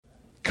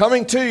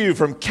Coming to you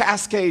from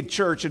Cascade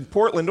Church in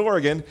Portland,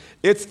 Oregon,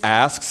 it's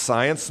Ask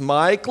Science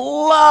Mike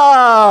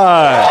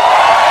Live.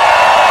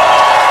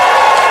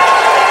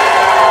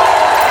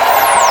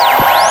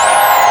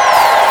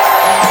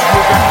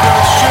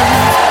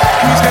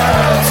 He's got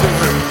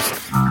answers,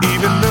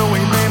 even though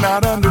he may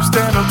not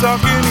understand. He'll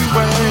talk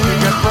anyway.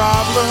 He got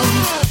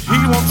problems, he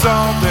won't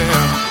solve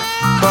them,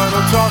 but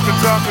he'll talk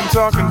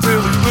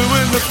until he's blue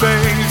in the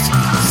face.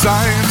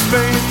 Science,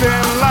 faith,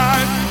 and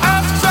life.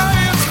 Ask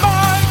Science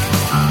Mike.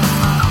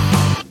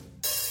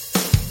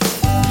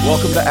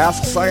 Welcome to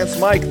Ask Science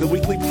Mike, the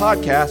weekly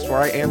podcast where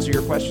I answer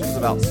your questions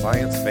about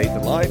science, faith,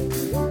 and life.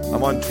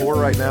 I'm on tour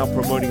right now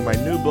promoting my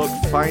new book,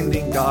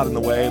 Finding God in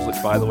the Waves,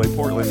 which, by the way,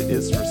 Portland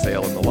is for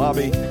sale in the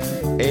lobby.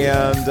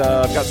 And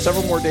I've got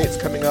several more dates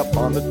coming up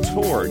on the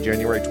tour.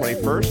 January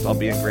 21st, I'll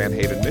be in Grand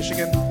Haven,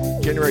 Michigan.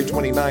 January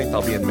 29th,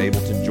 I'll be in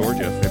Mableton,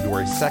 Georgia.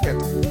 February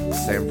 2nd,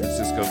 San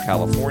Francisco,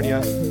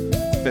 California.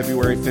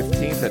 February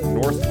 15th at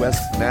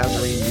Northwest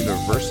Nazarene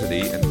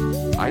University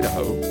in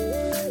Idaho.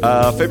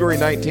 February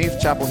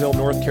 19th, Chapel Hill,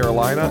 North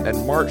Carolina,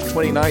 and March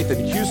 29th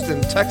in Houston,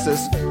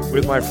 Texas,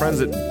 with my friends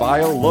at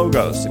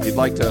BioLogos. If you'd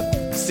like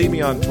to see me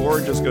on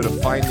tour, just go to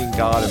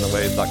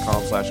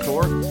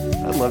findinggodinthewaves.com/tour.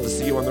 I'd love to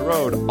see you on the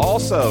road.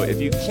 Also, if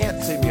you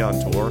can't see me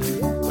on tour,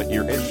 but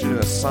you're interested in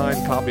a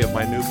signed copy of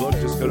my new book,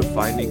 just go to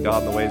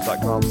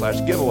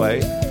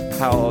findinggodinthewaves.com/giveaway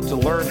to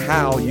learn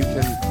how you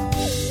can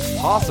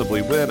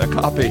possibly win a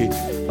copy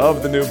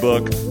of the new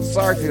book.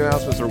 Sorry if the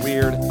announcements are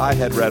weird. I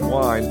had red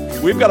wine.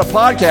 We've got a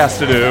podcast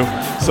to do,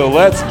 so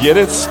let's get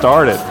it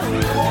started.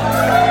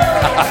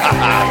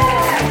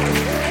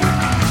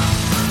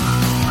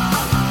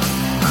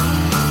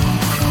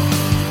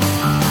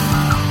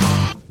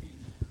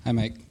 Hi,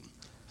 Mike.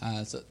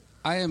 So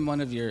I am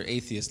one of your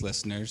atheist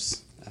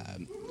listeners.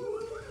 Thank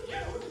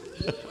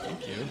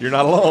you. You're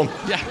not alone.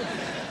 Yeah.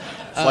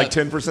 It's like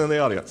 10% of the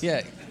audience.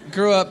 Yeah.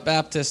 Grew up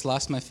Baptist,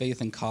 lost my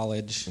faith in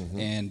college,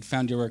 and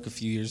found your work a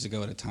few years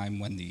ago at a time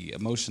when the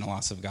emotional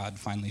loss of God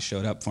finally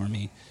showed up for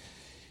me.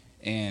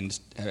 And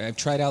I've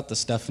tried out the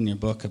stuff in your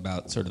book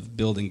about sort of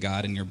building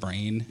God in your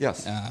brain.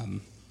 Yes.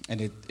 And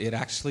it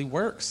actually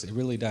works. It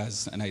really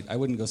does. And I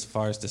wouldn't go so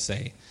far as to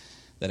say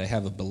that I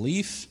have a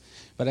belief,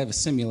 but I have a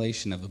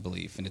simulation of a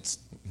belief, and it's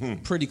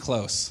pretty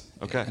close.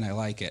 Okay. And I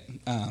like it.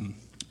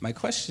 My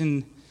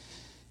question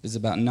is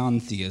about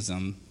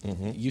non-theism.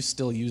 You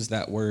still use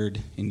that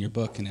word in your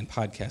book and in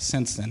podcasts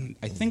since then.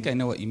 I think I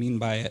know what you mean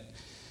by it.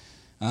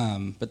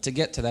 But to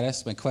get to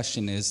that, my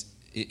question is,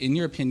 in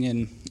your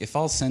opinion, if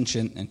all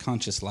sentient and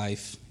conscious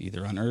life,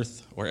 either on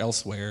Earth or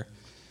elsewhere,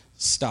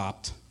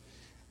 stopped,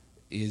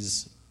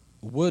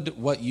 would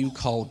what you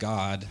call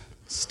God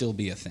still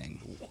be a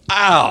thing?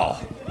 Ow!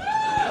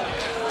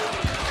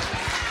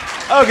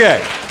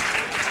 Okay.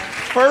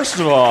 First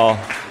of all,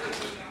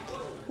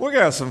 we're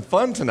going to have some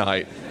fun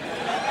tonight.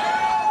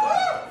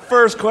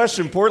 First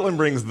question, Portland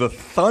brings the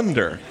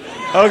thunder.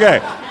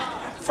 Okay.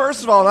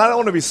 First of all, and I don't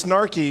want to be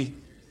snarky,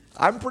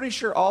 I'm pretty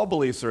sure all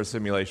beliefs are a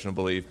simulation of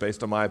belief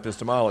based on my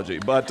epistemology.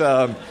 But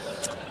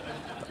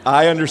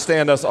I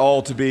understand us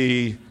all to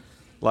be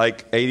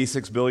like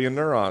 86 billion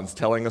neurons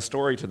telling a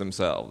story to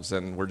themselves,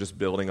 and we're just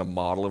building a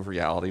model of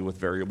reality with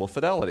variable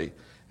fidelity.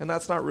 And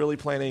that's not really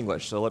plain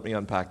English, so let me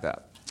unpack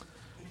that.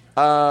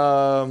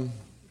 I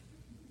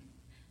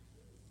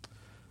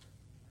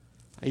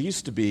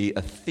used to be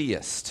a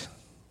theist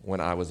when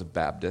I was a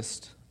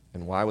Baptist.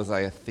 And why was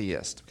I a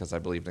theist? Because I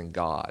believed in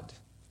God.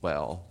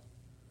 Well,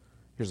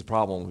 here's the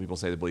problem when people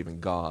say they believe in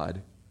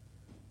God.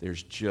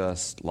 There's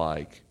just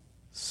like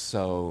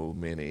so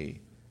many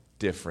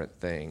different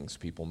things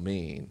people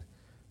mean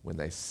when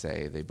they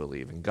say they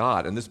believe in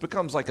God. And this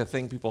becomes like a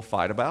thing people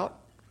fight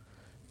about.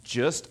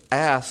 Just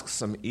ask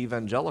some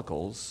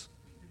evangelicals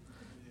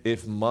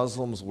if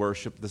Muslims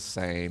worship the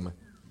same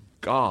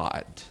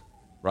God,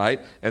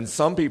 right? And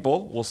some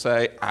people will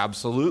say,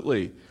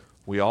 absolutely,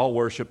 we all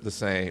worship the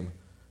same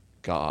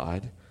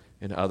God.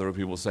 And other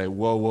people say,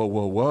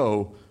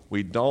 whoa,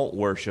 we don't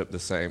worship the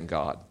same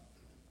God.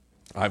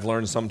 I've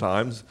learned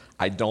sometimes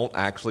I don't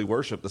actually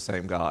worship the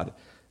same God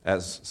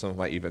as some of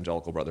my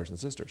evangelical brothers and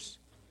sisters.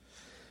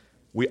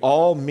 We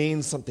all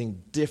mean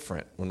something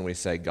different when we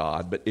say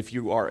God, but if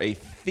you are a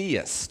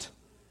theist,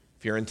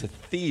 if you're into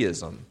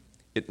theism,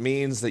 it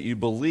means that you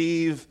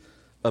believe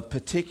a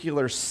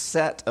particular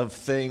set of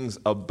things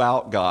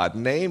about God,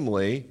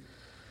 namely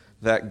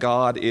that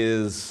God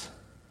is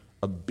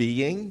a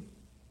being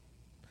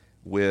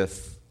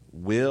with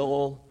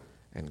will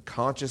and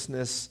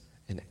consciousness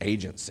and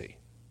agency.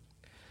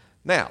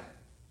 Now,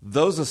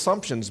 those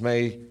assumptions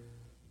may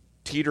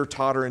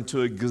teeter-totter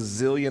into a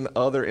gazillion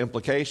other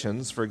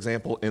implications. For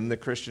example, in the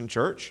Christian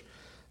church,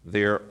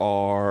 there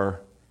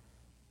are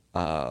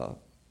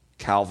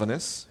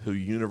Calvinists who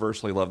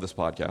universally love this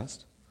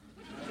podcast.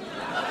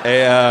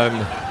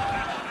 And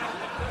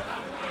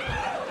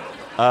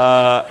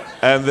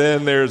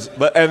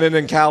then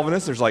in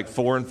Calvinists, there's like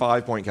 4 and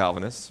 5 point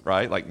Calvinists,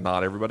 right? Like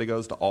not everybody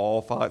goes to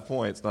all 5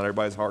 points. Not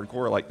everybody's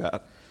hardcore like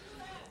that.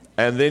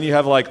 And then you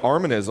have like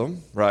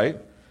Arminism, right?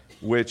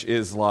 Which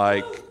is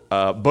like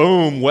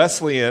Boom,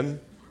 Wesleyan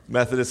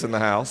Methodists in the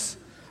house,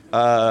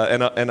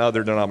 and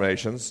other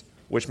denominations,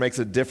 which makes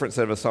a different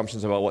set of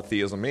assumptions about what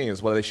theism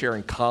means. What do they share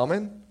in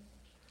common?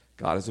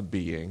 God is a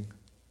being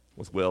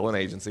with will and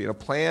agency and a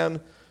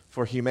plan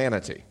for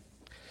humanity.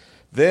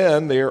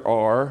 Then there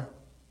are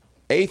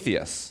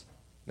atheists.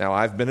 Now,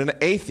 I've been an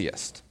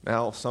atheist.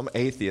 Now, some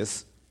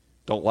atheists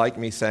don't like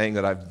me saying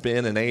that I've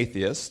been an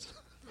atheist.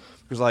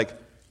 Because,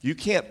 you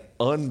can't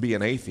unbe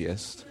an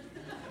atheist.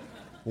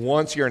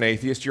 Once you're an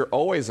atheist, you're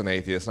always an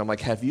atheist. And I'm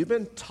like, have you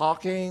been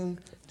talking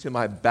to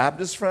my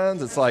Baptist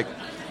friends? It's like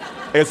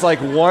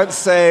once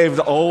saved,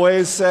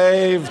 always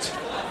saved.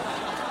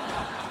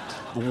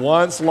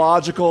 Once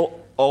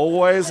logical,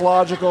 always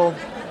logical.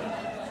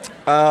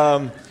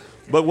 But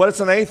what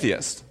is an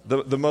atheist?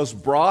 The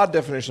most broad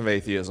definition of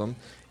atheism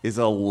is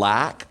a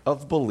lack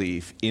of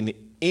belief in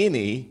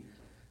any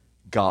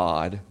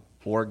God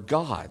or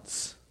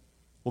gods.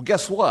 Well,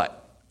 guess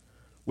what?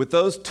 With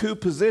those two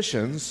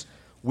positions,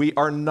 we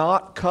are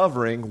not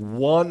covering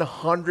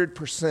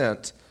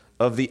 100%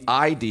 of the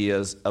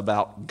ideas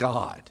about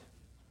God.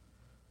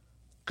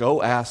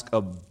 Go ask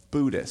a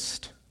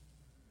Buddhist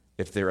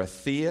if they're a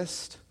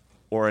theist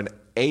or an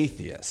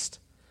atheist,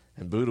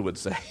 and Buddha would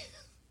say,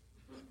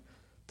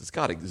 does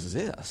God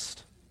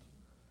exist?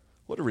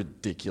 What a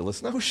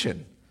ridiculous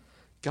notion.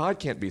 God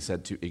can't be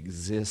said to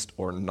exist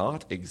or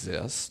not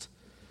exist.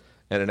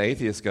 And an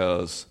atheist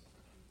goes,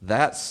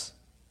 that's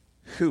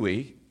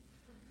hooey.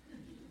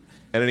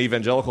 And an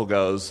evangelical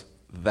goes,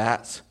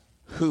 that's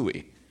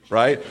hooey,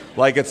 right?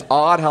 It's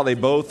odd how they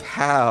both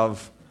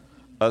have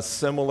a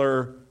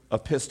similar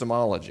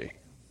epistemology.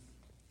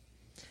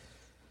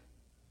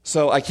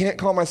 So I can't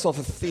call myself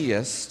a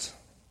theist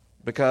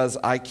because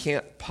I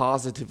can't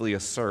positively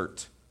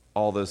assert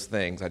all those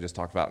things I just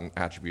talked about in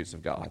attributes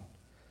of God.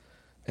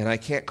 And I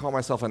can't call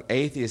myself an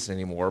atheist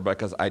anymore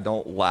because I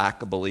don't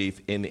lack a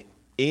belief in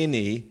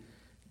any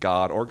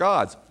God or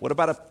gods. What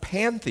about a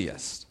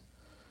pantheist?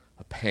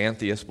 A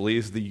pantheist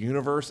believes the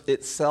universe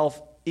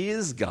itself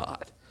is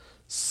God.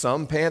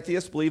 Some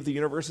pantheists believe the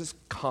universe is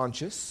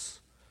conscious.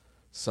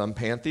 Some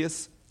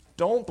pantheists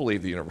don't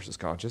believe the universe is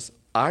conscious.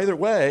 Either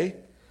way,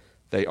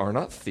 they are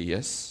not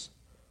theists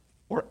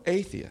or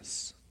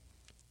atheists.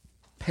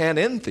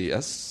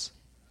 Panentheists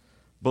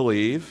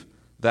believe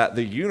that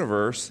the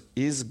universe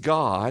is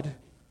God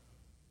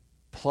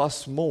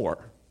plus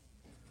more.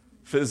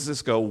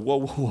 Physicists go,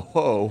 whoa, whoa,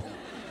 whoa.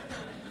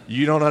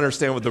 You don't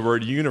understand what the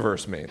word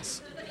universe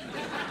means.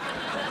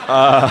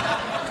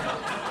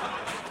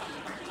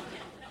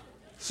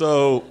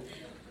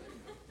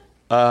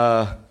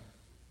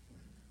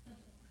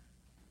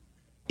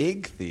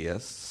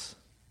 Igtheists,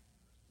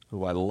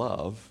 who I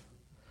love,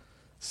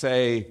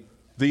 say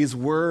these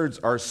words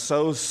are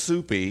so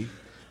soupy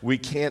we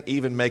can't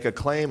even make a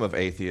claim of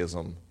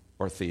atheism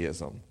or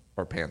theism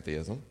or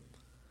pantheism.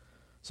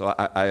 So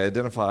I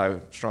identify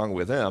strongly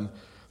with them.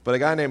 But a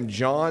guy named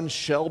John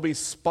Shelby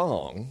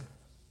Spong,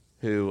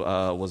 who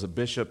was a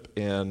bishop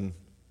in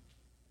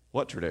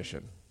what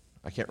tradition?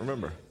 I can't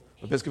remember.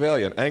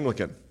 Episcopalian,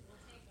 Anglican,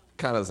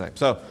 kind of the same.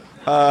 So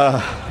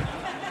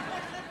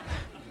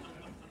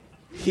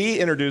he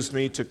introduced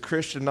me to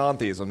Christian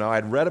non-theism. Now,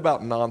 I'd read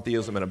about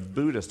non-theism in a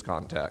Buddhist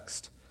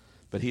context,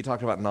 but he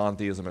talked about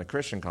non-theism in a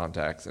Christian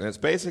context. And it's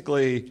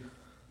basically,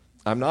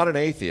 I'm not an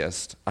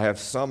atheist. I have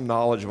some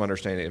knowledge of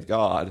understanding of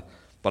God,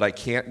 but I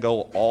can't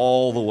go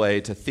all the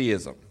way to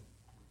theism.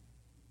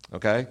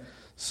 Okay?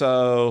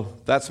 So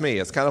that's me.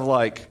 It's kind of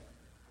like,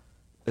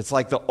 it's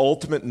like the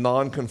ultimate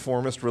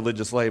nonconformist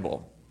religious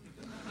label.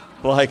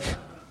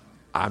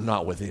 I'm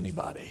not with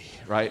anybody,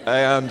 right?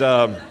 And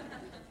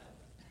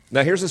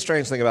now here's the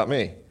strange thing about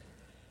me.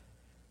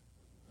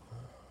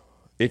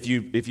 If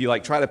you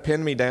try to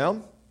pin me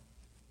down,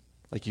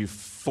 you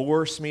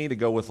force me to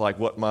go with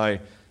what my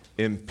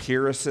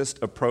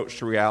empiricist approach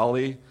to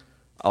reality,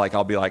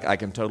 I'll be I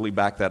can totally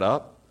back that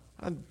up.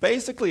 I'm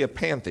basically a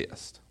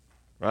pantheist,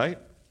 right?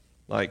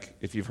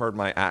 If you've heard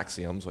my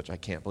axioms, which I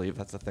can't believe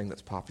that's a thing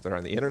that's popular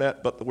on the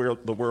internet, but the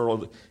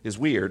world is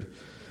weird.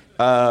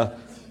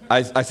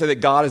 I say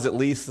that God is at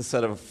least the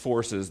set of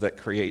forces that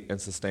create and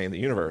sustain the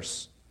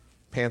universe.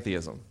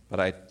 Pantheism. But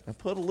I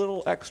put a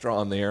little extra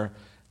on there,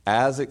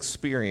 as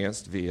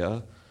experienced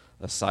via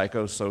a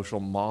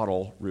psychosocial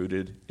model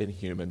rooted in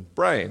human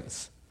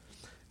brains.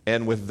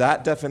 And with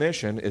that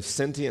definition, if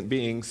sentient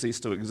beings cease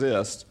to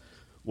exist,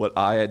 what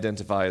I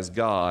identify as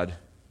God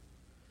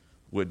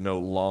would no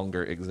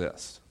longer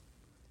exist.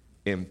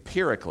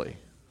 Empirically.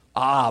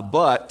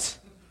 But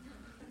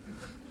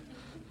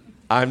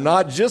I'm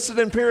not just an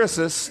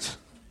empiricist.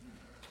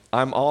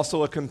 I'm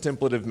also a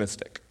contemplative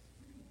mystic.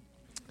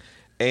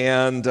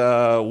 And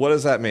what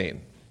does that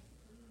mean?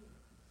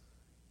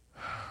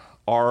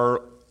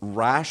 Our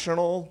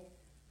rational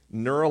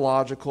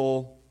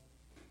neurological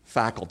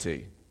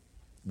faculty,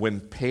 when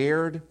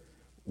paired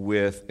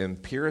with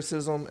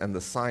empiricism and the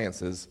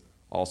sciences,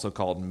 also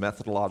called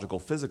methodological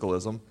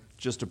physicalism,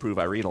 just to prove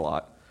I read a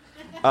lot,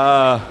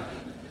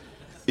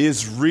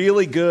 is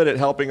really good at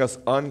helping us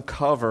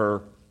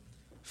uncover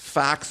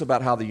facts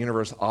about how the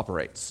universe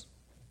operates.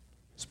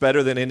 It's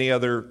better than any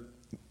other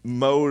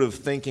mode of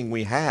thinking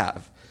we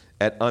have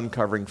at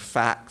uncovering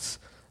facts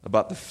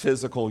about the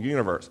physical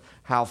universe.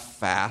 How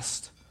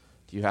fast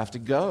do you have to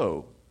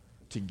go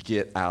to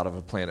get out of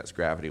a planet's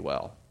gravity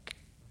well?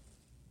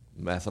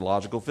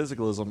 Methodological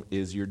physicalism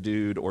is your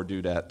dude or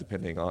dudette,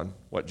 depending on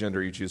what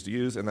gender you choose to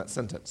use in that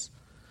sentence.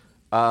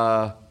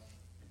 But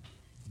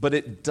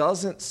it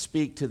doesn't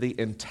speak to the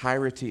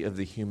entirety of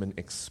the human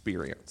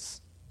experience,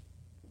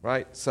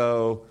 right?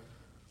 So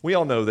we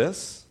all know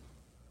this,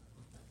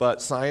 but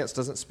science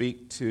doesn't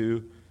speak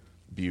to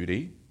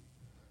beauty.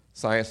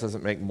 Science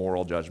doesn't make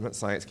moral judgments.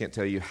 Science can't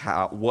tell you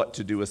what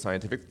to do with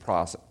scientific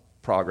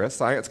progress.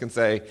 Science can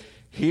say,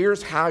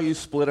 here's how you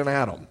split an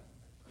atom.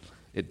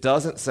 It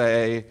doesn't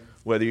say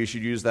whether you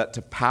should use that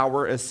to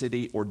power a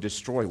city or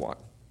destroy one.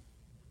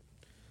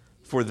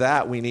 For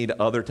that, we need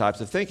other types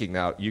of thinking.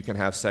 Now, you can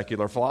have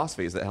secular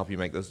philosophies that help you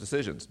make those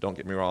decisions. Don't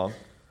get me wrong.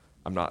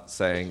 I'm not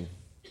saying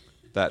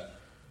that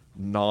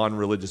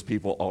non-religious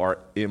people are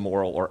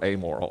immoral or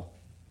amoral.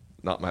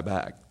 Not my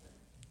bag.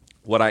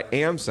 What I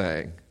am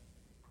saying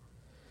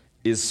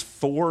is,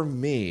 for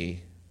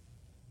me,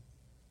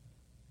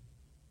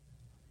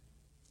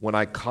 when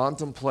I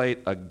contemplate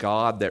a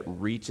God that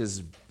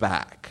reaches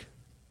back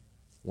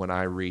when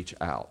I reach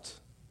out,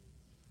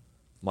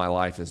 my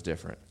life is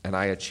different. And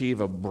I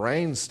achieve a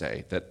brain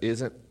state that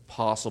isn't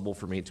possible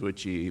for me to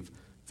achieve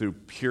through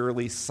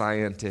purely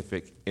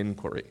scientific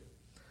inquiry.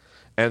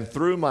 And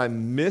through my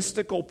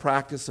mystical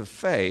practice of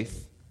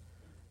faith,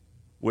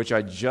 which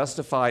I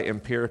justify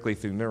empirically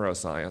through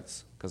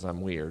neuroscience, because I'm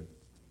weird,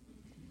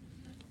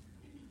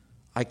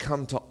 I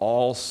come to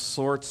all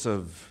sorts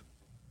of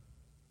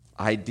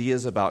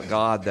ideas about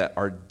God that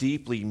are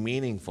deeply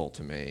meaningful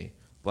to me,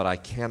 but I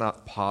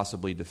cannot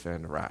possibly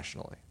defend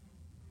rationally.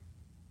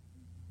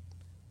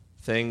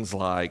 Things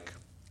like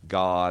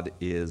God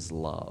is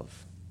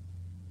love.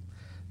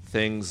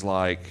 Things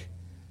like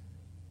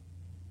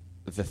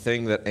the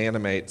thing that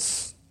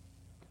animates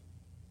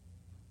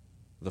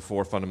the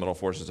four fundamental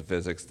forces of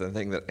physics, the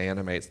thing that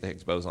animates the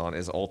Higgs boson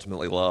is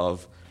ultimately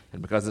love.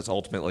 And because it's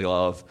ultimately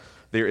love,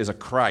 there is a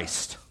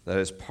Christ that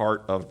is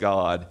part of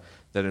God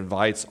that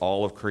invites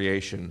all of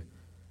creation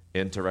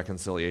into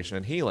reconciliation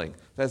and healing.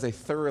 That is a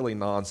thoroughly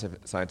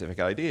non-scientific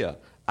idea.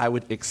 I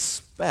would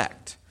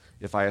expect,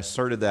 if I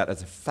asserted that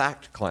as a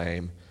fact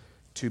claim,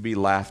 to be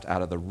laughed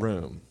out of the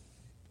room.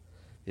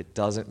 It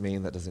doesn't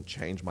mean that doesn't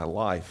change my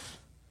life.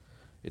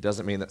 It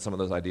doesn't mean that some of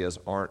those ideas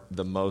aren't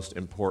the most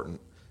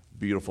important,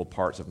 beautiful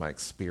parts of my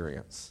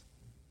experience.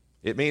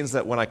 It means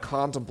that when I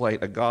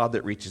contemplate a God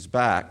that reaches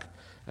back,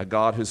 a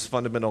God whose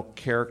fundamental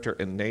character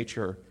and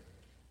nature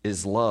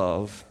is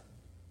love,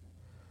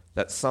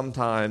 that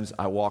sometimes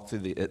I walk through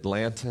the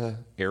Atlanta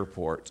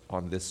airport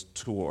on this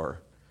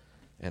tour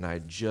and I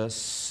just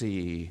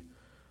see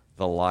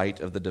the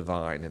light of the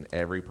divine in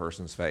every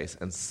person's face.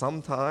 And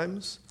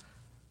sometimes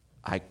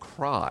I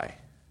cry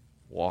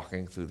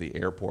walking through the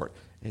airport.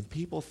 And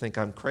people think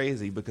I'm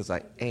crazy because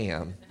I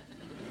am.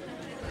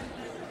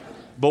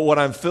 But what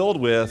I'm filled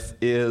with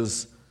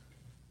is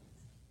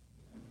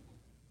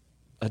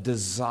a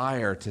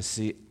desire to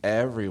see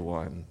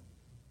everyone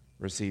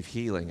receive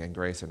healing and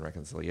grace and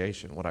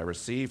reconciliation. What I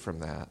receive from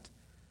that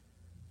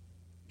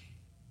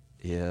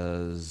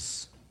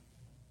is,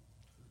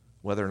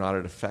 whether or not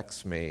it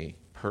affects me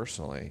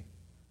personally,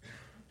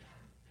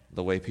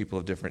 the way people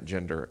of different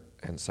gender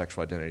and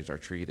sexual identities are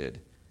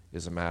treated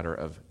is a matter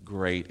of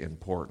great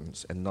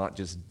importance, and not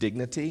just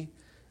dignity,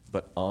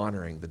 but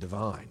honoring the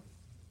divine,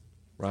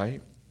 right?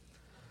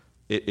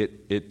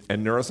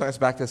 And neuroscience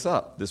backed this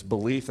up. This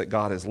belief that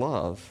God is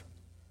love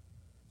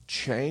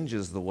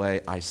changes the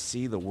way I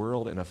see the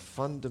world in a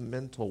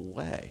fundamental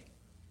way.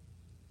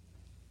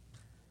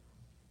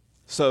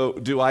 So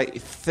do I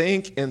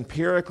think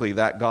empirically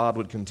that God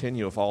would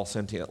continue if all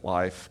sentient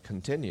life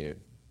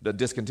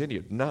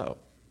discontinued? No.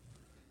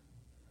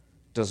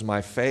 Does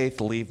my faith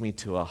lead me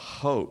to a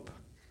hope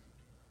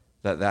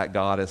that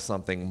God is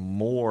something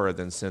more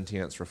than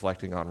sentience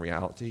reflecting on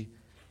reality?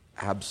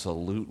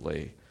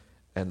 Absolutely.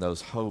 And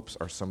those hopes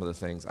are some of the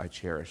things I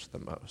cherish the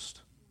most.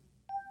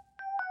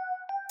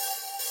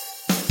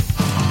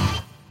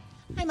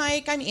 Hi,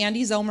 Mike. I'm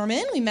Andy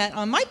Zilmerman. We met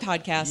on my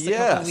podcast a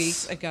couple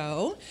weeks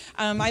ago.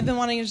 I've been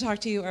wanting to talk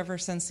to you ever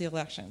since the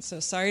election,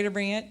 so sorry to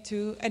bring it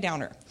to a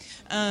downer.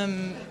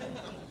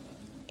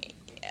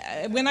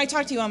 When I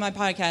talked to you on my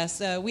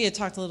podcast, we had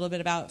talked a little bit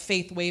about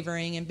faith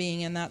wavering and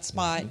being in that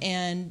spot.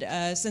 Mm-hmm.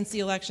 And since the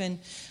election,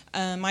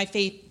 my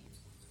faith,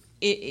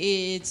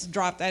 it's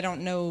dropped. I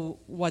don't know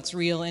what's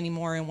real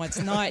anymore and what's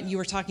not. You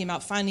were talking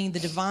about finding the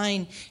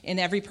divine in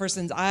every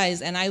person's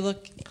eyes, and I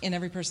look in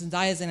every person's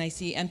eyes and I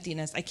see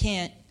emptiness. I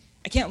can't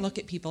look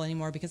at people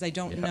anymore because I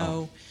don't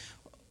know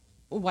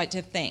what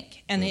to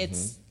think, and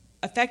it's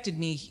affected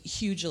me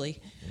hugely.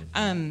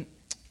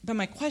 But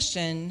my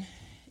question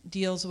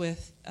deals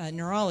with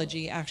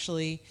neurology,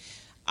 actually.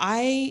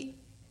 I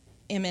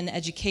am in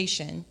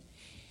education,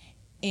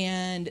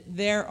 and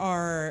there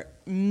are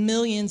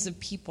millions of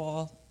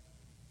people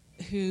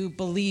who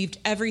believed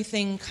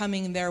everything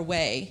coming their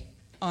way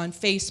on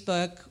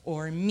Facebook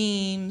or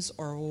memes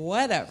or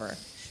whatever.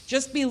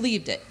 Just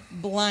believed it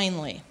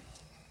blindly.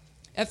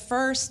 At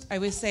first, I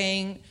was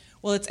saying,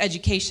 well, it's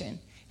education.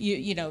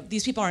 You know,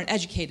 these people aren't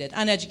educated,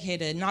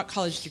 uneducated, not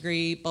college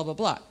degree, blah, blah,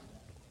 blah.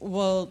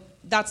 Well,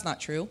 that's not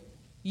true.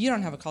 You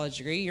don't have a college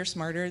degree. You're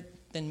smarter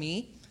than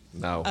me.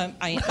 No.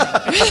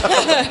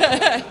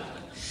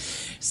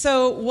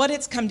 So what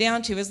it's come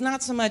down to is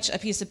not so much a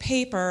piece of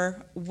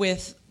paper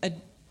with a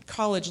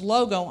college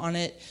logo on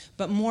it,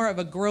 but more of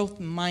a growth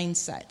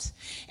mindset.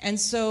 And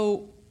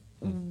so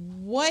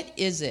what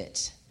is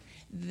it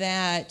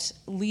that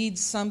leads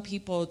some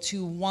people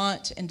to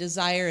want and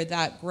desire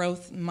that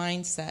growth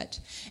mindset,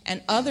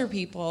 and other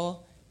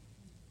people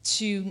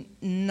to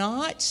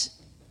not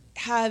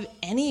have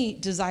any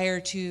desire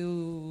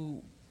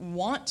to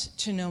want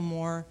to know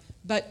more,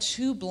 but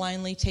to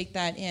blindly take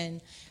that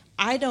in?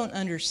 I don't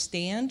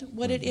understand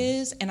what it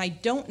is, and I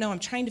don't know. I'm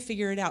trying to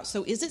figure it out.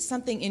 So is it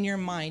something in your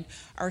mind?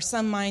 Are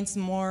some minds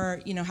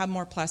more, have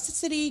more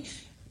plasticity?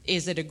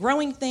 Is it a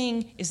growing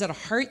thing? Is it a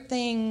heart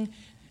thing?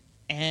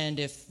 And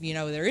if,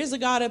 there is a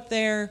God up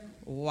there,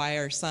 why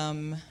are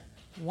some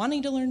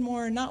wanting to learn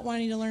more, not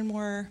wanting to learn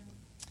more?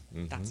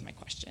 That's my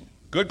question.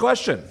 Good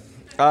question.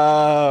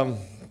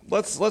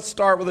 Let's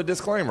start with a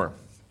disclaimer.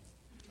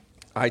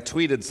 I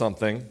tweeted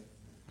something.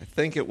 I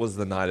think it was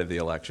the night of the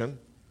election.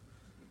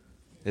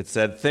 It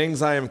said,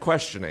 things I am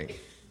questioning.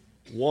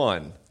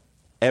 1,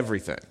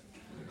 everything.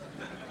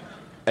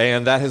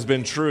 And that has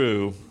been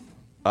true.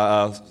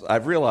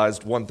 I've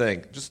realized one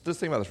thing. Just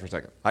think about this for a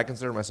second. I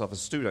consider myself a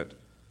student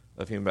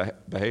of human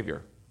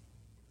behavior.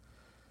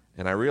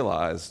 And I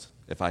realized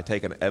if I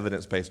take an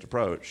evidence-based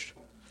approach,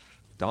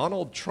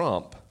 Donald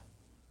Trump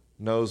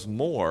knows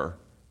more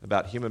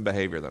about human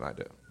behavior than I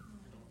do.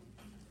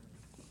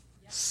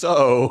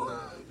 So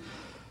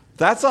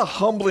that's a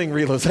humbling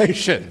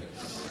realization.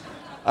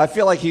 I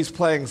feel like he's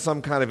playing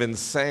some kind of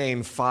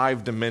insane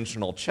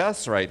 5-dimensional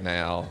chess right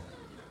now,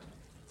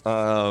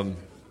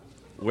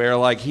 where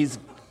like he's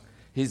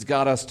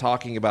got us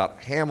talking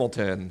about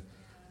Hamilton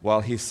while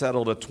he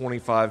settled a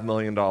 $25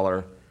 million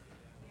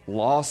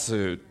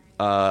lawsuit,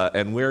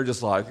 and we're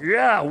just like,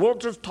 yeah, we'll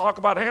just talk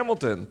about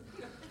Hamilton,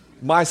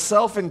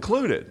 myself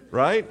included,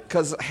 right?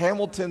 Because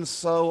Hamilton's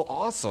so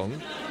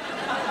awesome.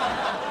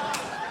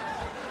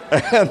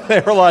 And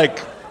they were like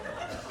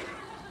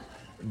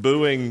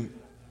booing,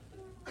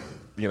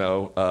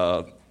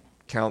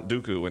 Count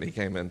Dooku when he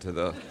came into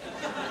the...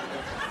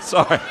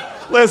 Sorry.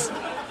 Listen,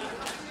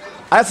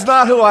 that's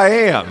not who I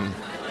am.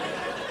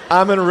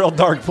 I'm in a real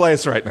dark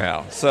place right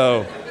now.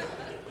 So,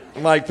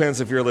 Mike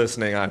Pence, if you're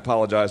listening, I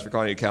apologize for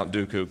calling you Count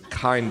Dooku.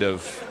 Kind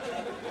of.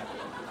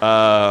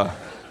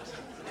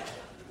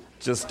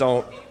 Just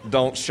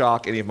don't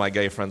shock any of my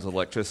gay friends with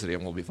electricity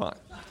and we'll be fine.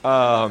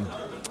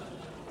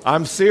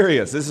 I'm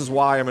serious. This is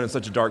why I'm in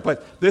such a dark place.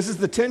 This is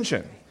the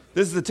tension.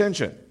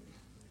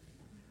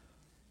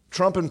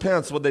 Trump and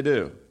Pence, what'd they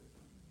do?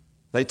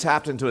 They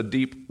tapped into a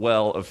deep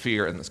well of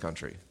fear in this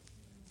country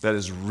that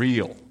is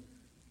real.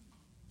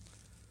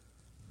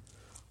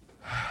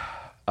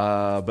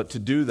 But to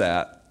do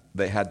that,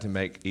 they had to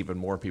make even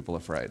more people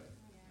afraid.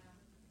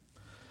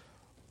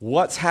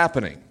 What's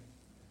happening?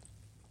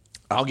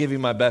 I'll give you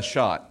my best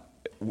shot.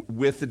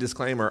 With the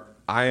disclaimer,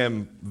 I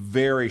am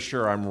very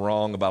sure I'm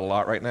wrong about a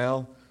lot right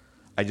now.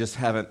 I just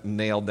haven't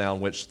nailed down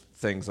which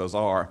things those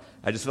are.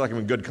 I just feel like I'm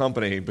in good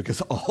company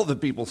because all the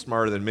people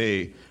smarter than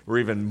me were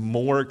even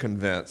more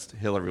convinced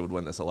Hillary would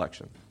win this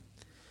election.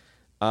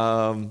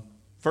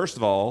 First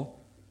of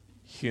all,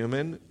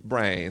 human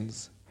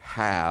brains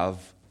have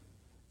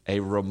a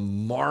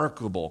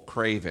remarkable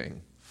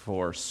craving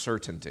for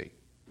certainty.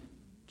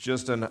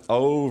 Just an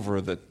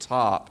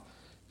over-the-top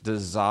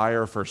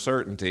desire for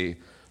certainty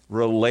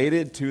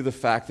related to the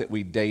fact that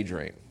we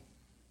daydream.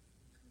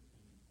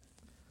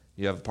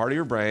 You have a part of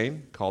your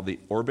brain called the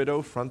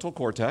orbitofrontal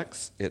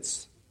cortex.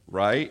 It's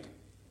right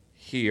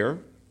here.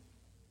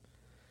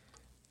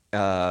 You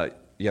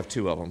have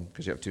 2 of them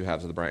because you have 2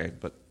 halves of the brain,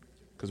 but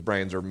because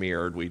brains are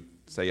mirrored, we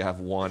say you have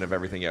 1 of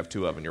everything you have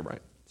 2 of in your brain.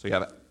 So you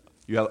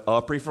have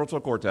a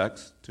prefrontal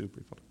cortex, 2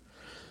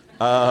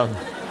 prefrontal.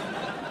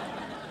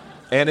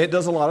 And it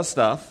does a lot of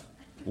stuff.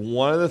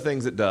 One of the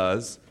things it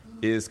does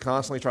is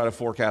constantly try to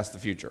forecast the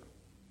future.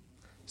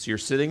 So you're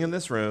sitting in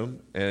this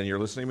room and you're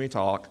listening to me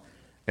talk,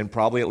 and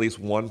probably at least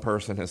one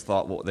person has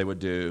thought what they would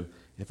do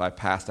if I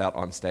passed out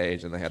on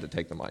stage and they had to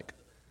take the mic.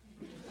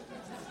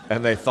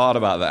 And they thought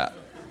about that.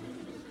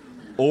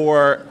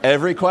 Or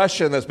every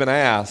question that's been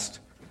asked,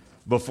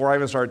 before I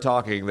even started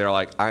talking, they're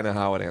like, I know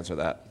how I would answer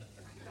that.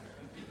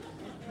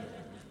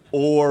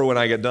 Or when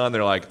I get done,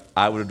 they're like,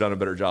 I would have done a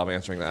better job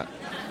answering that.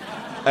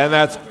 And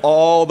that's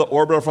all the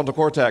orbitofrontal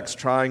cortex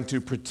trying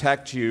to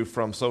protect you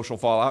from social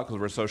fallout, because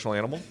we're a social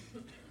animal.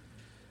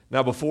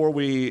 Now, before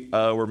we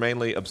were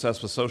mainly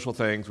obsessed with social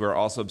things, we were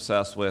also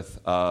obsessed with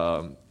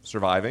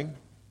surviving,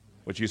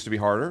 which used to be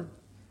harder,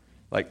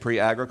 like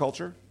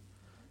pre-agriculture.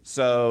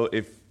 So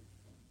if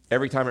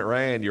every time it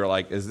rained, you were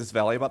like, is this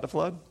valley about to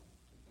flood?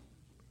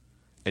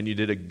 And you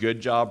did a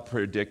good job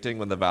predicting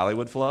when the valley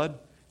would flood,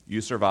 you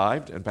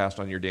survived and passed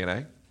on your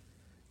DNA.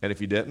 And if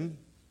you didn't,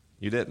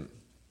 you didn't.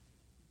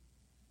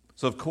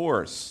 So, of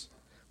course,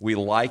 we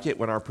like it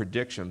when our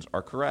predictions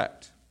are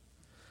correct.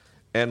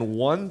 And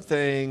one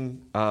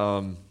thing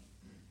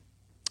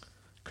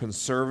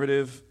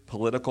conservative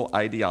political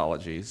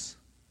ideologies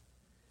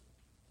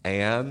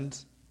and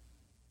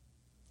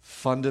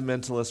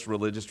fundamentalist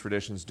religious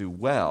traditions do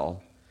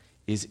well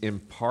is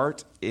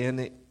impart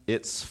in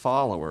its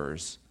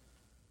followers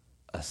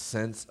a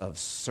sense of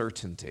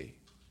certainty,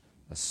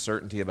 a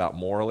certainty about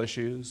moral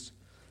issues,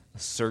 a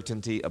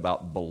certainty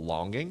about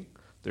belonging.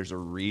 There's a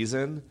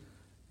reason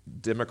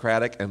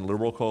Democratic and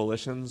liberal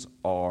coalitions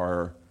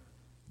are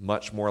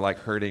much more like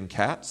herding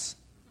cats,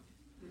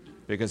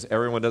 because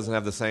everyone doesn't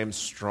have the same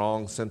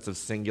strong sense of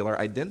singular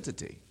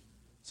identity.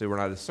 So we're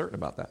not as certain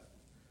about that.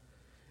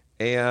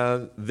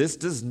 And this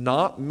does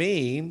not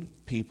mean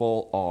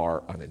people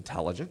are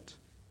unintelligent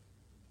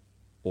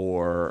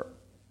or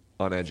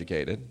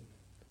uneducated.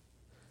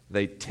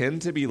 They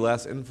tend to be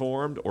less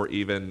informed, or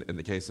even, in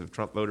the case of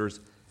Trump voters,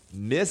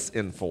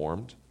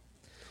 misinformed.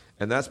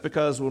 And that's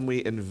because when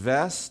we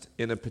invest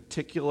in a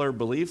particular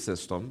belief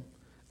system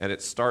and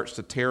it starts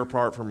to tear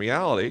apart from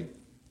reality,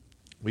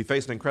 we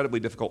face an incredibly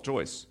difficult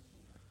choice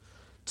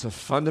to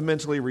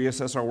fundamentally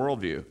reassess our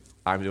worldview.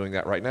 I'm doing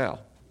that right now.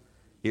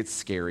 It's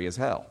scary as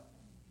hell.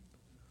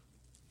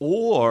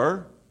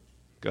 Or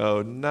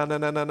go, no.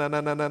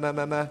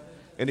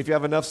 And if you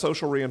have enough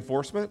social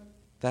reinforcement,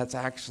 that's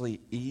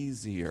actually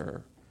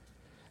easier.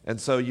 And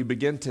so you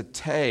begin to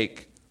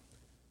take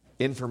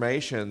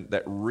information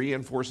that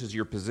reinforces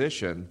your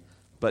position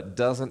but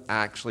doesn't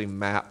actually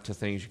map to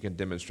things you can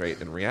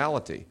demonstrate in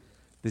reality.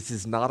 This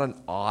is not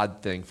an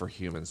odd thing for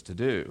humans to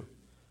do.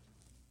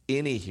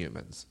 Any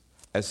humans.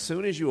 As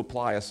soon as you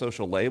apply a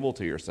social label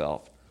to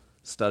yourself,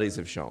 studies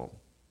have shown,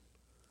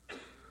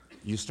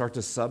 you start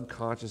to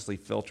subconsciously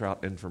filter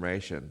out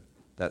information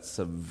that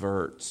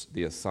subverts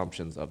the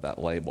assumptions of that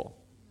label.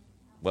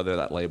 Whether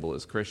that label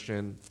is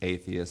Christian,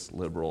 atheist,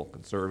 liberal,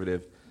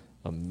 conservative,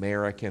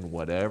 American,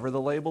 whatever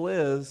the label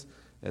is,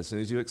 as soon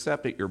as you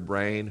accept it, your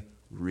brain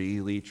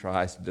really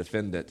tries to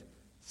defend it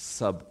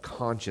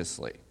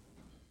subconsciously.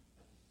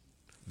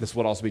 This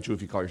would also be true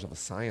if you call yourself a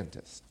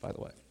scientist, by the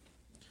way.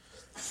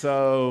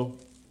 So,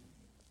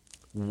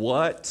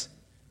 what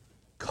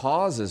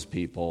causes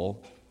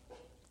people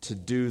to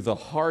do the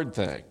hard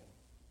thing?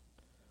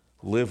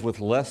 Live with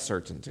less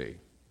certainty.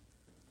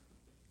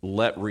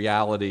 Let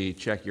reality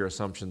check your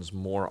assumptions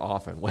more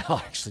often.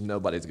 Well, actually,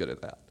 nobody's good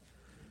at that.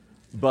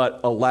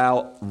 But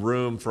allow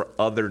room for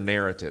other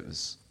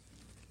narratives.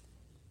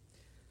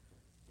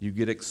 You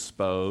get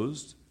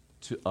exposed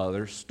to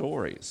other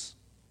stories.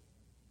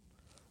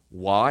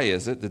 Why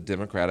is it the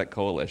Democratic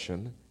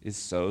coalition is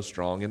so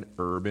strong in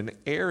urban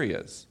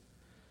areas?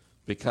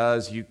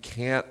 Because you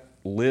can't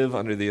live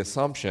under the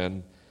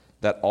assumption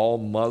that all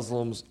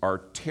Muslims are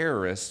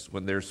terrorists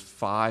when there's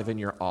 5 in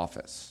your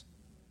office.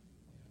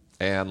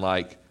 And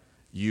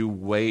you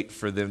wait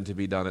for them to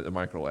be done at the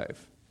microwave,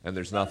 and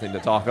there's nothing to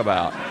talk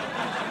about.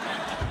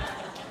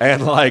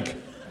 And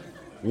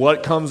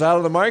what comes out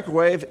of the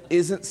microwave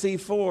isn't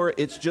C4,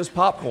 it's just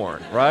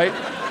popcorn, right?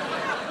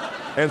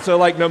 And so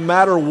no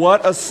matter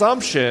what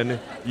assumption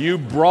you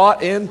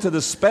brought into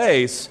the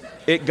space,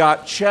 it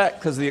got checked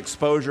because of the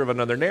exposure of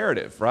another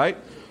narrative, right?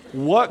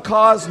 What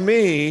caused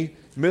me,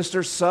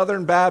 Mr.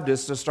 Southern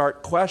Baptist, to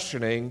start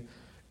questioning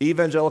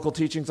evangelical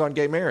teachings on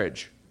gay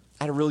marriage?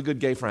 I had a really good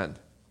gay friend.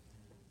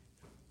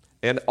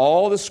 And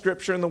all the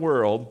scripture in the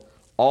world,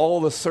 all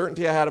the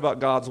certainty I had about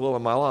God's will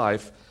in my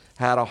life,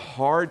 had a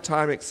hard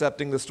time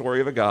accepting the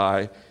story of a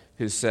guy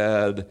who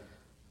said,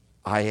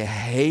 I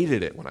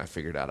hated it when I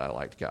figured out I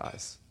liked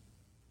guys.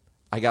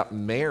 I got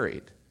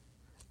married.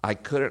 I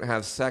couldn't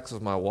have sex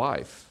with my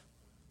wife.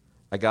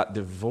 I got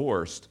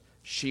divorced.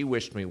 She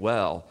wished me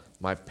well.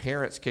 My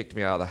parents kicked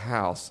me out of the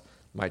house.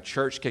 My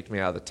church kicked me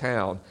out of the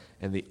town.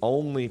 And the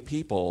only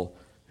people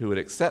who would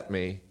accept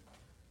me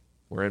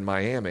were in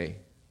Miami.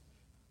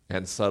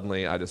 And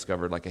suddenly I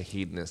discovered a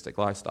hedonistic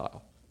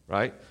lifestyle,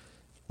 right?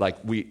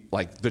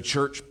 The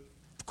church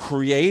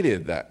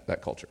created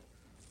that culture.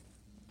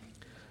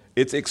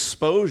 It's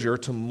exposure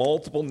to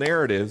multiple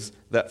narratives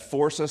that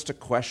force us to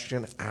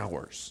question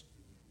ours.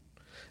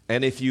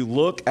 And if you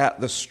look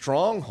at the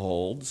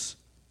strongholds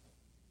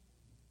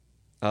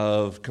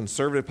of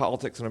conservative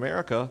politics in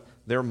America,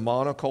 they're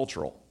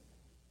monocultural,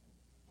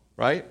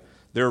 right?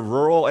 They're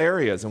rural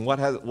areas. And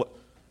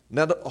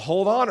now,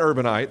 hold on,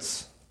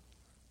 urbanites.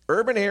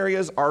 Urban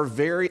areas are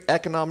very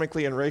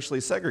economically and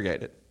racially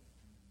segregated.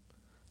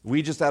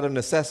 We just out of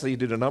necessity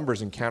do the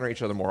numbers encounter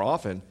each other more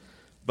often.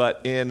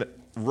 But in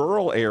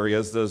rural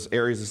areas, those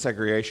areas of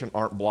segregation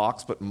aren't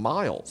blocks but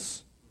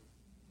miles.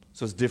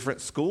 So it's different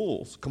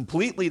schools,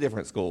 completely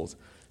different schools.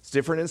 It's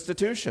different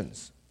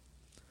institutions.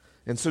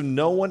 And so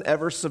no one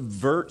ever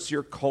subverts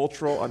your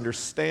cultural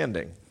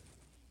understanding.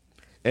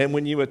 And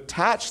when you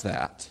attach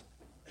that,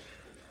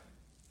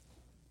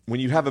 when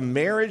you have a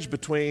marriage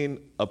between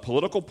a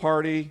political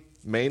party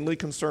mainly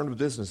concerned with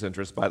business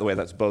interests, by the way,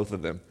 that's both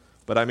of them,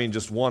 but I mean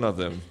just one of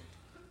them,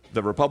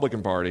 the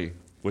Republican Party,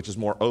 which is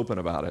more open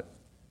about it,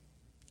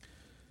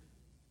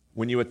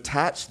 when you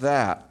attach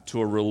that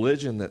to a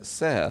religion that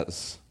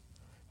says,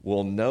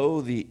 we'll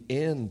know the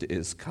end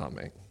is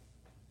coming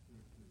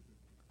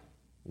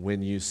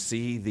when you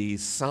see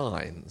these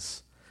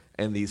signs,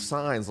 and these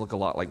signs look a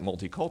lot like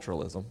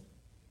multiculturalism,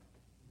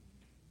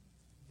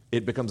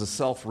 it becomes a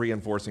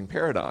self-reinforcing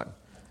paradigm.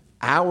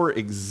 Our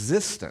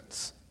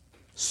existence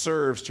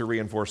serves to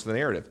reinforce the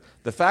narrative.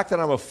 The fact that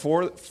I'm a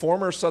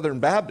former Southern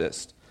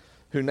Baptist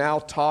who now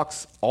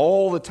talks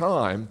all the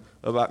time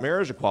about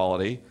marriage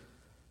equality,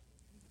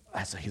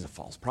 he's a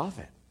false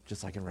prophet,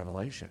 just like in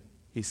Revelation.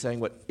 He's saying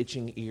what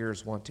itching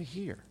ears want to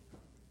hear,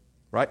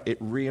 right? It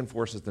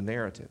reinforces the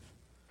narrative.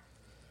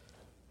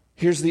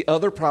 Here's the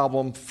other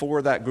problem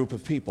for that group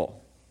of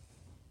people.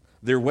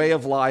 Their way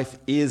of life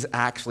is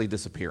actually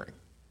disappearing.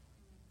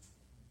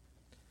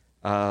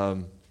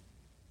 My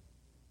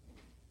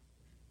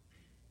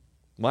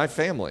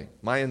family,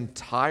 my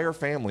entire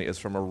family is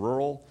from a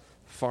rural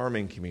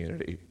farming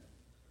community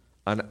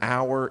an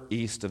hour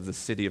east of the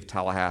city of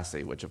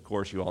Tallahassee, which of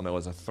course you all know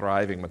is a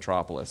thriving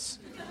metropolis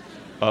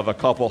of a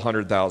couple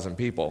 100,000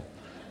 people.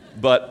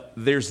 But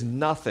there's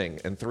nothing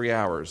in 3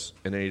 hours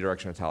in any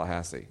direction of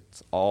Tallahassee.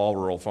 It's all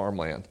rural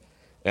farmland.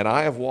 And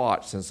I have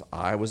watched since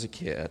I was a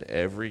kid,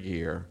 every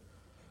year,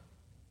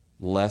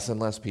 less and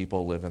less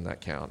people live in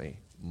that county.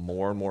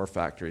 More and more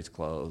factories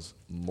close,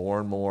 more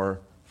and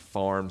more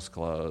farms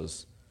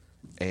close,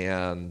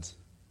 and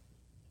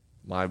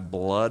my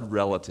blood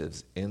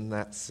relatives in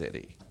that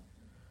city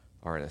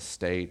are in a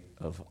state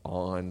of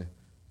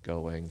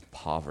ongoing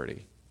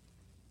poverty.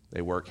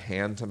 They work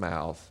hand to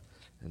mouth,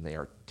 and they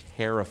are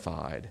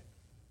terrified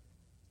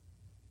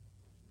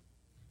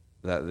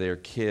that their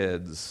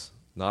kids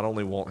not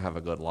only won't have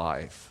a good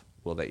life,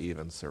 will they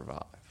even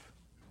survive.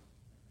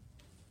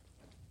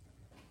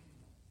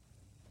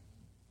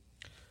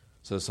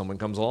 So someone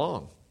comes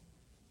along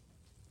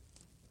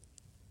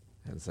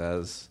and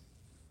says,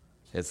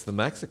 it's the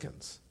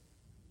Mexicans.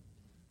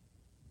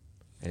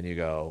 And you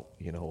go,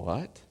 you know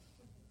what?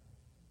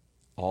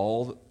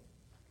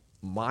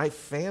 My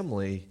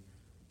family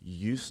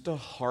used to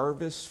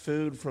harvest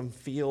food from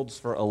fields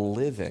for a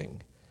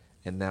living,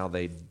 and now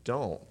they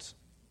don't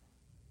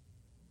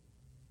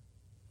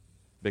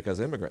because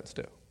immigrants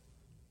do.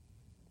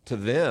 To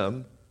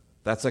them,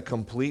 that's a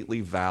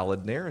completely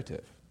valid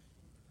narrative.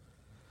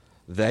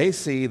 They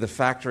see the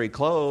factory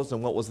closed,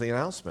 and what was the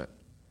announcement?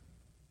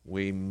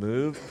 We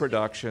moved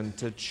production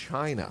to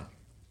China.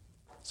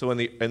 So in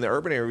the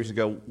urban areas, you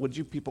go, would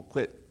you people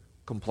quit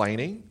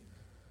complaining?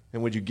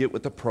 And would you get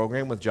with the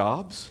program with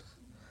jobs?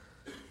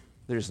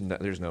 There's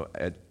no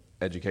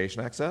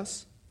education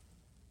access.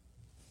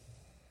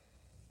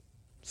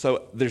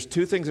 So there's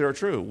two things that are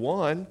true.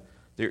 One,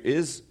 there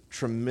is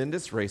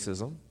tremendous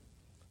racism.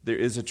 There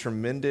is a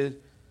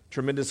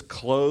tremendous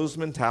closed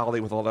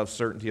mentality with a lot of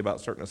certainty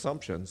about certain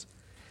assumptions.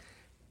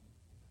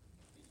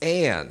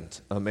 And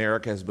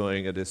America has been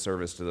doing a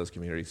disservice to those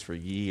communities for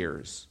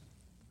years.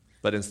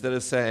 But instead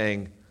of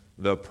saying,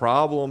 the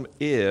problem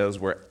is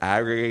we're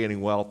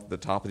aggregating wealth at the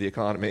top of the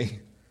economy,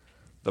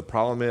 the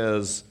problem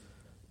is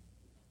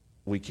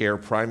we care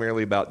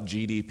primarily about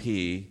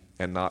GDP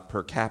and not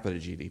per capita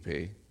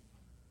GDP.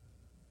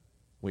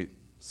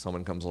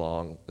 Someone comes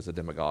along as a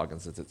demagogue and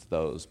says it's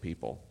those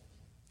people.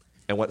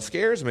 And what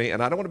scares me,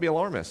 and I don't want to be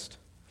alarmist,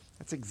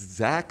 that's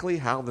exactly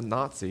how the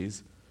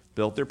Nazis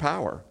built their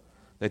power.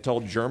 They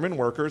told German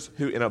workers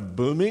who in a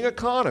booming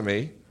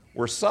economy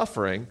were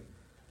suffering,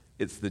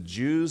 it's the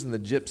Jews and the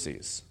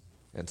gypsies.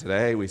 And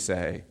today we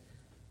say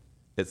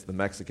it's the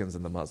Mexicans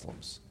and the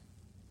Muslims.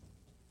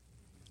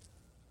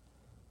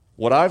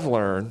 What I've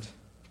learned,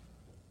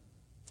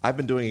 I've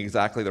been doing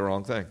exactly the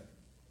wrong thing.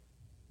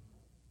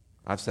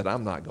 I've said,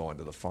 I'm not going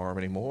to the farm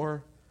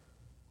anymore.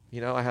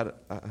 You know, I had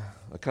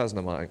a cousin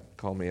of mine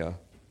call me a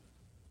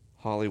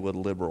Hollywood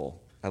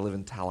liberal. I live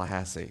in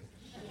Tallahassee.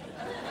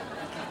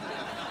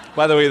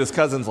 By the way, this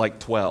cousin's like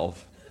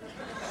 12.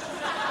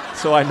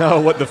 So I know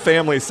what the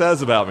family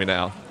says about me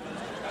now.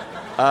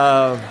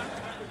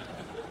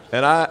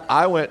 And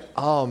I went,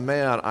 oh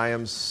man, I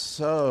am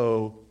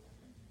so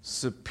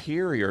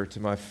superior to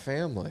my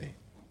family.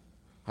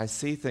 I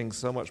see things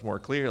so much more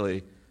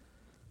clearly.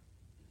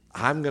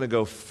 I'm going to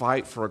go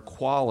fight for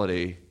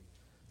equality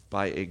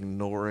by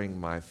ignoring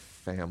my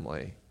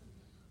family.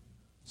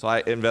 So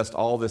I invest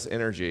all this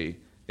energy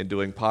in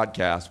doing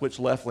podcasts, which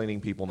left-leaning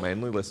people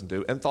mainly listen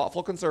to, and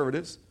thoughtful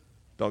conservatives.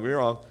 Don't get me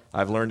wrong.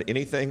 I've learned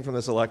anything from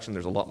this election.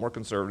 There's a lot more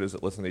conservatives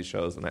that listen to these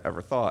shows than I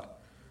ever thought.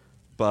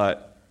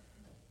 But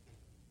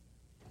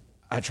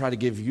I try to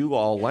give you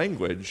all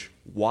language.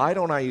 Why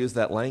don't I use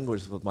that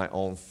language with my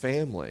own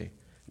family?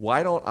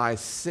 Why don't I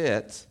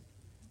sit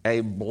a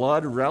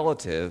blood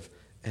relative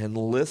and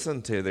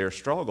listen to their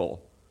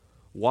struggle?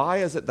 Why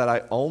is it that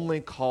I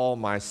only call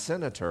my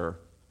senator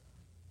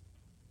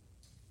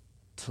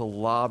to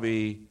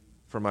lobby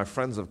for my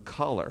friends of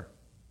color?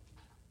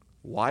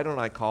 Why don't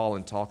I call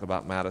and talk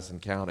about Madison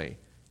County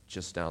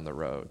just down the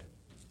road?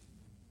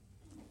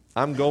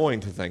 I'm going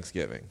to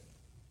Thanksgiving.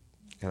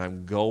 and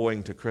I'm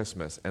going to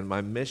Christmas. And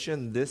my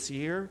mission this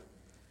year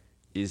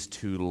is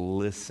to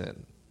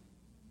listen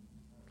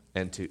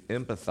and to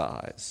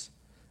empathize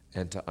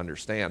and to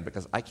understand,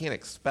 because I can't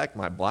expect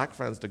my black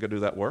friends to go do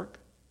that work.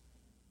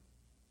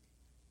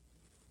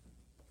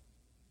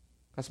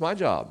 That's my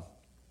job.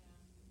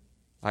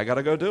 I got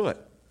to go do it.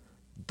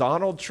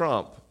 Donald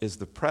Trump is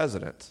the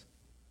president,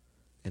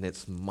 and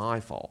it's my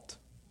fault.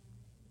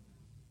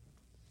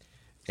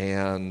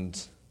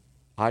 And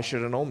I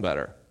should have known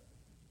better.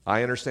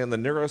 I understand the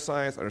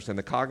neuroscience, I understand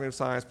the cognitive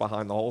science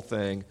behind the whole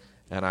thing,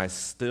 and I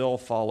still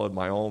followed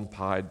my own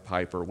Pied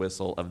Piper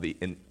whistle of the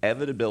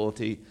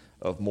inevitability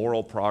of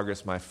moral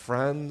progress. My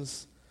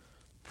friends,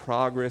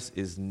 progress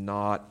is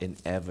not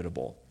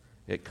inevitable.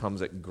 It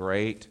comes at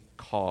great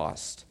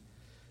cost.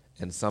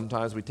 And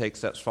sometimes we take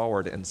steps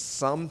forward, and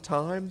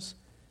sometimes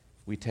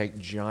we take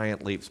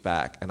giant leaps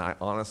back. And I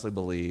honestly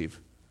believe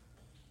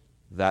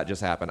that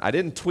just happened. I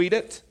didn't tweet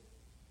it,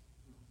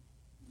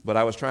 but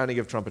I was trying to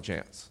give Trump a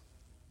chance.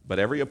 But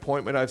every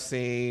appointment I've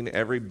seen,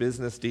 every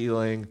business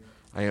dealing,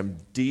 I am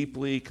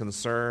deeply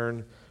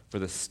concerned for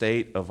the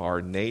state of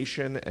our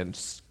nation and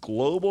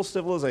global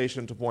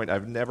civilization to a point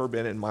I've never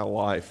been in my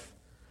life.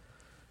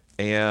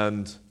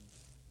 And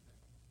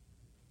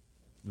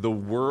the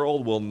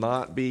world will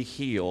not be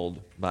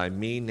healed by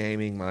me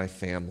naming my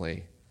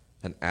family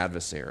an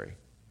adversary.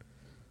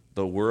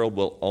 The world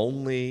will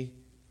only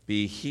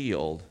be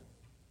healed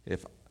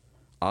if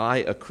I,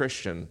 a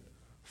Christian,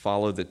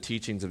 follow the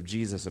teachings of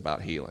Jesus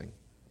about healing,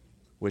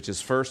 which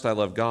is first I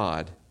love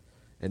God,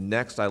 and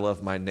next I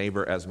love my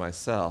neighbor as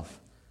myself.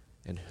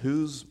 And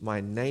who's my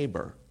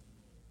neighbor?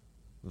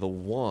 The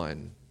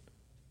one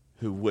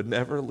who would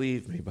never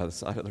leave me by the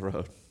side of the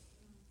road.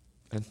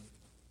 And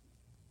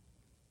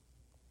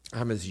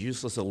I'm as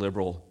useless a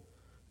liberal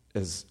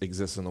as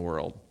exists in the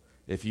world.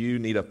 If you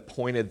need a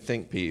pointed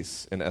think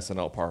piece in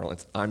SNL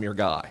parlance, I'm your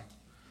guy.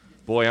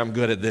 Boy, I'm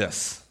good at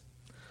this.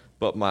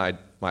 But my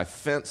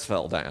fence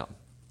fell down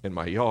in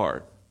my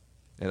yard,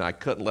 and I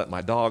couldn't let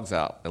my dogs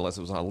out unless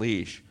it was on a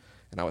leash,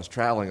 and I was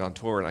traveling on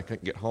tour, and I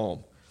couldn't get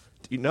home.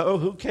 Do you know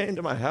who came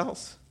to my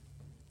house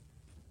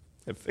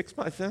and fixed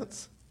my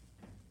fence?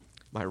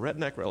 My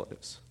redneck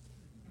relatives.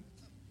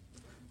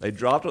 They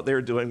dropped what they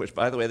were doing, which,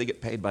 by the way, they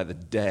get paid by the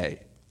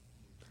day.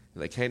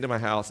 And they came to my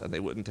house, and they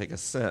wouldn't take a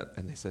cent.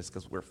 And they said, it's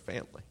because we're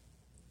family.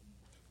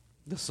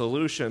 The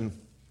solution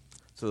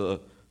to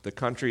the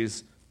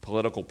country's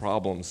political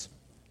problems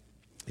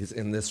is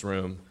in this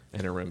room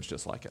and in rooms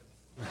just like it.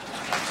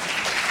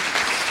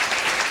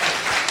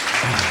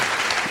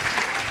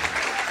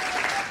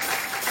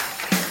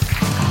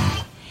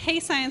 Hey,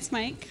 Science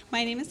Mike.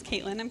 My name is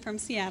Caitlin. I'm from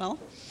Seattle.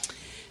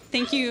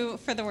 Thank you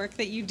for the work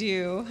that you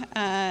do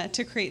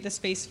to create the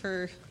space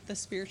for the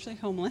spiritually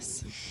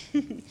homeless.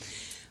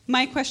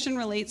 My question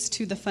relates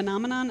to the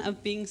phenomenon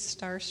of being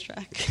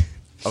starstruck.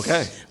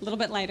 Okay. A little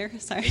bit lighter,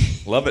 sorry.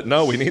 Love it.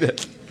 No, we need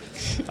it.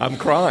 I'm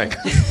crying.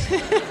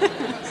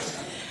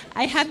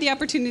 I had the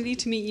opportunity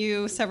to meet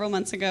you several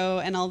months ago,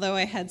 and although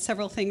I had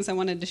several things I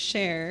wanted to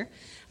share,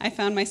 I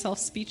found myself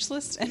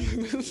speechless and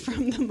removed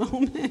from the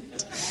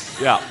moment.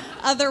 Yeah.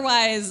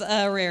 Otherwise,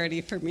 a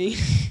rarity for me.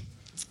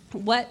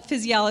 What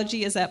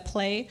physiology is at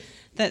play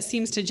that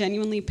seems to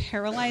genuinely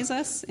paralyze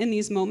us in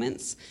these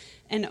moments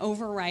and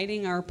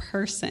overriding our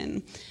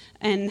person?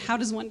 And how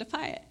does one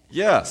defy it?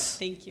 Yes.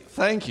 Thank you.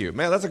 Thank you.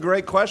 Man, that's a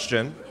great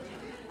question.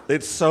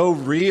 It's so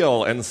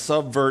real and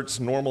subverts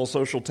normal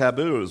social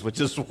taboos, which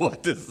is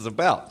what this is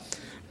about.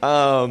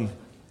 So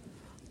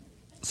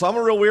I'm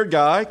a real weird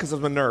guy because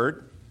I'm a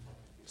nerd.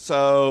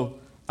 So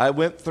I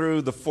went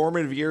through the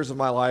formative years of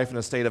my life in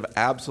a state of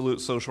absolute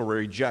social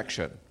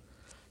rejection.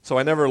 So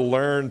I never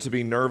learned to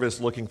be nervous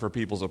looking for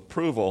people's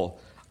approval.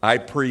 I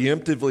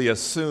preemptively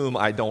assume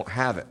I don't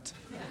have it.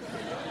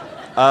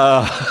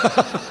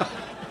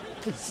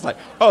 It's like,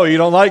 oh, you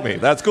don't like me.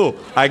 That's cool.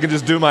 I can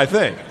just do my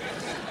thing.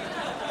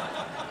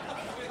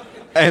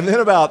 And then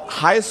about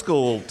high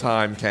school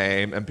time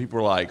came, and people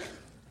were like,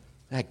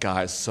 that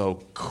guy's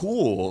so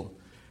cool.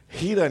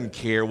 He doesn't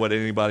care what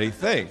anybody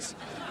thinks.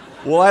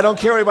 Well, I don't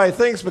care what anybody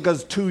thinks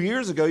because 2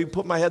 years ago you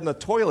put my head in the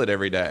toilet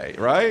every day,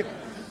 right?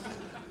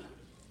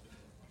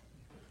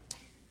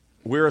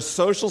 We're a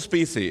social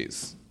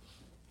species.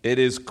 It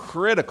is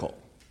critical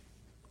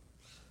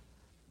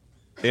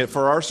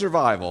for our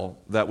survival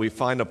that we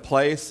find a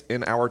place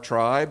in our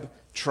tribe.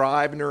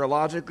 Tribe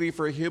neurologically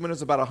for a human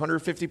is about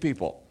 150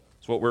 people.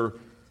 It's what we're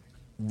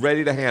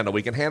ready to handle.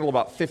 We can handle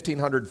about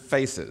 1,500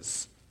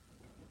 faces,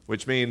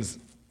 which means,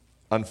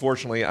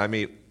 unfortunately, I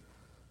meet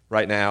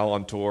right now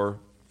on tour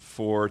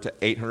 400 to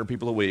 800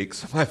 people a week,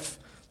 so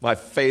my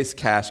face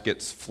cache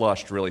gets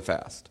flushed really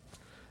fast.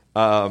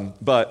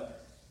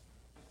 But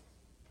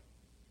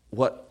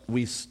what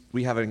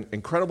we have an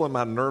incredible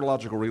amount of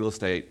neurological real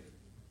estate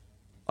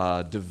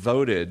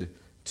devoted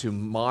to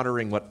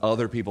monitoring what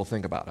other people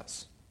think about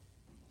us.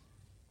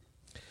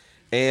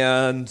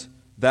 And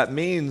that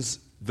means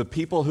the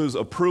people whose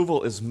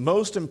approval is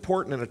most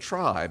important in a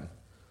tribe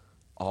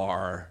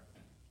are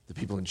the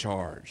people in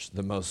charge,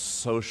 the most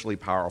socially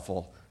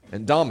powerful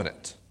and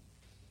dominant.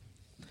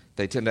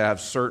 They tend to have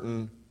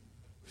certain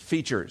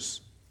features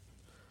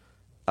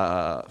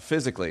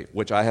physically,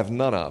 which I have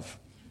none of,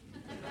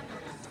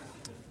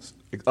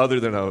 other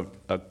than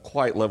a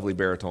quite lovely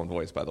baritone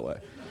voice, by the way.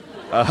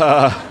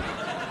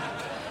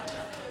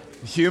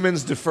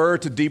 Humans defer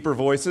to deeper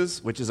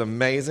voices, which is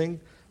amazing.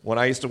 When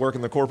I used to work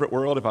in the corporate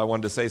world, if I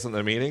wanted to say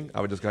something in a meeting,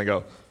 I would just kind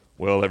of go,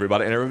 well,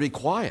 everybody, and everybody be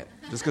quiet,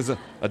 just because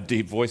a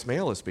deep voice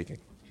male is speaking.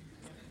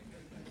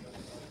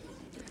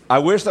 I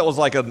wish that was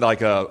like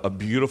a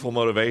beautiful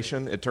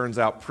motivation. It turns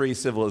out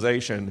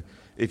pre-civilization,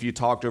 if you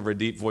talked over a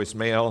deep voice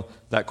male,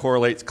 that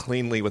correlates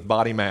cleanly with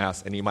body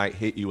mass, and he might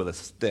hit you with a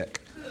stick.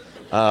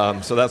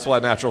 So that's why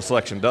natural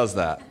selection does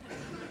that.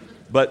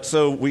 But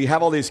so we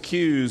have all these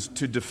cues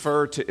to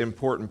defer to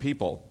important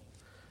people.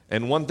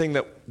 And one thing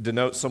that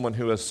denotes someone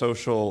who has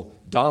social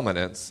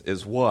dominance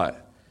is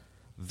what?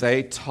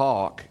 They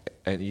talk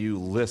and you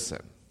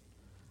listen.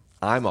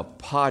 I'm a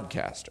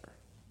podcaster.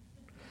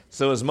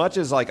 So as much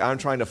as like I'm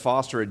trying to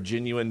foster a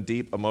genuine,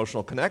 deep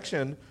emotional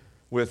connection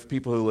with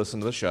people who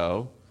listen to the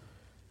show,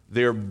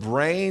 their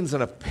brains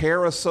in a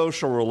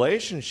parasocial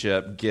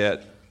relationship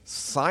get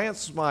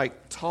Science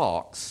Mike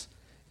talks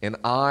and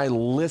I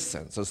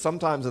listen. So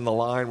sometimes in the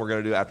line we're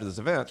going to do after this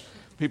event,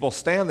 people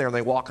stand there and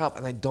they walk up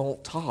and they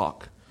don't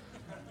talk.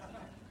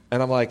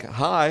 And I'm like,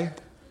 hi.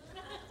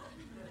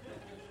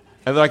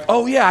 And they're like,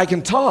 oh yeah, I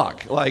can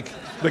talk. Like,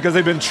 because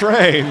they've been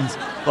trained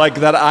like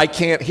that I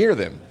can't hear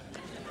them.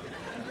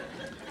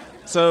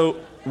 So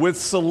with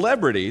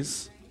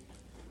celebrities,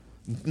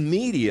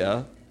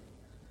 media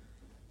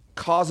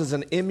causes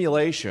an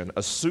emulation,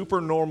 a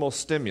supernormal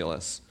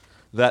stimulus,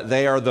 that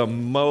they are the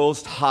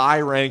most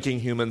high-ranking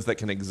humans that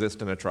can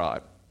exist in a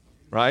tribe,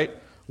 right?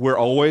 We're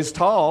always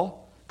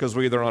tall because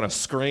we're either on a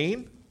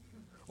screen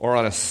or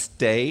on a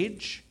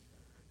stage,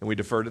 and we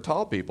defer to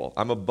tall people.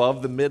 I'm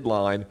above the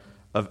midline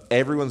of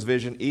everyone's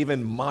vision,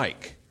 even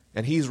Mike,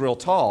 and he's real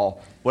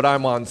tall, but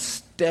I'm on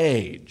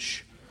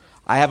stage.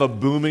 I have a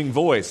booming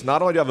voice.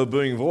 Not only do I have a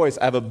booming voice,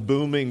 I have a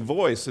booming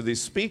voice to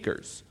these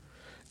speakers.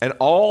 And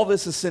all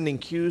this is sending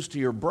cues to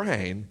your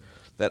brain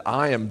that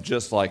I am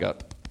just like a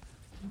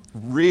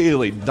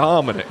really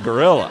dominant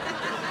gorilla.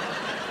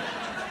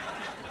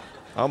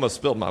 I almost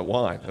spilled my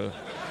wine.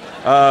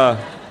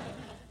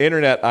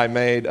 Internet, I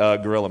made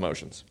gorilla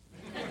motions.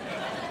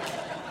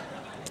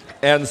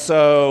 And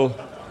so,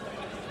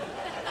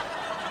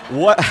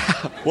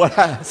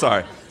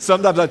 sorry,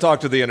 sometimes I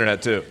talk to the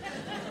internet too,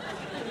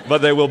 but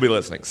they will be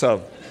listening.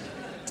 So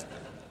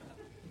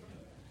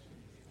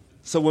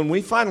when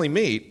we finally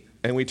meet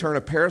and we turn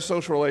a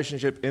parasocial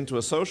relationship into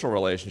a social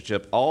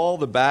relationship, all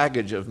the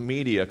baggage of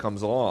media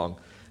comes along.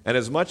 And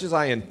as much as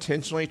I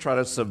intentionally try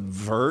to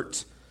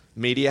subvert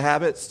media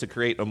habits to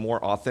create a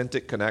more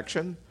authentic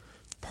connection,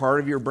 part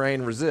of your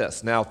brain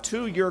resists. Now,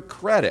 to your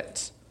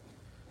credit,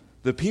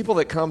 the people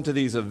that come to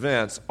these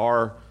events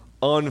are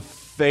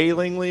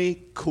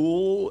unfailingly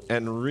cool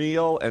and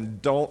real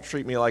and don't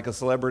treat me like a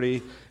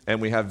celebrity,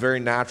 and we have very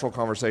natural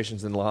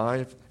conversations in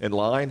line,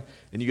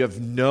 and you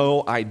have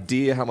no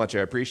idea how much I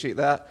appreciate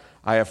that.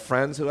 I have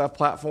friends who have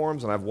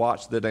platforms, and I've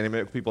watched the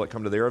dynamic of people that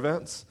come to their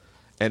events,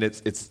 and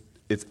it's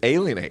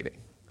alienating.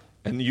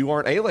 And you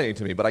aren't alienating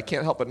to me, but I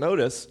can't help but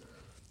notice,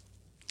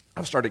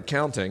 I've started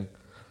counting,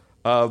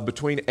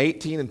 between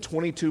 18 and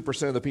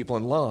 22% of the people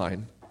in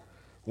line,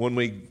 when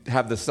we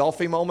have the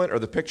selfie moment or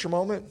the picture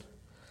moment,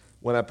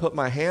 when I put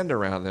my hand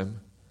around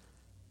them,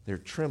 they're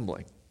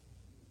trembling.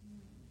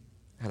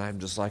 And I'm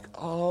just like,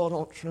 oh,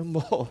 don't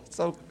tremble.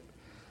 But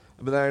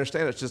then I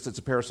understand it's a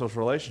parasocial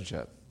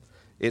relationship.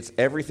 It's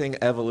everything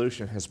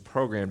evolution has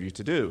programmed you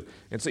to do.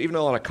 And so even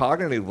though on a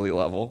cognitively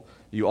level,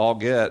 you all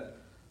get,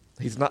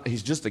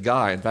 he's just a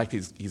guy. In fact,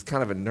 he's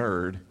kind of a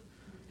nerd.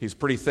 He's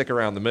pretty thick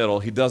around the middle.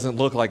 He doesn't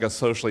look like a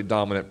socially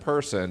dominant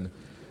person.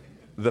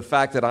 The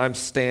fact that I'm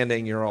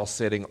standing, you're all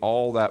sitting,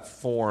 all that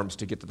forms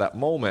to get to that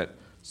moment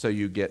so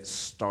you get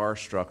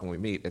starstruck when we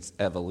meet. It's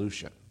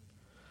evolution.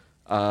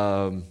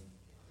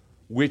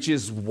 Which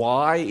is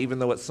why, even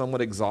though it's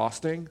somewhat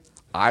exhausting,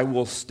 I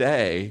will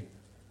stay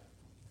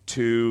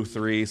 2,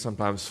 3,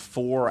 sometimes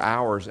 4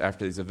 hours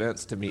after these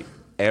events to meet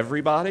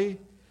everybody,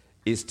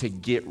 is to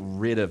get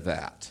rid of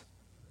that.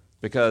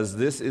 Because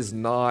this is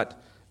not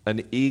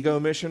an ego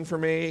mission for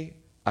me.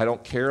 I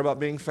don't care about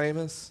being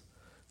famous.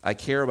 I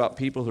care about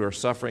people who are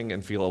suffering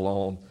and feel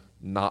alone,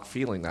 not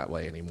feeling that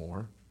way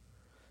anymore.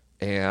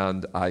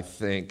 And I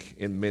think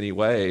in many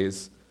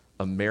ways,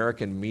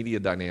 American media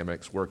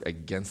dynamics work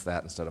against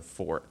that instead of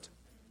for it.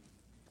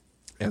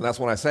 And that's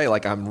when I say,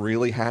 like, I'm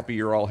really happy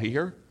you're all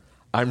here.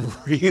 I'm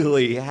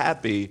really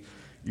happy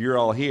you're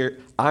all here.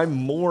 I'm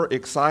more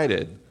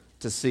excited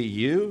to see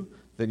you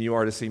than you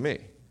are to see me.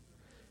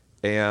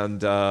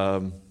 And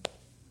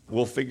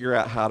we'll figure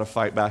out how to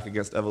fight back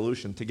against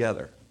evolution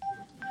together.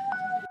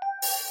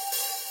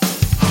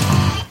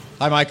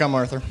 Hi, Mike. I'm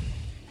Arthur.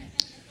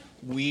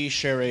 We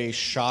share a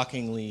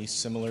shockingly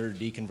similar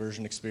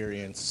deconversion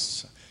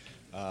experience.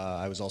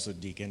 I was also a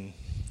deacon.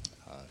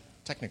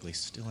 Technically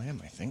still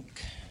am, I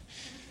think.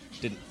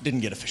 Didn't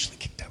get officially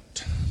kicked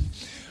out.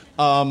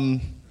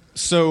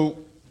 So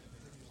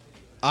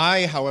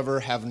I, however,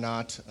 have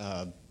not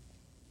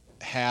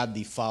had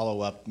the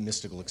follow-up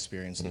mystical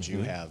experience that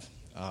you have.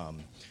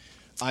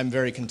 I'm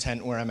very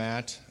content where I'm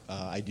at.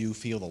 I do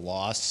feel the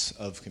loss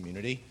of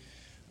community,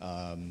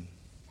 and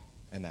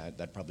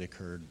that probably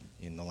occurred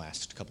in the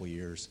last couple of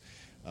years.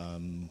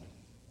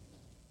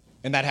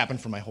 And that happened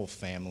for my whole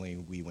family.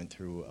 We went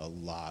through a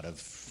lot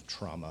of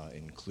trauma,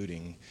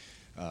 including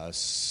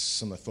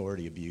some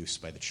authority abuse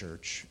by the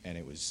church, and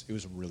it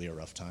was really a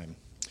rough time.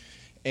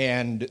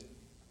 And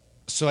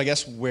so I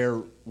guess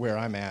where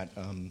I'm at,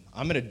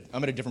 I'm at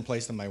a different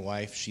place than my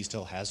wife. She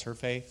still has her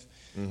faith.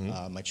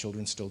 My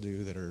children still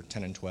do, that are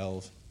 10 and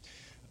 12.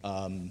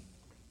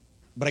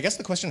 But I guess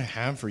the question I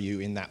have for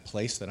you in that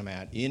place that I'm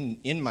at,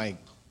 in my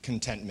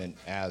contentment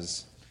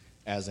as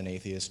an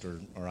atheist, or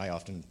I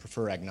often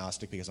prefer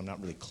agnostic because I'm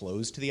not really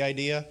closed to the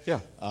idea. Yeah.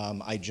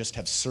 I just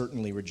have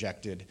certainly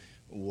rejected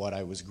what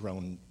I was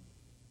grown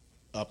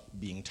up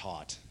being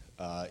taught,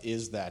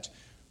 is that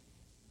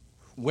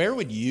where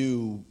would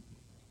you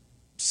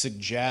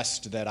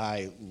suggest that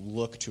I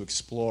look to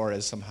explore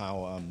as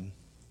somehow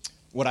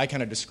what I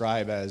kind of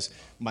describe as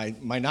my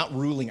not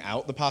ruling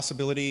out the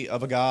possibility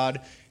of a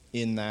God,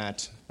 in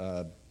that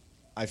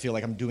I feel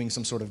like I'm doing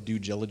some sort of due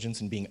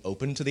diligence and being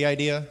open to the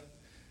idea?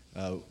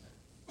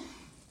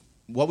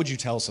 What would you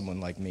tell someone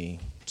like me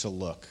to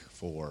look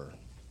for,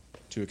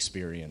 to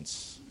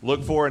experience?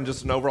 Look for in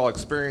just an overall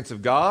experience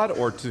of God,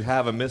 or to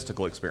have a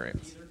mystical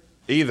experience?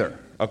 Either.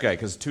 Okay,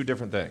 because two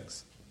different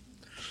things.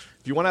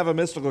 If you want to have a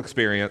mystical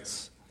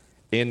experience,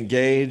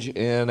 engage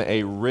in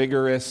a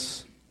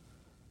rigorous,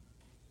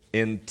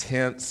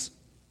 intense,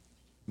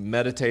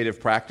 meditative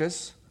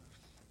practice,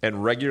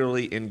 and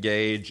regularly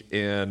engage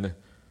in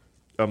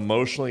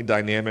emotionally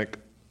dynamic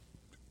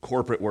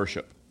corporate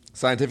worship.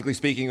 Scientifically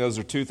speaking, those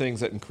are two things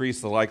that increase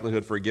the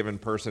likelihood for a given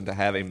person to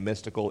have a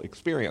mystical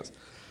experience.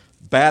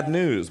 Bad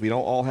news, we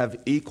don't all have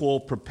equal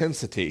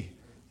propensity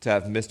to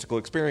have mystical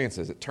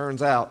experiences. It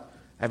turns out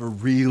I have a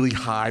really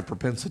high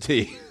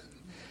propensity,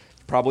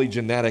 probably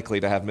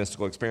genetically, to have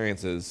mystical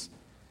experiences.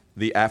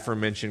 The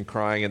aforementioned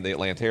crying in the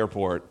Atlanta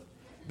airport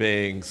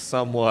being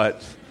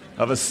somewhat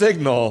of a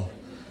signal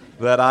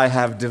that I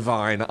have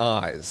divine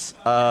eyes.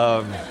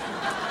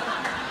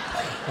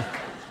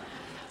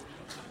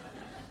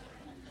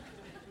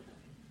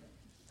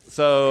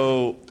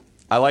 So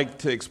I like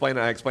to explain it.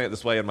 I explain it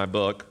this way in my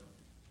book,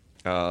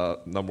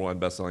 number one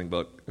best-selling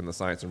book in the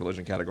science and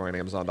religion category on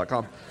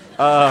Amazon.com.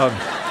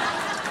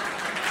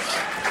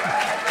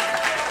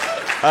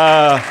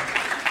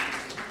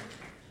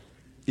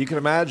 You can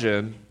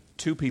imagine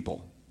two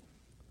people,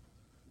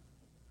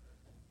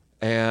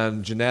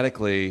 and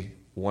genetically,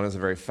 one is a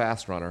very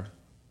fast runner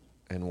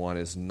and one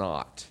is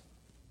not.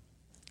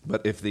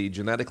 But if the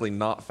genetically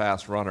not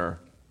fast runner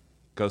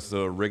goes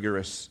through a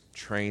rigorous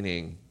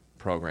training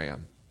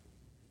program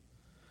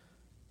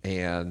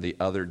and the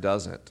other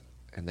doesn't,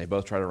 and they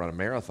both try to run a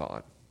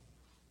marathon,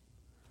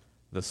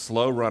 the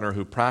slow runner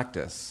who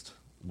practiced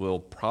will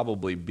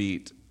probably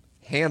beat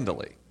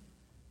handily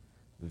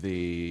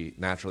the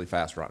naturally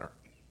fast runner.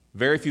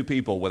 Very few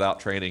people without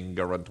training can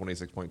go run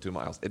 26.2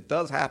 miles. It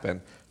does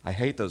happen. I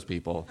hate those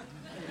people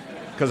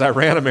because I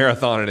ran a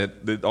marathon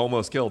and it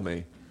almost killed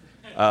me.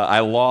 I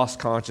lost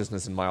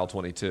consciousness in mile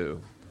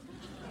 22.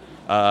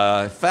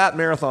 Fat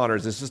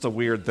marathoners, it's just a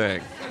weird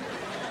thing.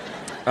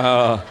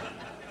 But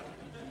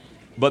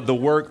the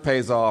work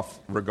pays off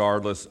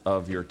regardless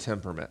of your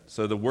temperament.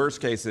 So the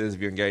worst case is,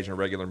 if you engage in a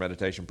regular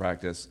meditation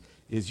practice,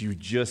 is you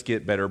just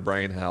get better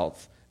brain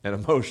health and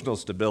emotional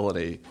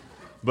stability,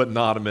 but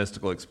not a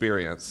mystical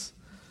experience.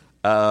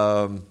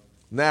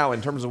 Now,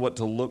 in terms of what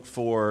to look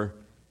for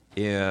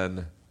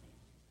in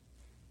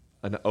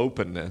an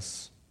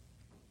openness,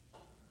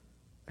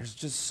 there's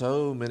just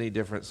so many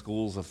different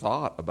schools of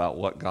thought about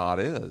what God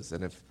is.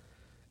 And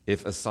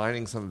if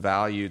assigning some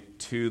value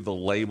to the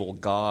label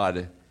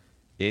God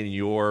in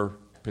your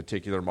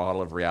particular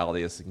model of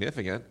reality is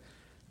significant,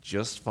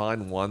 just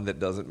find one that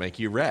doesn't make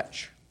you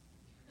wretch.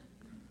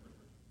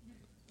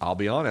 I'll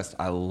be honest,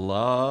 I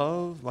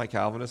love my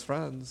Calvinist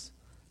friends,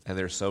 and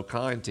they're so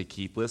kind to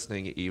keep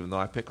listening, even though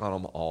I pick on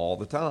them all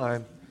the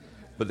time.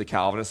 But the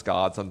Calvinist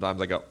God,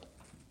 sometimes I go,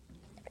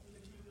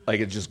 like,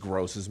 it just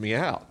grosses me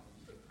out.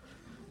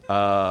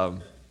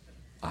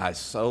 I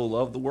so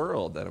love the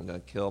world that I'm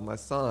going to kill my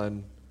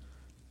son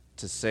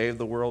to save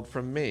the world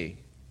from me.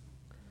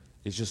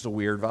 It's just a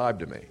weird vibe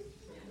to me.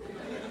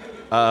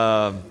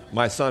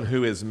 My son,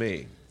 who is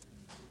me?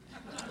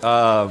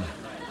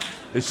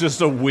 It's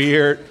just a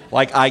weird,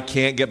 like, I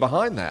can't get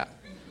behind that.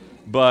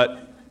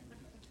 But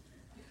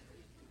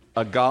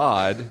a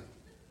God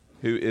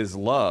who is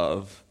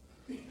love,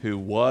 who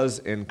was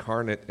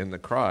incarnate in the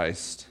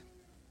Christ,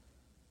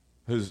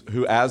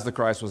 who as the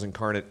Christ was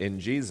incarnate in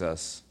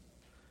Jesus,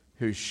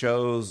 who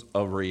shows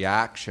a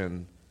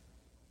reaction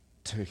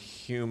to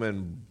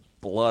human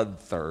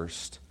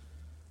bloodthirst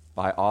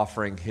by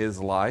offering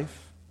his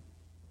life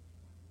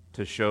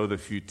to show the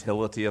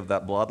futility of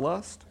that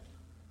bloodlust.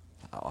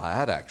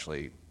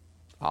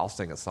 I'll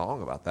sing a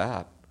song about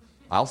that.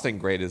 I'll sing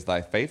Great Is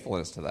Thy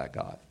Faithfulness to that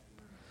God.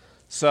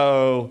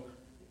 So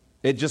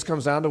It just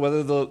comes down to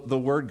whether the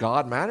word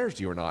God matters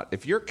to you or not.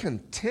 If you're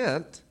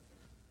content,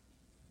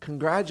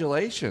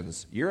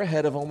 congratulations. You're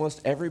ahead of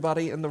almost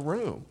everybody in the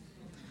room.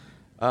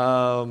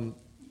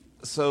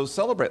 So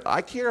celebrate.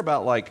 I care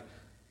about, like,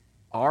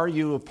 are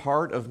you a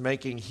part of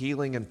making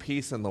healing and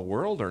peace in the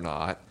world or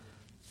not?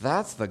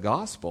 That's the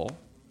gospel.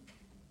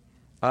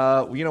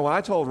 When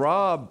I told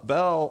Rob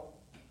Bell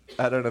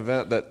at an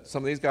event that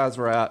some of these guys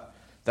were at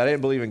that I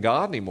didn't believe in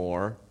God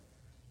anymore,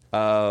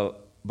 but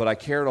I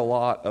cared a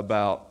lot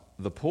about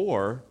the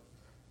poor,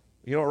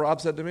 you know what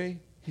Rob said to me?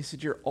 He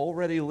said, you're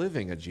already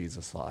living a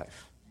Jesus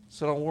life,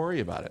 so don't worry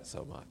about it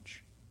so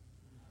much.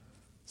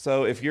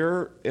 So if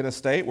you're in a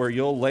state where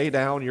you'll lay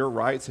down your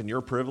rights and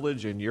your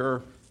privilege and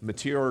your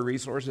material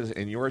resources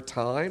and your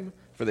time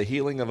for the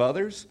healing of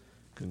others,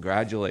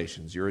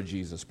 congratulations, you're a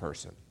Jesus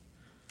person.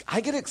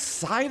 I get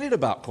excited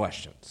about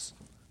questions.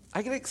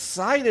 I get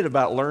excited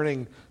about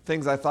learning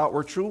things I thought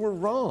were true or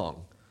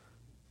wrong.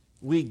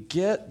 We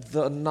get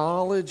the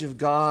knowledge of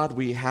God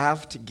we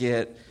have to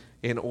get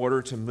in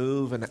order to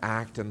move and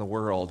act in the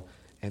world.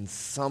 And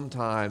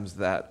sometimes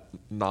that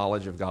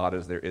knowledge of God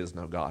is there is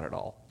no God at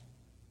all.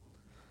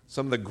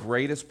 Some of the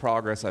greatest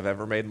progress I've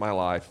ever made in my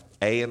life,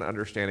 A, in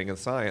understanding of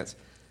science,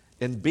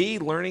 and B,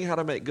 learning how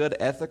to make good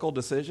ethical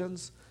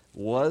decisions,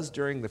 was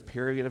during the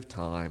period of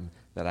time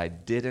that I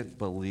didn't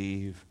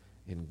believe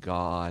in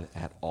God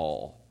at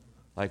all.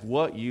 Like,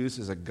 what use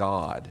is a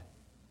God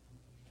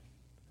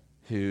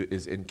who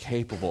is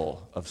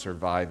incapable of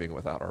surviving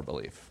without our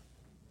belief?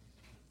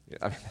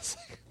 I mean, that's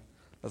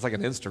like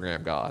an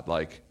Instagram God.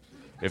 Like,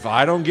 if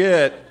I don't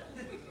get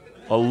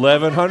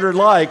 1,100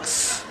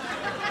 likes,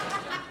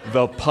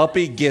 the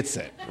puppy gets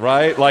it,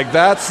 right? Like,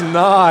 that's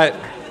not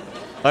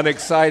an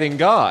exciting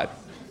God.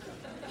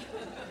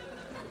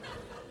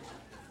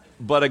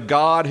 But a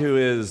God who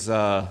is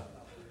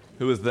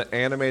the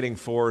animating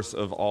force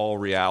of all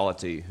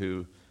reality,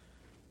 who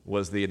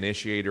was the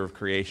initiator of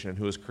creation and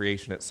who is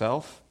creation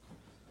itself,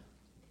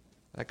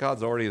 that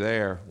God's already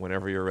there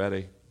whenever you're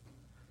ready,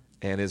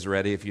 and is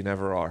ready if you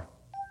never are.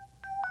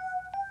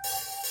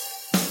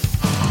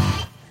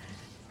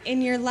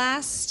 In your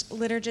last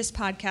Liturgist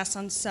podcast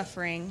on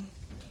suffering,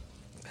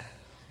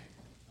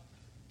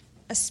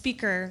 a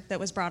speaker that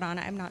was brought on,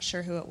 I'm not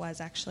sure who it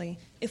was actually,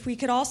 if we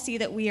could all see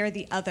that we are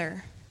the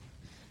other,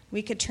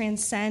 we could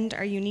transcend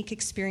our unique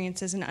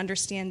experiences and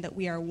understand that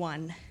we are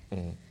one.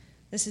 Mm-hmm.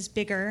 This is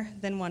bigger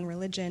than one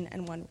religion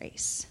and one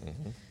race.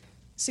 Mm-hmm.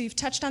 So you've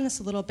touched on this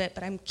a little bit,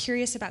 but I'm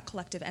curious about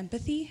collective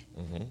empathy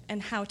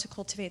and how to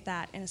cultivate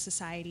that in a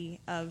society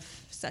of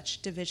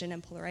such division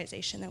and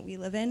polarization that we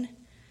live in.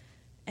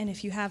 And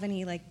if you have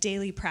any like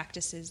daily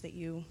practices that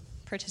you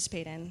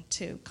participate in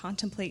to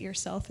contemplate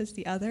yourself as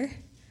the other,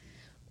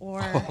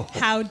 or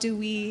how do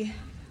we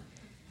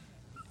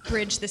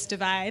bridge this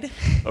divide?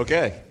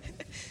 Okay.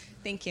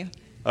 Thank you.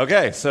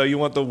 Okay, so you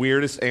want the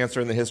weirdest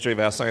answer in the history of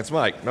Ask Science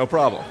Mike. No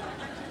problem.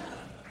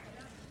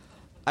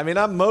 I mean,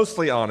 I'm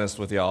mostly honest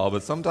with y'all,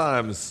 but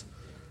sometimes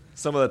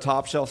some of the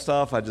top shelf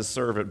stuff I just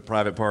serve at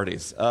private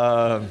parties.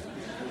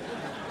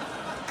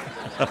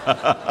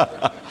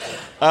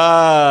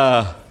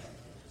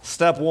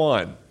 Step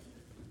one.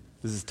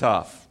 This is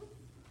tough.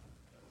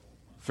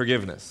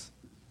 Forgiveness.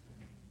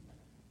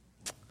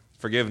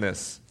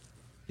 Forgiveness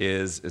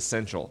is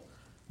essential.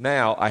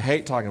 Now, I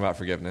hate talking about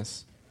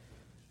forgiveness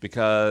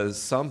because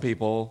some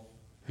people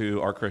who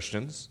are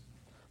Christians,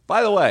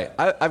 by the way,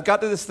 I've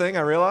got to this thing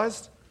I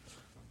realized.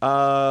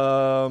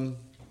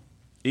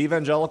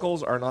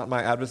 Evangelicals are not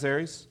my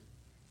adversaries,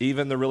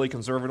 even the really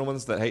conservative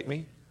ones that hate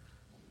me.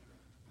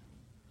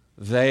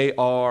 They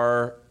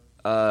are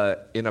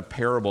in a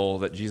parable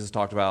that Jesus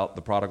talked about,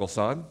 the prodigal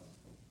son.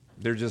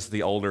 They're just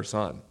the older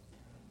son.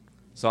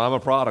 So I'm a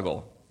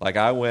prodigal. Like,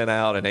 I went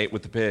out and ate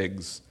with the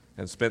pigs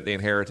and spent the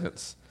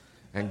inheritance.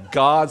 And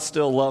God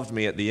still loved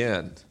me at the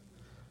end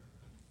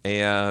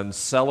and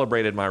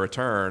celebrated my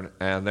return.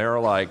 And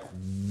they're like,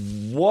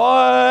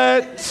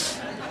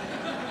 what?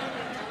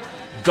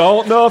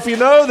 Don't know if you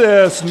know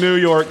this, New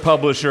York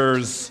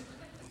publishers.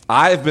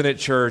 I've been at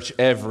church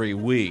every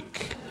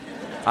week.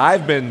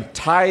 I've been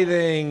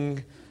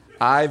tithing.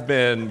 I've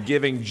been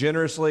giving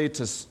generously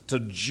to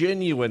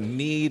genuine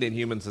need in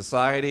human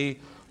society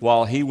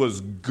while he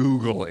was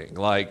Googling.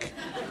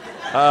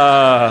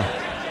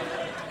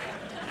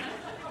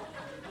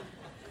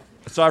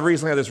 So I've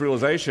recently had this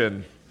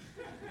realization.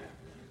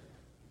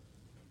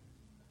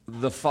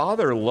 The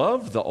father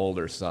loved the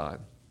older son.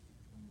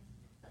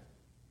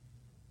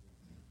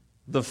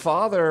 The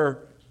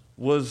father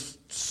was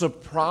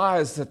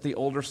surprised that the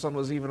older son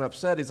was even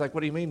upset. He's like, what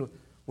do you mean?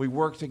 We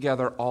work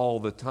together all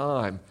the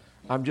time.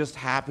 I'm just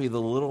happy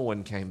the little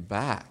one came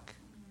back.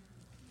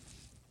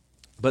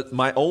 But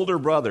my older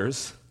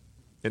brothers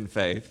in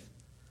faith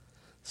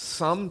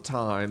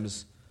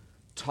sometimes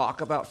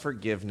talk about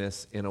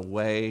forgiveness in a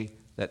way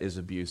that is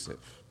abusive,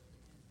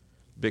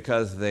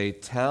 because they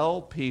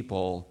tell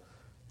people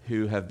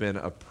who have been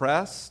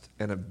oppressed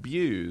and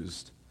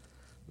abused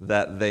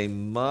that they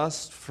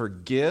must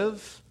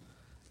forgive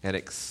and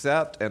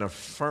accept and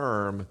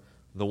affirm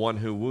the one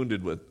who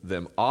wounded with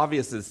them.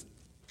 Obviously,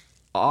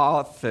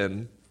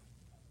 often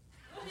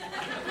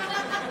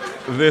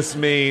this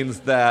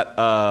means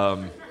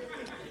that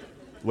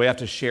we have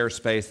to share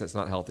space that's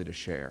not healthy to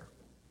share,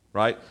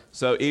 right?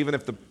 So even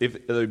if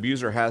the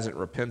abuser hasn't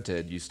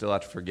repented, you still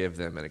have to forgive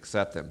them and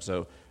accept them.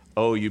 So,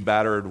 oh, you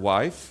battered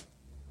wife,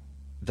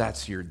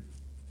 that's your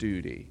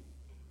duty.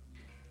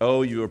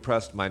 Oh, you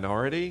oppressed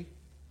minority,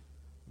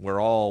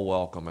 we're all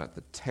welcome at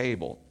the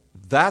table.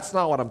 That's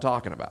not what I'm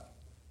talking about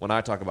when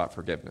I talk about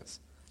forgiveness.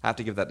 I have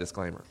to give that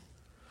disclaimer.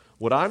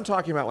 What I'm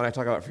talking about when I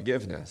talk about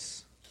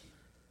forgiveness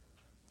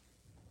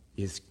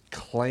is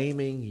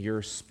claiming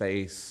your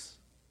space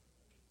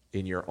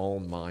in your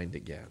own mind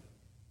again.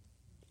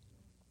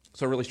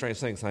 So a really strange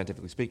thing,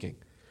 scientifically speaking.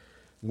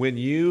 When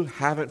you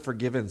haven't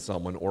forgiven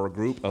someone or a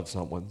group of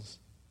someone's,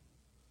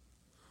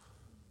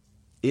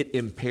 it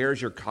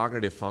impairs your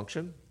cognitive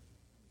function.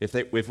 If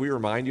we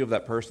remind you of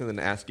that person and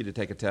ask you to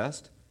take a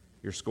test,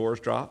 your scores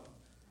drop.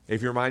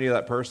 If you remind you of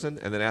that person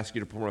and then ask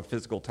you to perform a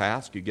physical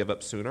task, you give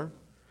up sooner.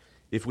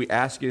 If we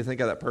ask you to think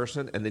of that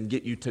person and then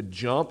get you to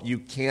jump, you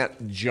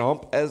can't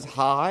jump as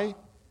high.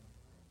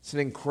 It's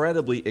an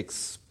incredibly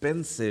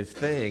expensive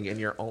thing in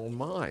your own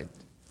mind.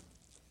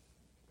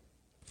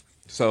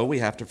 So we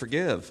have to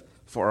forgive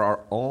for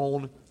our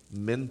own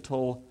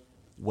mental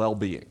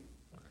well-being.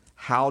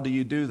 How do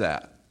you do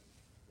that?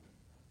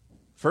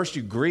 First,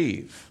 you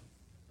grieve.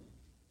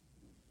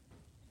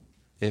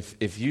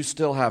 If you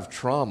still have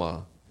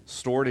trauma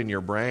stored in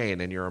your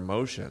brain and your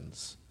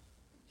emotions,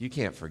 you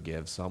can't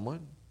forgive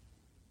someone.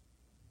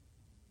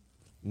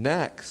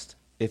 Next,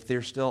 if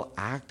they're still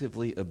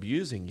actively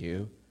abusing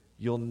you,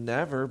 you'll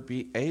never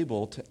be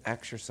able to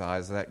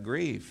exercise that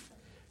grief.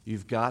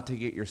 You've got to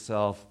get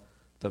yourself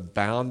the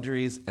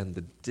boundaries and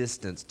the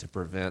distance to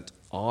prevent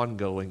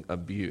ongoing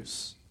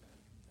abuse.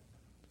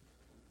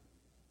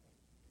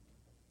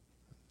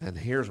 And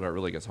here's where it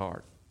really gets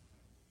hard.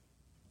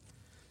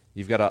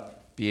 You've got to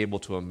be able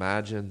to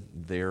imagine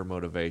their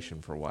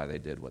motivation for why they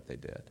did what they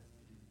did.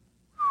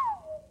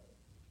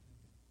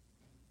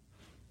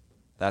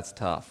 That's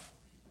tough.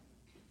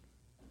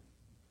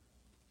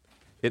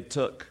 It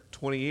took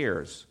 20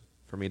 years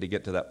for me to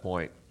get to that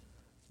point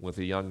with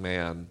a young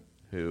man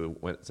who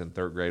went in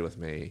third grade with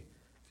me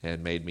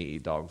and made me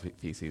eat dog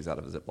feces out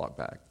of a Ziploc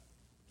bag.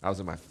 I was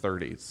in my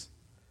 30s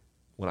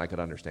when I could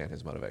understand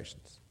his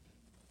motivations.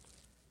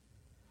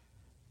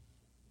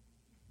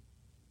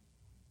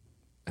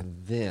 And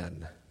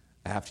then,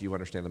 after you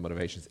understand the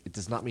motivations, it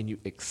does not mean you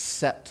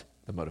accept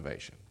the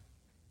motivation.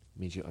 It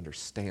means you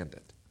understand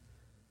it.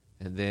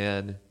 And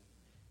then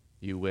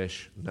you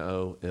wish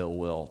no ill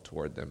will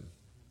toward them.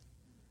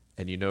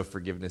 And you know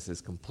forgiveness is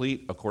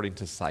complete, according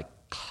to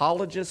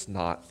psychologists,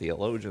 not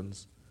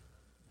theologians,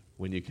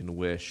 when you can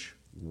wish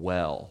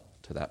well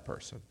to that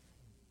person.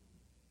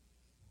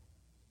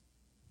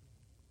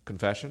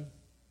 Confession?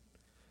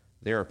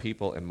 There are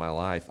people in my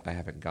life I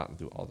haven't gotten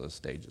through all those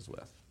stages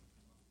with.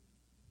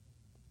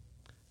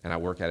 And I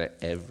work at it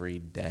every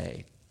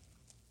day.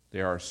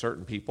 There are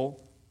certain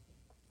people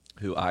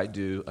who I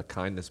do a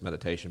kindness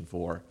meditation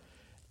for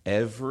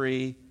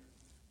every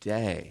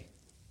day.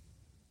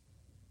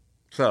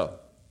 So,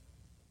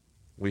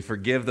 we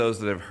forgive those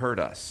that have hurt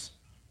us.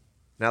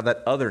 Now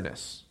that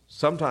otherness,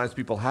 sometimes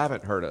people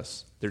haven't hurt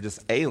us. They're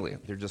just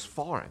alien. They're just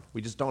foreign.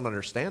 We just don't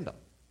understand them.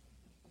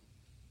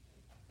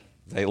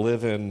 They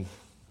live in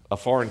a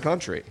foreign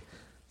country.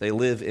 They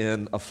live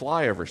in a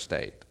flyover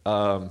state.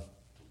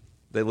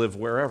 They live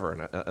wherever,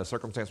 in a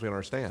circumstance we don't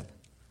understand.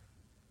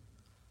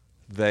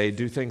 They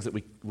do things that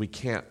we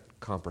can't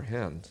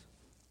comprehend.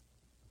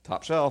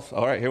 Top shelf.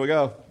 All right, here we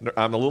go.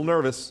 I'm a little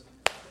nervous.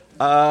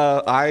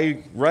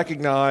 I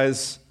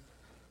recognize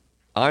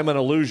I'm an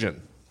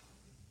illusion.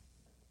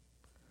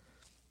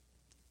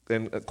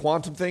 In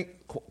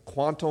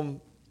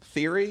quantum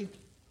theory,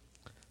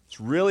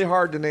 it's really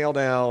hard to nail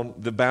down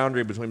the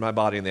boundary between my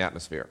body and the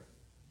atmosphere,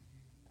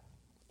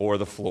 or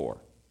the floor,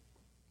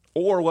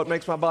 or what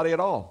makes my body at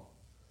all.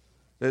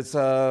 It's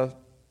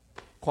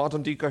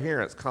quantum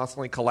decoherence,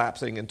 constantly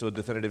collapsing into a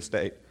definitive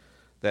state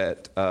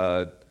that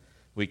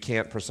we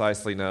can't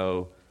precisely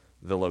know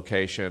the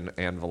location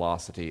and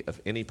velocity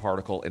of any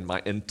particle in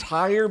my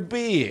entire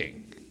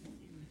being.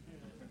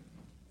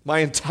 My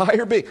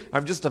entire being.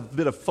 I'm just a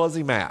bit of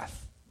fuzzy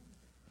math.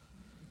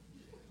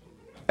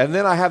 And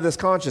then I have this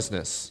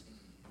consciousness,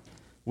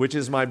 which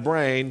is my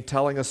brain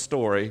telling a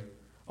story,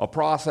 a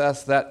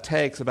process that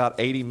takes about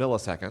 80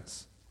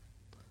 milliseconds.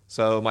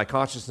 So my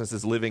consciousness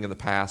is living in the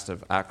past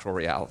of actual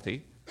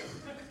reality.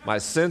 My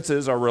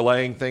senses are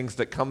relaying things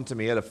that come to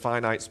me at a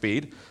finite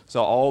speed.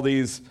 So all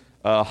these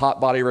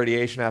hot body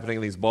radiation happening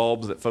in these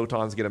bulbs that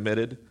photons get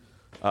emitted,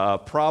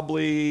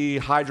 probably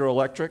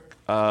hydroelectric.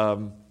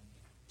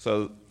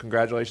 So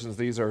congratulations,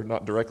 these are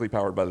not directly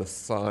powered by the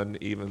sun,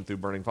 even through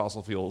burning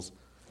fossil fuels.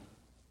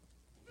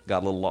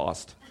 Got a little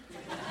lost.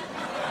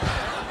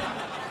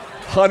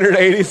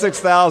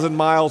 186,000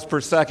 miles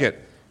per second.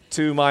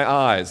 To my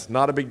eyes.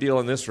 Not a big deal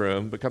in this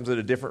room, but comes at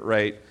a different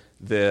rate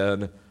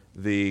than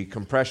the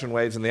compression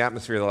waves in the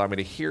atmosphere that allow me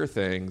to hear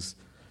things.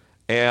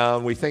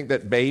 And we think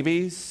that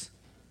babies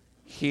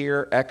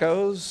hear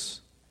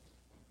echoes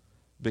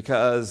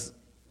because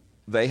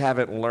they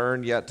haven't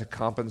learned yet to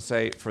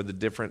compensate for the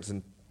difference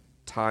in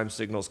time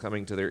signals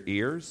coming to their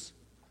ears.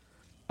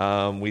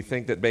 We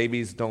think that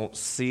babies don't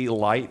see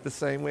light the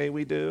same way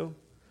we do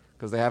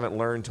because they haven't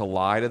learned to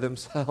lie to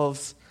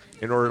themselves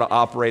in order to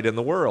operate in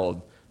the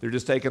world. They're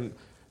taking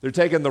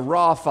the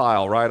raw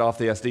file right off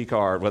the SD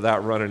card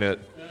without running it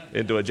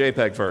into a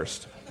JPEG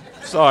first.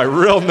 Sorry,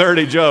 real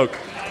nerdy joke.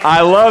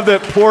 I love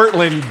that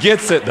Portland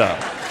gets it though.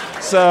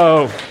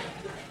 So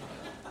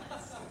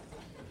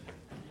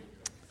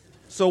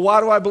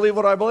why do I believe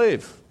what I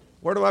believe?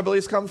 Where do my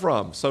beliefs come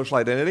from? Social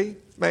identity,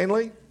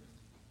 mainly.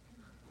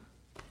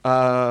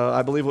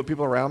 I believe what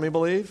people around me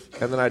believe,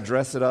 and then I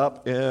dress it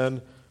up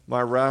in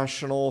my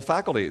rational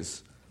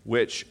faculties,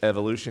 which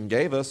evolution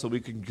gave us so we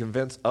could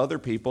convince other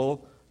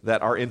people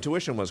that our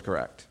intuition was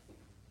correct.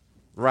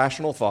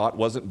 Rational thought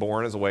wasn't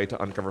born as a way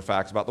to uncover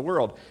facts about the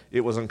world.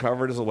 It was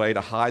uncovered as a way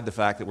to hide the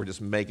fact that we're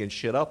just making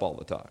shit up all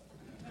the time.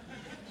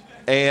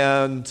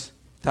 And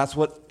that's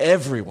what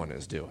everyone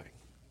is doing.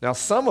 Now,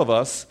 some of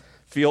us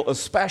feel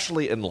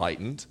especially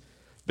enlightened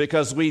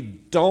because we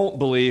don't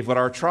believe what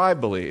our tribe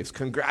believes.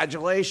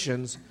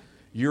 Congratulations,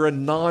 you're a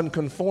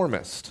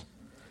nonconformist.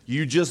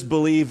 You just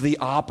believe the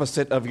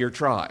opposite of your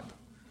tribe.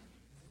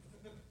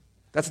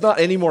 That's not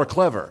any more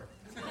clever.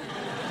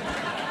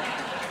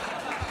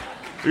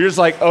 You're just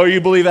like, oh,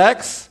 you believe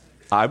X?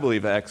 I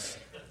believe X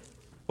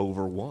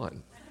over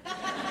 1.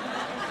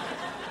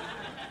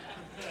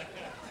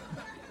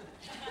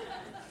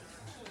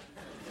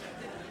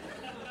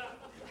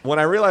 When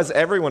I realized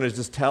everyone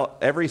is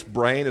every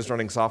brain is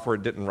running software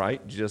it didn't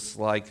write, just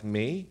like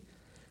me,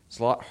 it's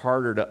a lot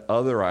harder to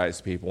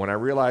otherize people. When I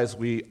realized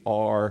we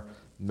are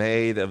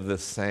made of the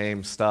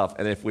same stuff,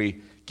 and if we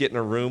get in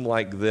a room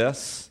like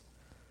this,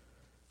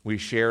 we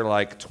share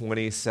like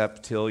 20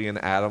 septillion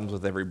atoms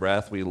with every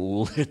breath, we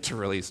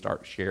literally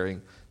start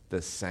sharing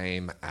the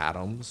same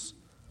atoms.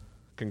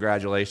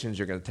 Congratulations,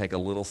 you're going to take a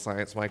little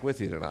science mic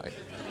with you tonight.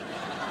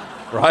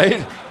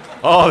 Right?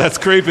 Oh, that's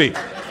creepy.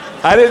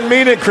 I didn't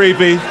mean it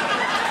creepy.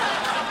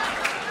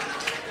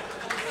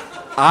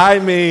 I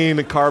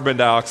mean carbon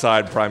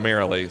dioxide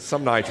primarily,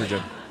 some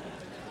nitrogen.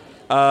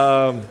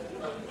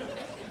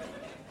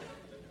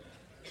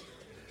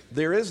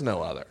 There is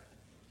no other.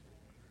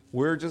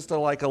 We're just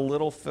like a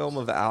little film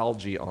of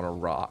algae on a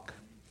rock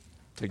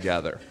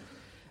together.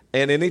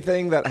 And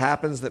anything that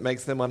happens that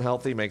makes them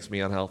unhealthy makes me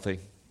unhealthy.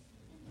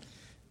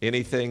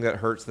 Anything that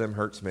hurts them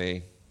hurts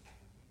me.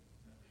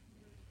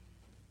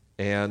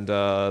 And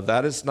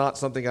that is not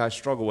something I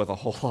struggle with a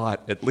whole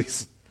lot, at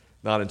least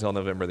not until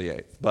November the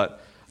 8th.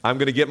 But I'm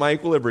going to get my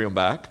equilibrium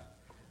back,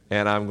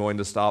 and I'm going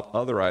to stop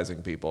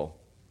otherizing people.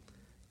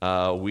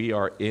 We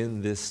are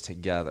in this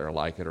together,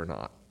 like it or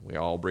not. We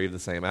all breathe the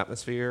same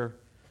atmosphere.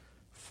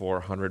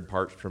 400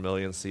 parts per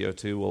million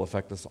CO2 will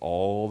affect us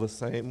all the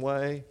same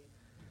way.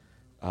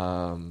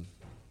 I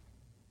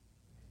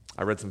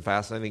read some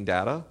fascinating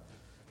data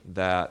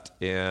that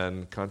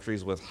in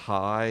countries with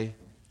high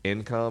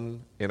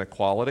income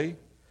inequality,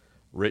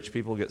 rich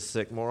people get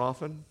sick more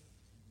often.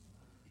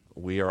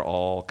 We are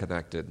all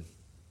connected.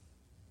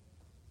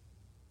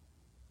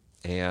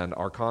 And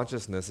our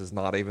consciousness is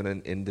not even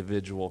an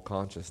individual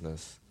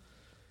consciousness.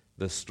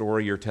 The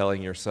story you're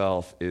telling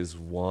yourself is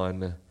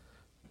one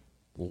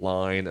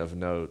line of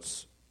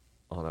notes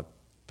on a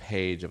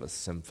page of a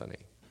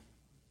symphony.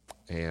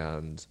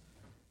 And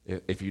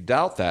if you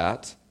doubt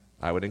that,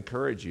 I would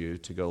encourage you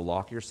to go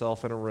lock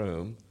yourself in a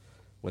room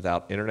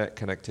without internet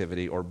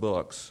connectivity or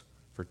books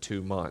for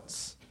 2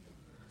 months,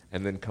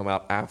 and then come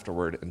out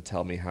afterward and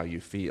tell me how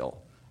you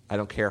feel. I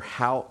don't care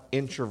how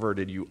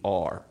introverted you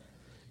are.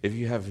 If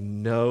you have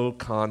no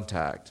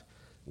contact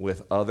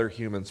with other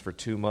humans for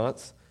 2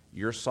 months,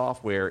 your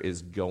software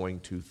is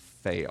going to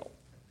fail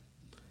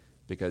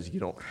because you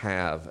don't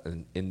have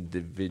an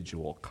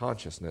individual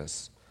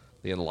consciousness.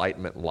 The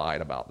Enlightenment lied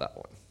about that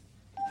one.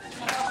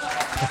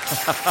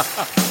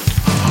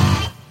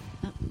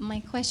 My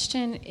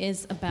question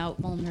is about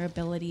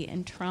vulnerability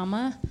and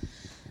trauma.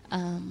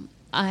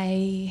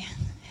 I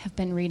have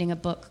been reading a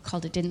book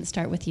called It Didn't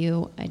Start With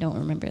You. I don't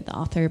remember the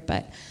author,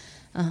 but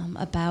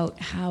about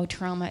how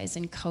trauma is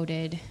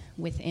encoded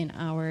within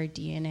our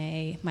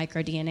DNA,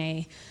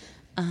 microDNA,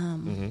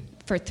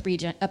 for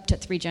up to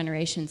 3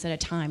 generations at a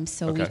time.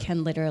 So we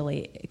can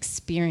literally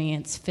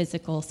experience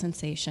physical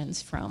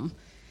sensations from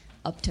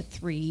up to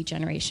 3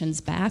 generations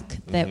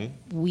back that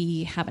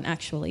we haven't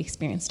actually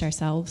experienced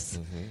ourselves.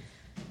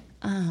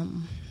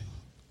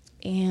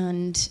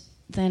 And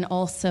then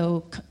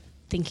also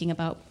thinking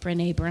about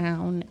Brené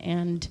Brown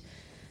and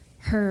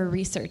her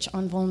research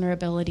on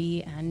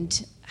vulnerability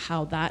and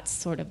how that's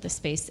sort of the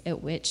space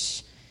at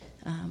which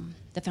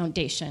the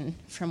foundation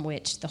from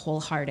which the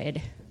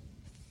wholehearted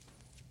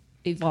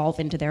evolve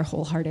into their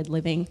wholehearted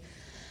living.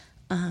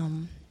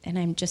 And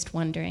I'm just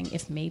wondering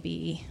if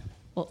maybe,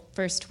 well,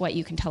 first what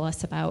you can tell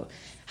us about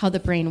how the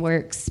brain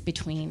works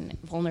between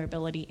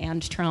vulnerability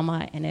and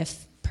trauma, and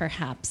if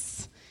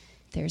perhaps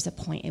there's a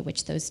point at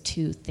which those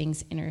two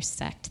things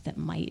intersect that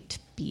might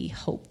be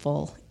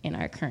hopeful in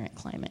our current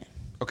climate.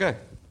 Okay.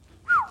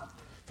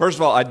 First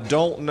of all, I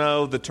don't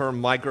know the term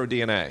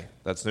microDNA.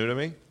 That's new to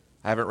me.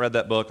 I haven't read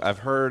that book. I've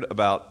heard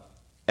about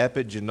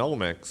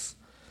epigenomics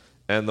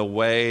and the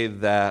way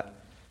that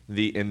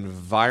the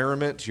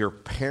environment your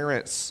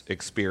parents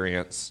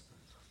experience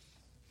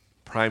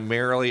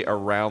primarily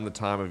around the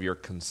time of your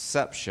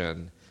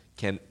conception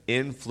can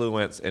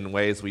influence in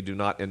ways we do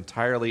not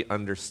entirely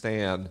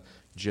understand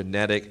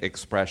genetic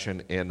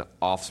expression in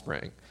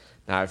offspring.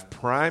 Now, I've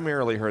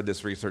primarily heard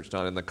this research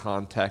done in the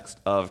context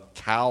of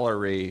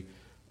calorie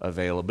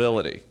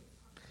availability.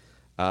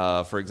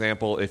 For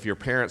example, if your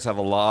parents have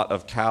a lot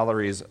of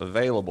calories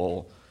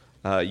available,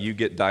 you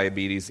get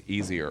diabetes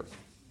easier.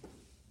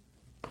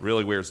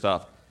 Really weird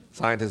stuff.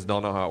 Scientists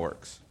don't know how it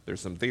works. There's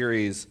some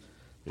theories.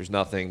 There's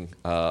nothing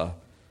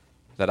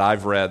that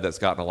I've read that's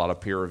gotten a lot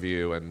of peer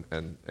review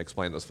and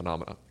explained this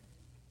phenomena.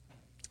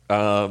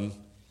 But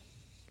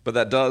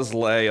that does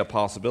lay a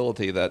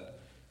possibility that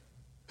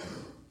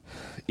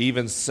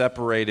even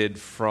separated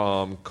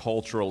from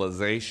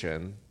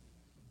culturalization,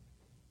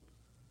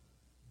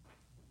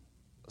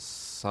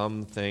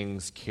 some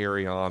things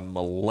carry on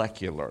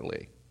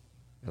molecularly.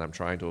 And I'm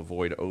trying to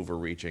avoid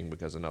overreaching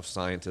because enough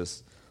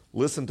scientists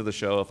listen to the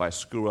show. If I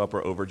screw up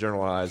or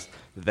overgeneralize,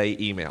 they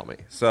email me.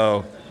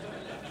 So,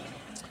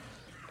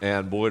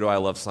 and boy, do I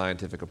love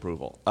scientific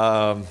approval.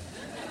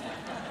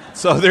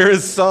 So there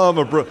is some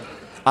approval.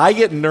 I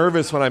get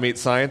nervous when I meet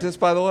scientists,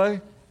 by the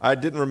way. I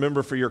didn't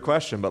remember for your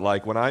question, but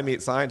like when I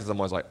meet scientists, I'm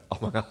always like, oh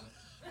my God.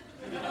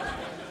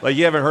 Like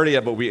you haven't heard it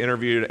yet, but we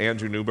interviewed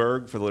Andrew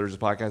Newberg for the Liturgist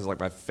Podcast. He's like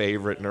my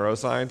favorite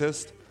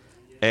neuroscientist.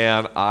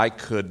 And I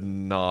could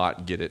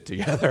not get it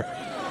together.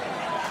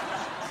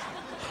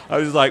 I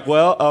was like,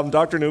 well,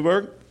 Dr.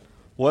 Newberg,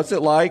 what's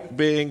it like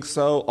being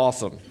so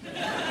awesome?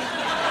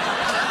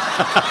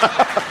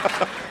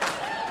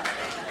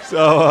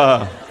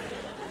 So,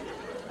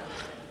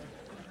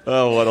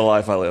 oh, what a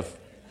life I live.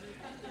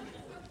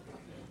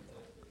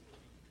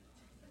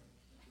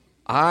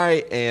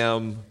 I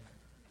am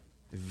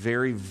a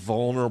very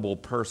vulnerable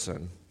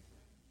person.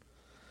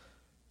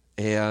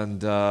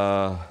 And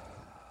I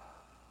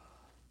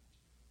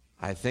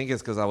think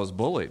it's because I was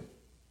bullied.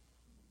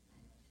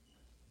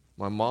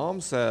 My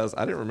mom says,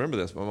 I didn't remember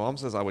this, my mom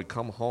says I would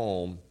come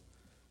home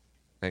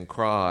and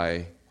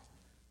cry,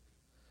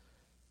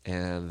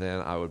 and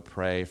then I would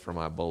pray for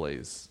my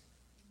bullies.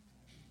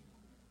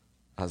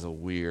 I was a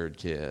weird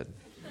kid.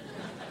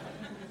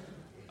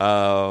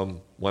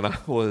 When I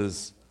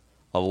was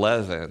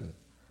 11,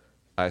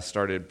 I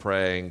started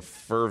praying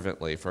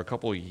fervently for a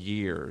couple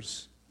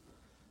years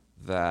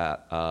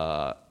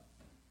that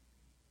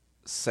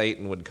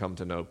Satan would come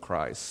to know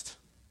Christ.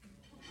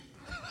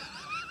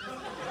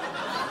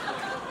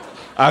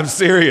 I'm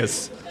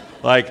serious.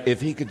 Like,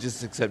 if he could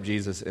just accept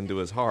Jesus into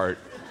his heart,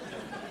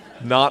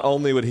 not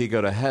only would he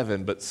go to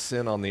heaven, but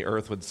sin on the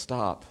earth would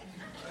stop.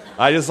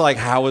 I just like,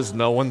 how has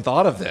no one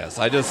thought of this?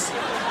 I just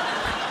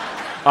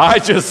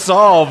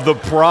solved the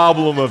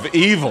problem of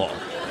evil.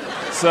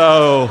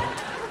 So,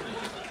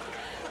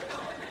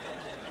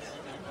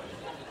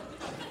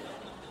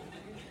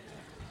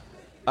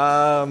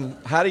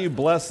 how do you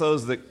bless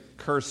those that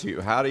curse you?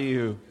 How do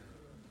you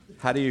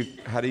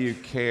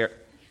care?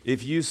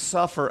 If you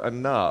suffer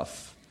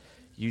enough,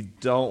 you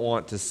don't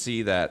want to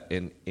see that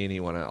in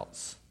anyone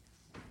else.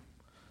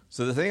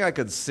 So the thing I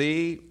could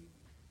see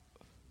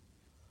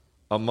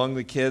among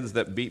the kids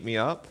that beat me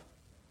up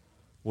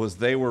was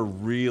they were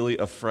really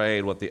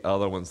afraid what the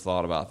other ones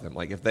thought about them.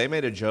 Like if they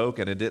made a joke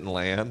and it didn't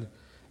land,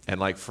 and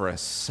like for a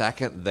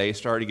second they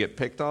started to get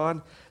picked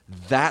on,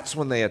 that's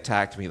when they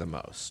attacked me the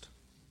most.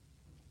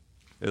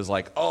 It was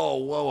like, oh,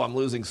 whoa, I'm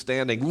losing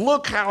standing.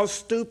 Look how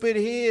stupid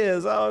he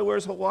is. Oh, he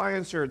wears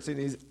Hawaiian shirts and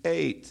he's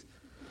 8.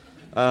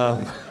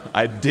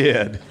 I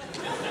did.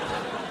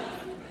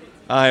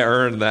 I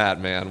earned that,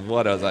 man.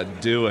 What was I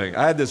doing?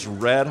 I had this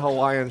red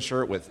Hawaiian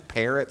shirt with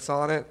parrots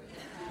on it,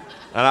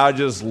 and I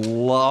just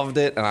loved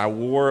it, and I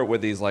wore it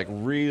with these like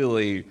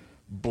really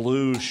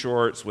blue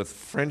shorts with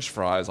French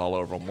fries all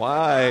over them.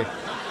 Why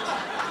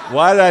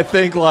did I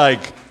think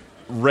like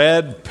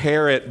red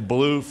parrot,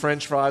 blue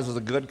French fries was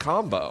a good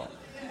combo?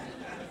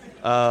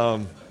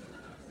 So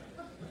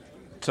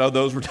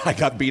those were, I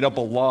got beat up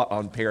a lot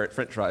on parrot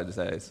French fries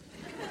days.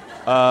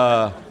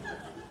 But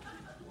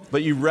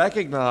you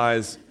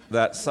recognize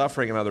that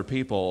suffering in other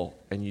people,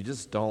 and you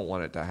just don't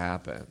want it to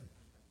happen.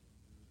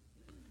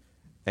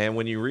 And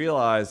when you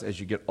realize as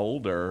you get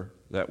older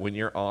that when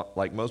you're on,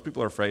 like most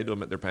people are afraid to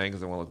admit their pain because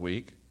they want to look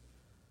weak,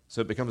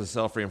 so it becomes a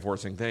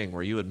self-reinforcing thing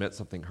where you admit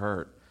something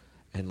hurt,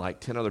 and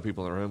like 10 other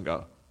people in the room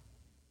go.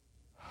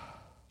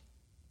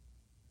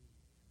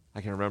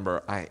 I can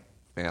remember, I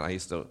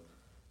used to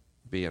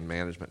be in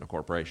management in a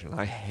corporation.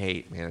 I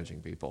hate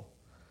managing people.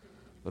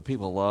 But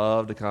people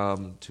love to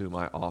come to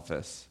my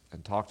office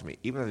and talk to me,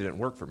 even if they didn't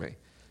work for me,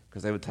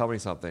 because they would tell me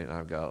something, and I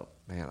would go,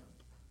 man,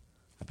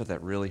 I bet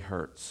that really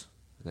hurts.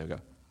 And they would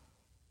go,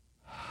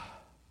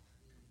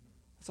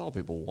 that's all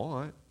people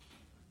want.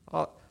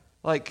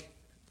 Like,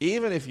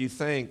 even if you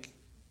think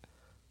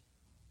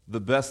the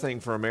best thing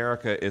for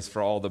America is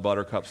for all the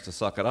buttercups to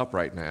suck it up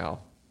right now.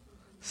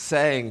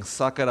 Saying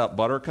suck it up,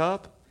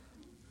 buttercup,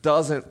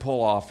 doesn't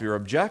pull off your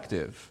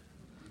objective.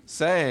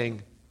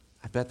 Saying,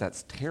 I bet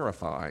that's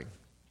terrifying,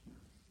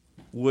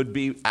 would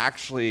be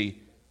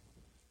actually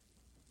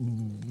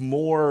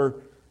more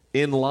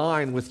in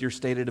line with your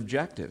stated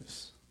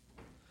objectives.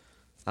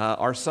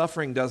 Our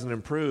suffering doesn't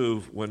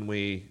improve when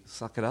we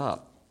suck it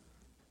up.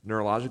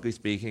 Neurologically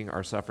speaking,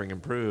 our suffering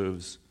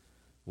improves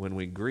when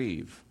we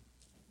grieve.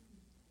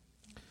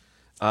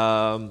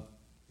 So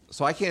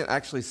I can't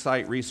actually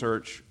cite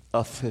research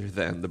other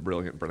than the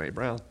brilliant Brene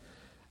Brown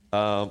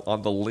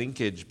on the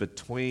linkage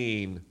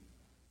between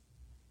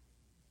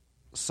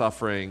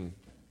suffering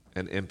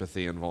and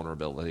empathy and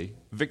vulnerability.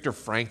 Viktor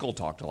Frankl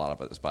talked a lot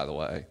about this, by the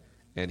way,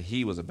 and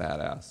he was a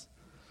badass.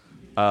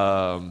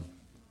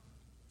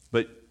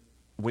 But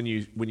when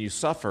you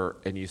suffer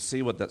and you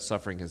see what that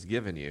suffering has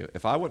given you,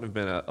 if I wouldn't have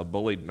been a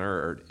bullied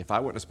nerd, if I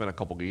wouldn't have spent a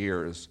couple of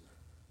years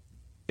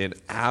in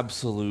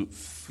absolute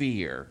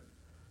fear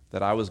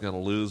that I was going to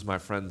lose my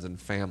friends and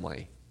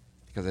family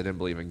because I didn't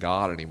believe in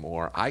God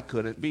anymore, I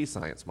couldn't be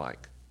Science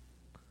Mike.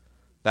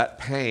 That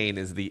pain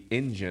is the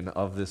engine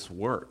of this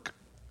work.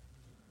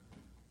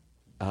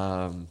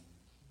 And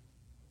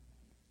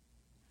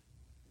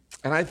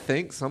I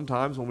think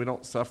sometimes when we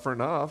don't suffer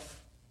enough,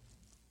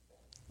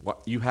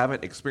 you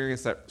haven't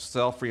experienced that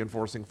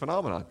self-reinforcing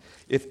phenomenon.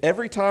 If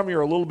every time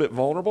you're a little bit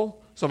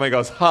vulnerable, somebody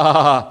goes, ha ha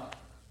ha,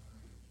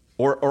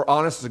 or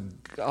honest to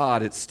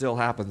God, it still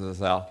happens in the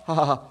South, ha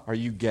ha ha, are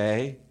you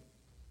gay?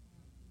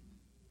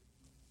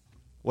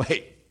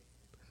 Wait.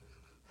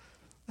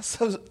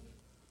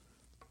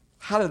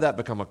 How did that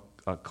become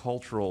a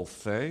cultural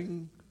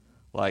thing?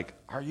 Like,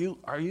 are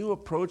you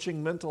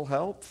approaching mental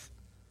health?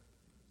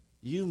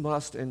 You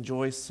must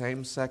enjoy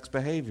same-sex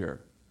behavior.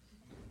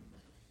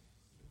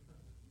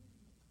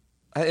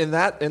 In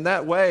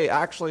that way,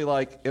 actually,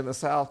 like in the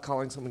South,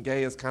 calling someone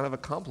gay is kind of a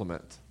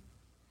compliment.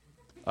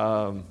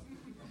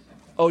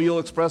 You'll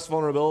express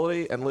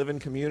vulnerability and live in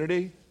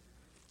community?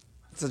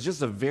 It's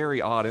just a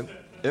very odd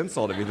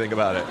insult if you think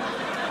about it.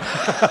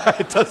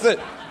 It doesn't.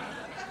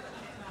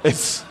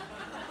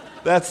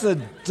 That's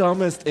the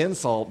dumbest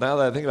insult, now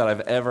that I think about it,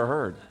 I've ever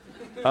heard.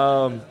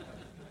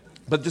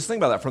 But just think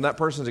about that. From that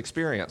person's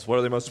experience, what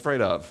are they most afraid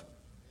of?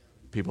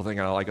 People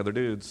thinking I like other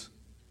dudes.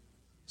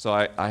 So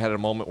I had a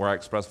moment where I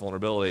expressed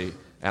vulnerability,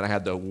 and I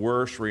had the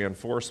worst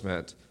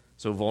reinforcement,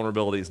 so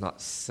vulnerability is not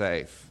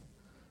safe.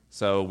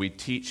 So we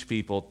teach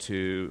people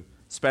to,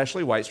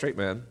 especially white straight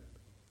men,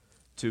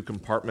 to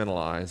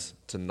compartmentalize,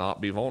 to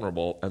not be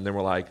vulnerable, and then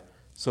we're like,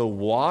 so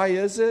why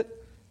is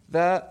it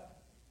that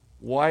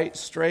white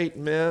straight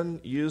men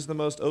use the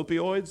most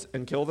opioids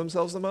and kill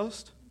themselves the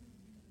most?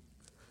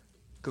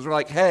 Because we're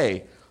like,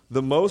 hey,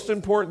 the most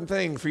important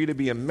thing for you to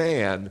be a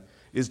man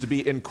is to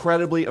be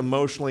incredibly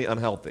emotionally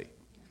unhealthy.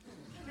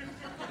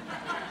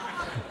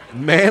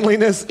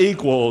 Manliness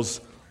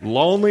equals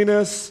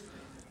loneliness,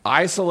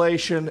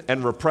 isolation,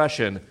 and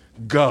repression.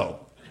 Go.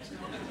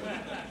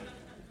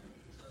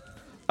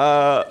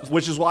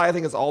 Which is why I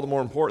think it's all the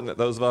more important that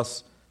those of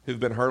us who've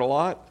been hurt a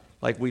lot,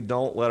 like we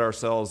don't let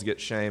ourselves get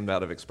shamed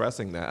out of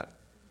expressing that.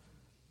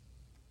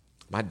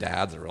 My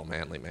dad's a real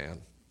manly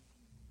man.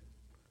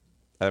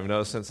 I've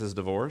noticed since his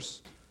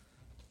divorce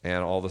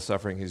and all the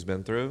suffering he's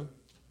been through,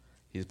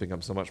 he's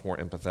become so much more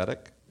empathetic.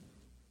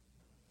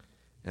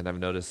 And I've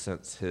noticed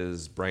since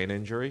his brain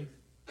injury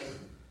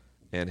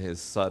and his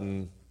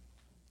sudden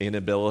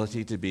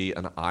inability to be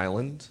an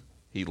island,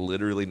 he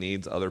literally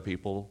needs other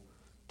people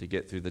to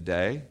get through the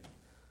day,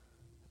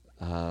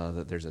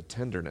 that there's a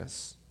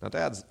tenderness. Now,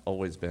 Dad's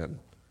always been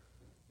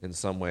in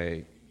some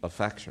way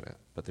affectionate,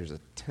 but there's a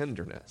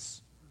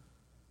tenderness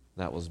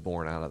that was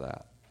born out of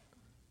that.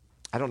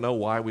 I don't know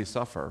why we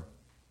suffer,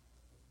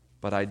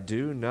 but I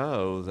do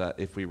know that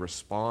if we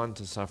respond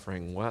to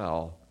suffering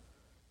well,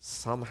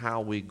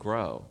 somehow we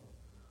grow.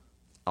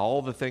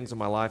 All the things in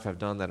my life I've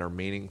done that are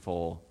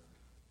meaningful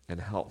and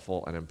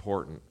helpful and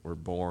important were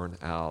born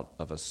out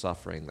of a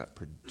suffering that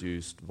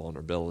produced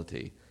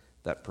vulnerability,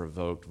 that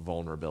provoked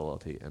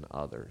vulnerability in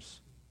others.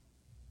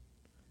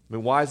 I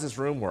mean, why does this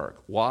room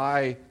work?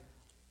 Why?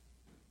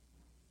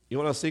 You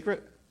want to know a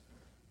secret?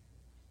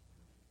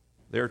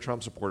 There are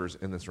Trump supporters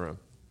in this room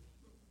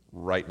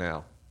right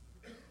now.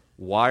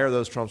 Why are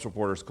those Trump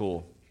supporters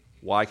cool?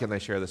 Why can they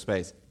share the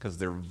space? Because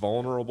they're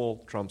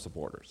vulnerable Trump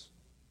supporters.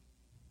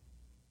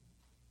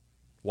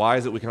 Why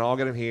is it we can all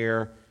get in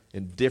here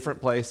in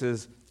different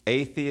places,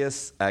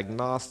 atheists,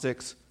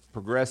 agnostics,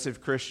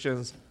 progressive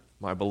Christians,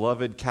 my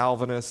beloved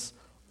Calvinists,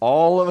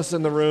 all of us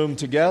in the room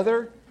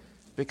together?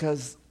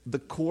 Because the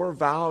core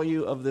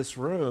value of this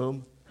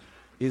room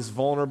is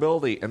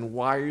vulnerability. And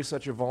why are you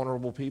such a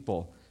vulnerable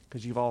people?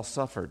 Because you've all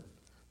suffered.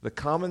 The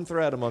common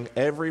thread among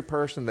every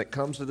person that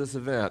comes to this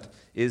event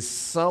is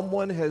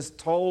someone has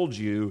told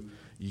you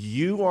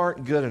you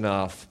aren't good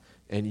enough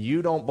and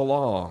you don't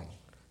belong.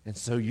 And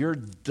so you're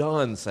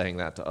done saying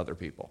that to other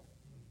people.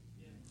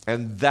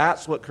 And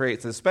that's what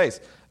creates this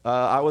space.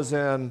 I was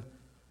in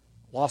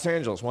Los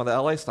Angeles, one of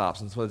the LA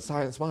stops, and so with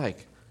Science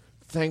Mike.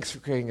 thanks for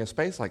creating a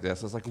space like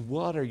this. I was like,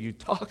 what are you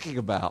talking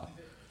about?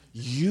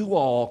 You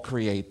all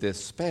create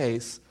this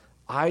space.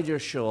 I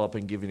just show up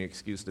and give you an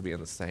excuse to be in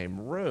the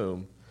same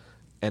room.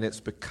 And it's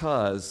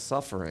because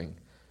suffering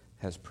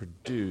has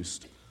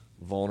produced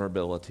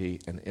vulnerability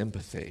and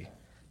empathy.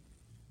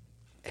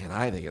 And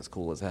I think it's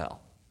cool as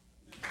hell.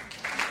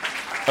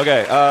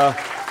 Okay.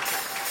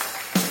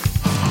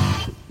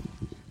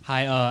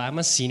 Hi, I'm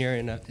a senior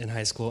in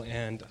high school,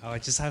 and I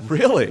just have...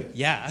 Really?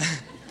 Yeah.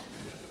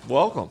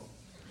 Welcome.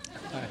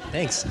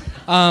 Thanks.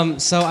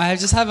 So I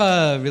just have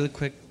a really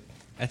quick,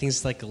 I think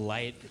it's like a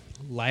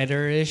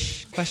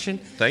lighter-ish question.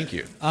 Thank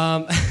you.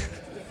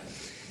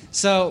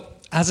 So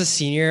as a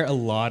senior, a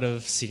lot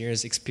of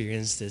seniors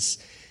experience this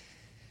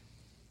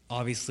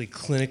obviously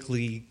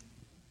clinically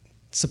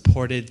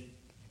supported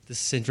this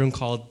syndrome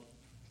called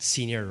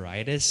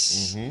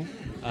senioritis.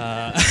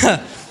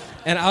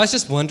 And I was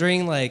just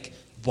wondering, like,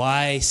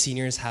 why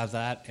seniors have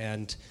that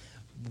and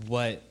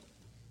what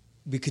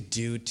we could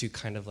do to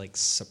kind of like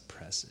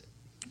suppress it.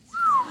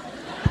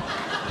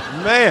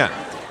 Man.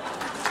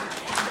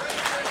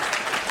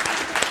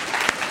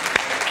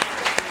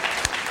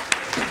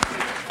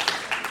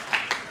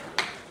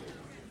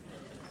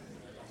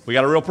 We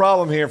got a real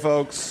problem here,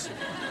 folks.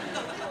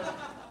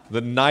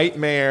 The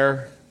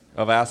nightmare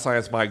of Ask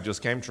Science Mike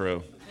just came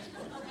true.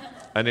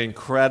 An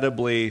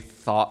incredibly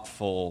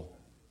thoughtful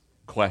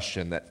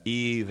question that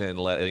even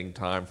letting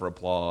time for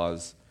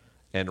applause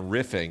and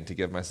riffing to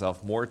give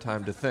myself more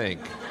time to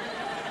think.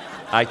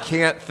 I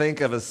can't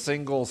think of a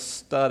single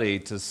study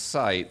to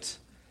cite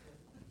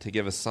to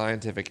give a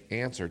scientific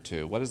answer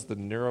to. What is the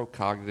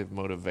neurocognitive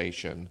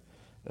motivation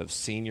of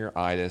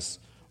senioritis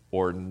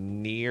or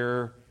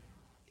near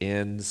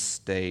end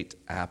state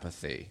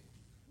apathy?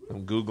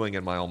 I'm Googling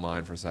in my own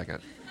mind for a second.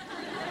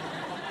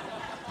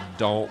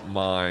 Don't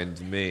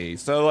mind me.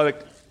 So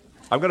like,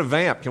 I'm going to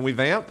vamp. Can we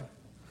vamp?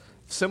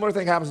 Similar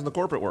thing happens in the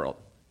corporate world.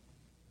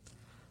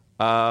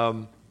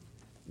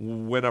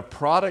 When a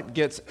product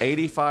gets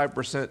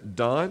 85%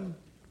 done,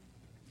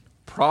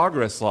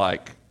 progress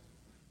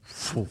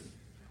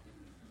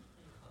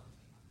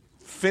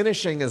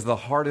finishing is the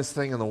hardest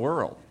thing in the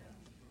world.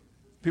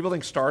 People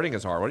think starting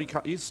is hard.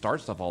 You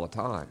start stuff all the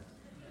time.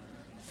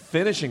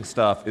 Finishing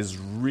stuff is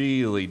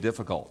really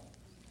difficult.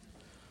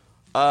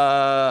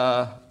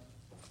 I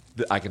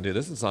can do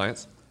this in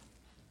science.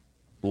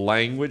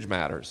 Language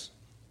matters.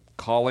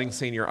 Calling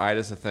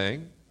senioritis a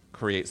thing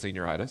creates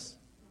senioritis.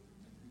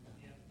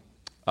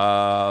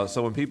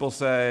 So when people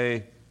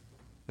say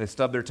they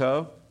stub their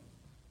toe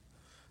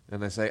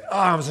and they say, oh,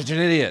 I'm such an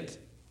idiot,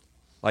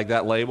 like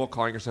that label,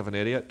 calling yourself an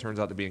idiot, turns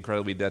out to be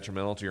incredibly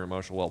detrimental to your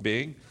emotional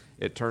well-being.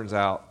 It turns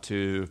out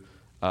to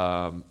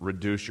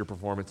reduce your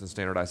performance in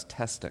standardized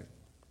testing.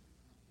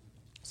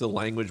 So the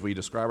language we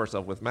describe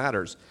ourselves with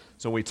matters.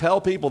 So when we tell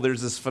people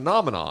there's this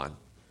phenomenon,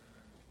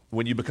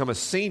 when you become a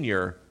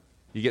senior,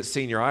 you get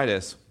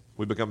senioritis,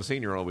 we become a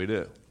senior, what do we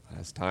do?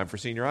 It's time for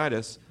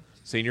senioritis.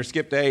 Senior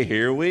skip day,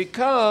 here we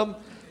come.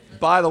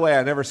 By the way,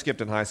 I never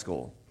skipped in high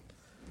school.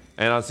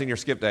 And on senior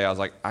skip day, I was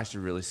like, I should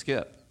really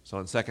skip. So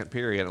in second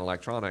period in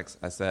electronics,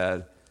 I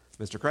said,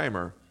 Mr.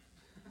 Kramer.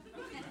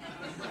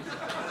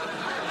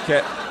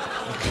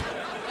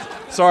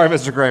 Sorry,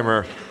 Mr.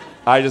 Kramer.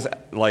 I just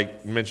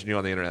mentioned you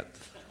on the internet.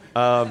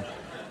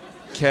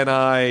 Can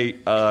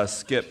I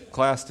skip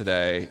class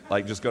today?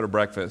 Just go to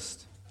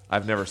breakfast.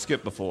 I've never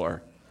skipped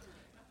before.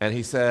 And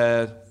he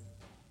said,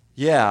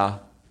 yeah,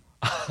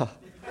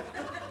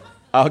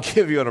 I'll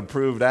give you an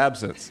approved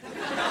absence.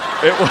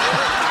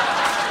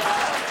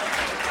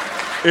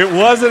 It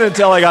wasn't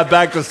until I got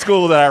back to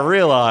school that I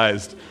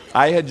realized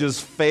I had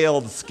just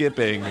failed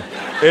skipping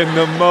in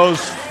the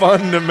most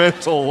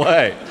fundamental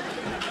way.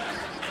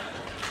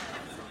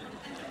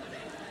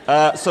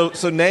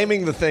 So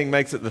naming the thing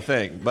makes it the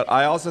thing. But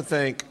I also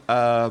think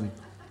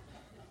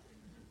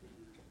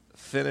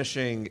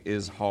finishing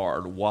is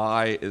hard.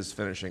 Why is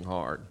finishing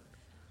hard?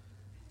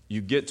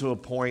 You get to a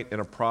point in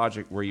a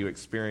project where you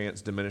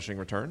experience diminishing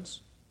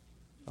returns.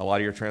 A lot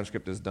of your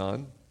transcript is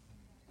done.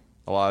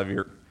 A lot of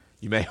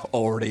you may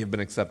already have been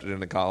accepted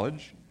into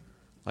college.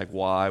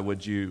 Why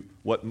would you,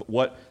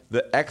 what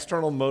the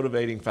external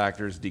motivating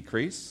factors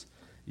decrease.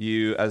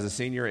 You, as a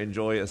senior,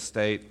 enjoy a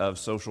state of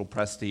social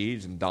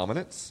prestige and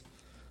dominance.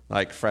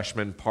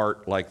 Freshmen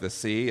part like the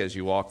sea as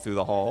you walk through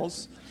the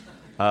halls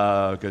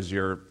because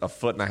you're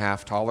 1.5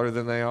 feet taller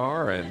than they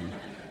are and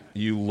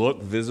you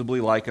look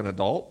visibly like an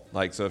adult.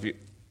 So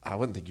I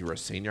wouldn't think you were a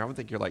senior. I would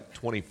think you're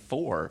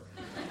 24.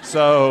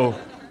 So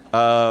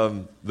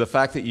the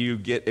fact that you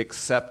get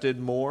accepted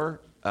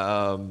more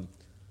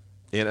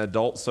in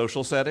adult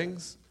social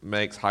settings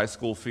makes high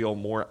school feel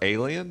more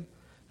alien.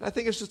 And I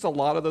think it's just a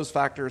lot of those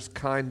factors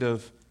kind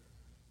of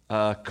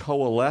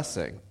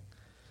coalescing.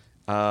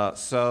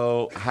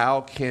 So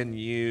how can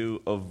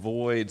you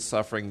avoid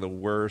suffering the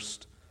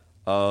worst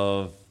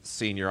of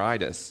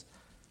senioritis?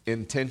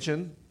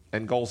 Intention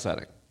and goal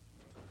setting.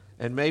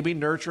 And maybe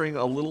nurturing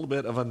a little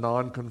bit of a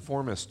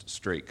nonconformist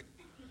streak.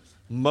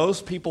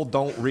 Most people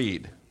don't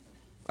read.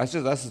 That's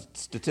a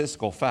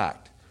statistical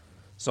fact.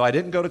 So I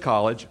didn't go to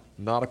college,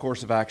 not a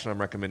course of action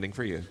I'm recommending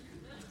for you.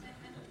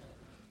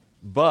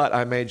 But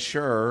I made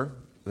sure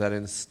that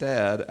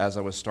instead, as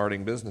I was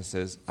starting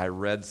businesses, I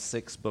read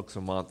 6 books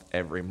a month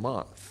every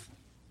month,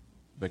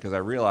 because I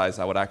realized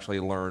I would actually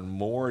learn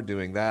more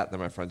doing that than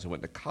my friends who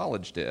went to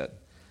college did.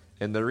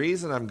 And the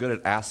reason I'm good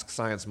at Ask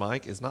Science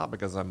Mike is not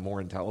because I'm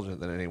more intelligent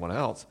than anyone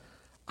else.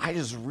 I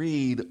just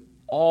read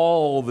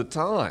all the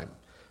time.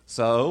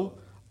 So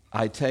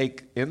I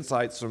take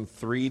insights from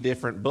 3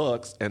 different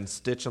books and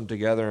stitch them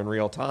together in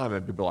real time,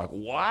 and people are like,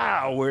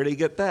 wow, where did he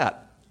get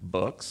that?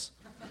 Books.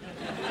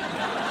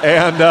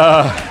 And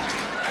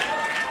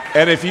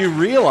if you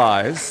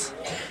realize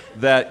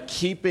that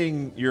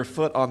keeping your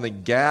foot on the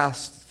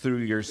gas through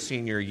your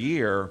senior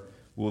year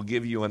will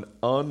give you an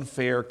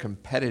unfair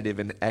competitive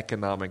and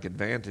economic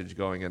advantage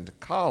going into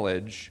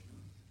college,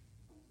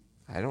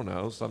 I don't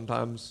know,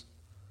 sometimes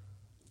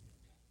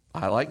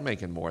I like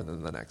making more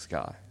than the next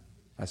guy.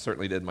 I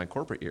certainly did in my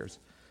corporate years.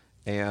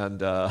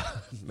 And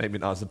maybe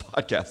not as a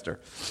podcaster.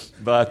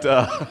 But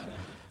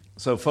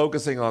so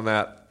focusing on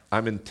that,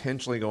 I'm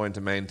intentionally going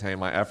to maintain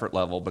my effort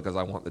level because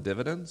I want the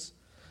dividends.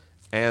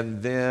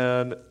 And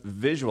then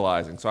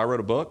visualizing. So I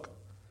wrote a book.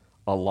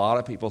 A lot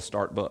of people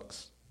start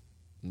books.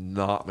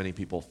 Not many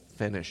people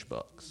finish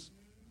books.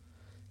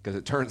 Because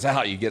it turns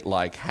out you get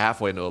like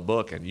halfway into a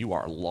book and you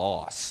are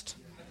lost.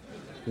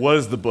 What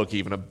is the book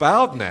even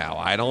about now?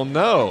 I don't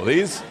know.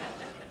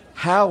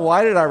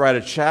 Why did I write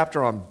a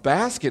chapter on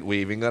basket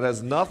weaving that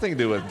has nothing to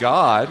do with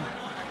God?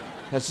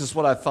 That's just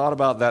what I thought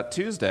about that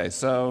Tuesday.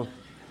 So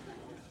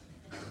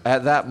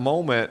at that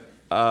moment,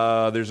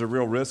 there's a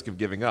real risk of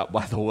giving up.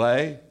 By the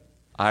way,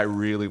 I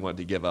really wanted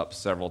to give up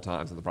several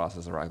times in the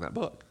process of writing that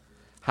book.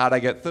 How'd I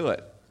get through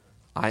it?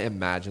 I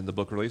imagined the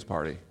book release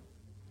party.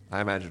 I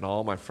imagined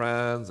all my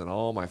friends and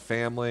all my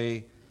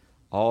family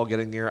all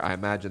getting there. I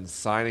imagined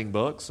signing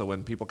books. So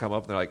when people come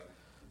up and they're like,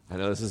 I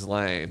know this is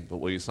lame, but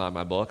will you sign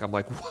my book? I'm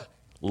like, what?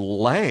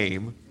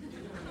 Lame?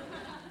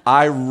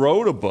 I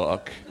wrote a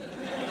book,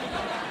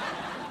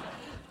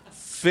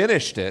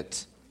 finished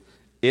it,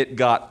 it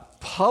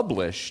got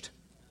published,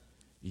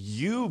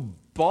 you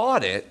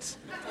bought it,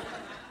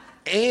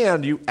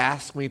 and you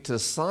asked me to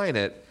sign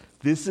it.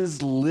 This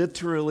is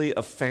literally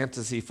a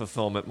fantasy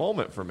fulfillment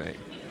moment for me.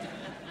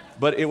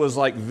 But it was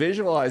like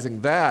visualizing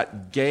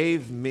that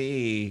gave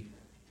me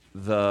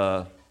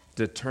the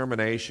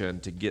determination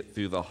to get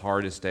through the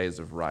hardest days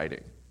of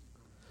writing.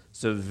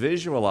 So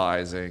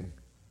visualizing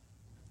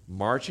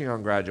marching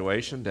on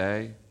graduation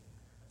day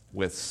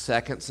with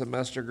second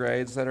semester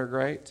grades that are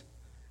great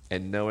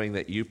and knowing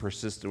that you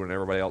persisted when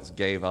everybody else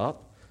gave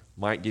up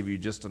might give you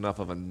just enough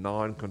of a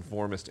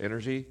nonconformist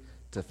energy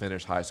to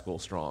finish high school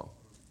strong.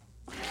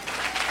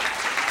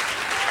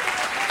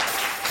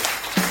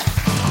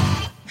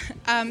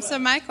 So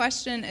my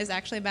question is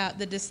actually about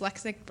the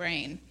dyslexic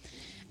brain.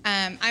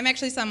 I'm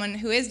actually someone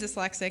who is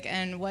dyslexic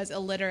and was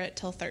illiterate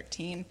till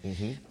 13,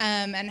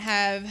 and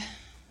have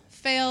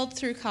failed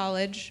through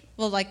college.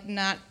 Well,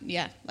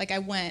 I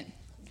went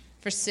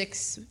for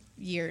 6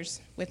 years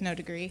with no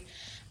degree,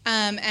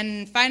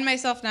 and find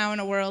myself now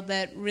in a world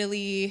that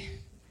really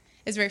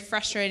is very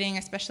frustrating,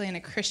 especially in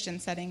a Christian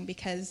setting,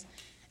 because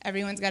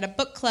everyone's got a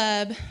book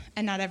club,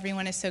 and not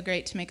everyone is so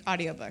great to make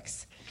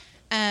audiobooks.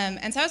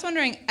 And so I was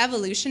wondering,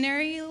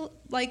 evolutionary,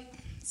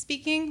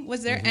 speaking,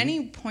 was there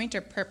any point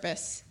or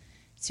purpose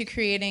to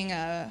creating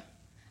a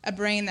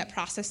brain that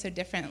processed so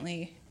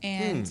differently?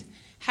 And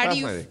how do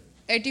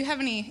you have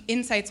any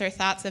insights or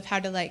thoughts of how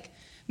to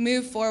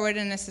move forward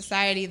in a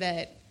society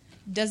that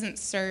doesn't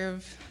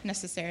serve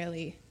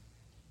necessarily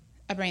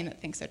a brain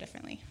that thinks so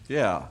differently?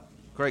 Yeah,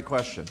 great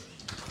question.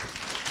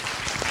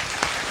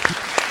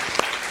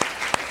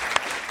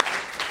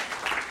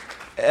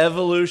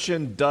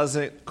 Evolution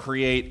doesn't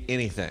create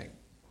anything.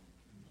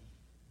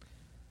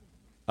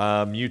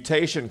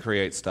 Mutation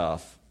creates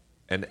stuff,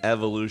 and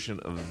evolution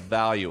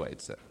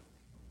evaluates it.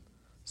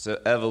 So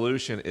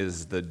evolution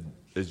is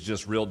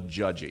just real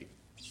judgy.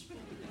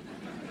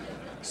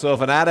 So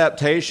if an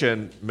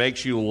adaptation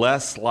makes you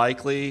less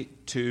likely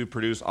to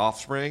produce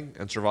offspring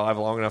and survive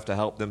long enough to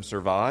help them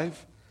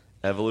survive,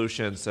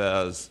 evolution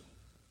says,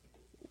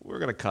 we're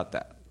going to cut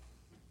that.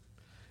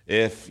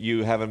 If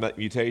you have a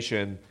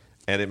mutation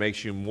and it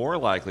makes you more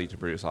likely to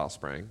produce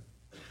offspring,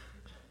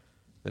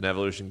 then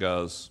evolution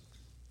goes,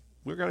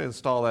 we're going to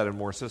install that in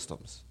more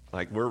systems.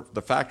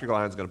 The factory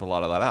line is going to put a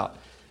lot of that out.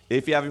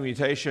 If you have a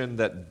mutation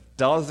that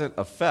doesn't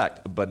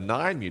affect a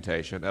benign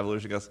mutation,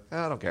 evolution goes,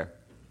 I don't care.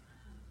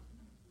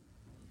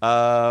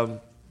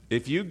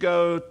 If you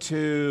go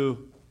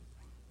to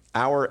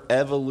our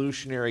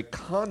evolutionary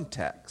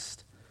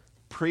context,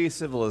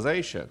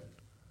 pre-civilization,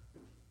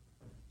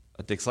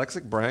 a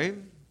dyslexic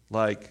brain,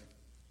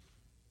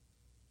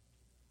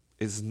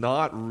 is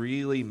not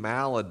really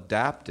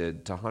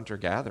maladapted to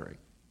hunter-gathering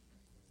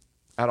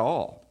at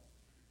all.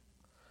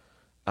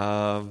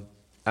 And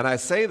I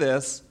say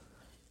this,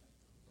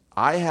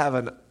 I have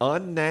an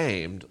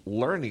unnamed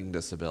learning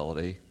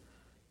disability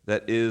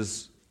that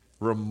is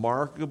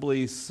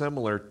remarkably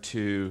similar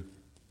to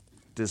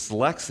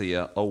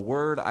dyslexia, a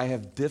word I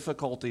have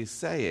difficulty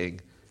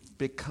saying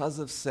because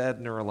of said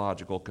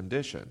neurological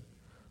condition.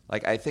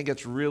 Like, I think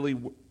it's really,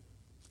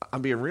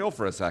 I'm being real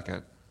for a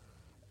second,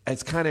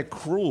 it's kind of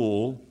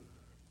cruel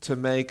to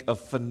make a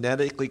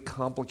phonetically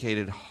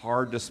complicated,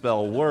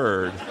 hard-to-spell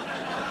word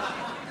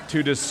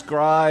to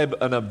describe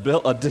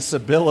a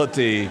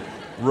disability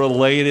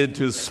related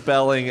to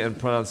spelling and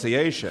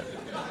pronunciation.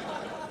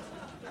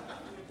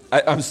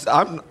 I'm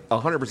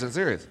 100%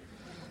 serious.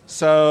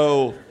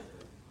 So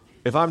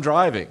if I'm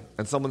driving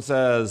and someone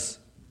says,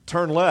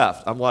 turn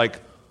left, I'm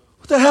like,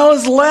 what the hell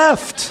is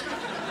left?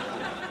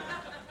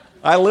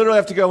 I literally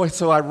have to go,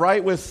 so I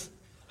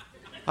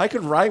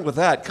could write with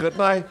that,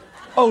 couldn't I?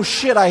 Oh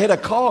shit, I hit a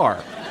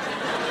car.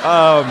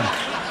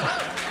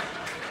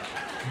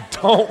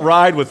 Don't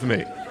ride with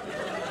me.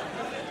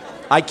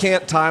 I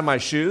can't tie my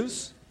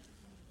shoes.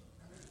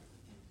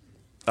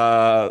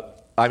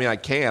 I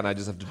can, I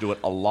just have to do it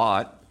a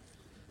lot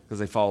because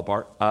they fall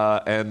apart.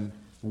 And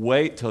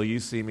wait till you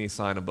see me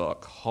sign a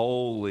book.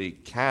 Holy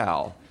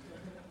cow.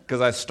 Because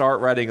I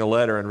start writing a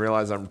letter and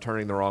realize I'm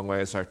turning the wrong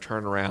way, so I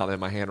turn around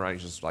and my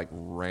handwriting's just like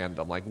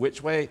random. Like,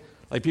 which way?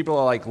 Like, people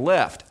are like,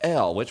 left,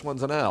 L, which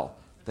one's an L?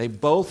 They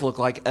both look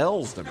like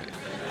L's to me.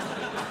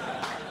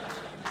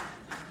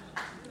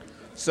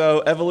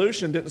 So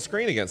evolution didn't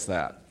screen against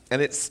that,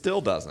 and it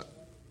still doesn't.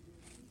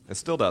 It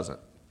still doesn't.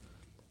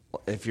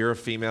 If you're a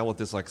female with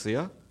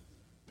dyslexia,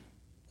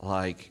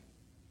 like,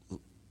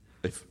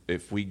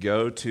 if we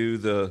go to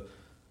the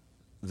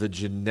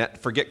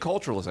forget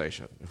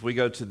culturalization. If we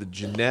go to the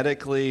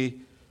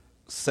genetically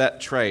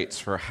set traits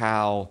for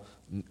how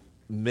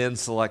men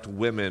select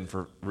women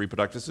for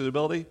reproductive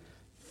suitability,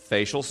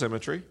 facial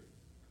symmetry,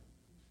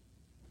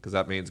 because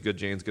that means good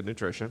genes, good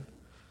nutrition,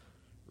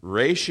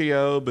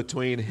 ratio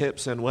between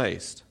hips and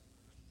waist.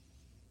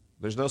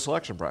 There's no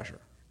selection pressure,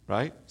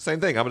 right? Same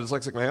thing. I'm a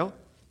dyslexic male.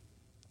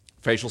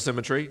 Facial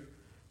symmetry,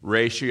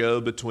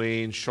 ratio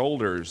between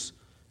shoulders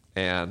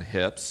and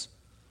hips.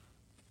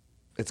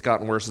 It's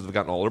gotten worse as I've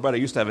gotten older, but I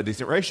used to have a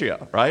decent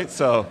ratio, right?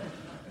 So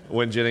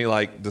when Jenny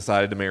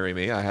decided to marry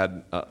me, I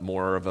had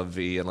more of a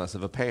V and less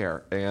of a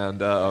pear, and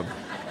so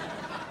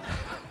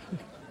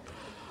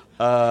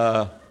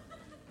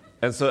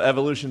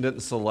evolution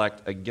didn't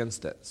select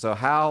against it. So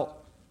how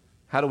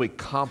do we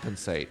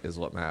compensate is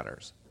what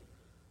matters.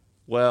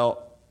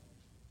 Well,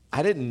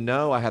 I didn't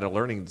know I had a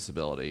learning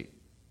disability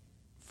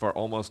for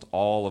almost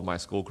all of my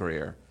school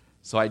career,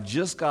 so I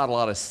just got a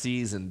lot of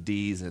C's and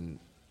D's and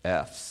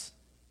F's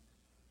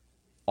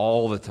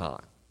all the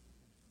time,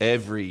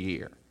 every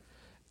year.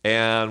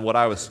 And what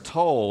I was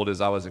told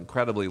is I was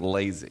incredibly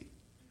lazy,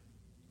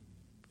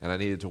 and I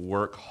needed to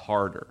work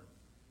harder.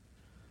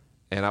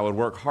 And I would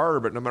work harder,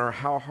 but no matter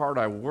how hard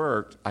I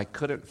worked, I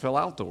couldn't fill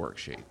out the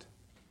worksheet.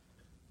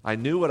 I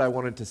knew what I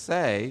wanted to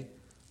say,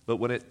 but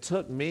when it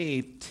took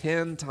me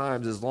 10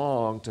 times as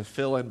long to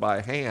fill in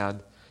by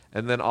hand,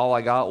 and then all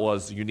I got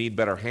was, you need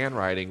better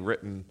handwriting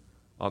written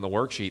on the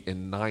worksheet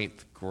in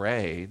 9th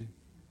grade,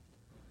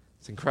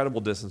 it's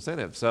incredible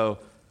disincentive. So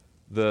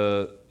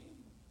the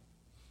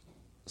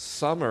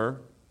summer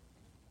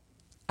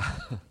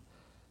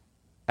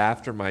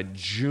after my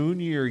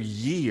junior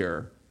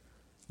year,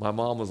 my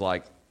mom was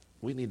like,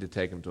 we need to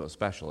take him to a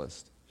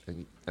specialist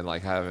and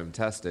have him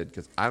tested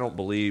because I don't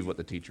believe what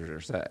the teachers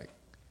are saying.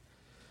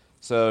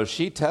 So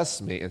she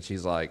tests me and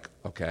she's like,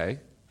 okay,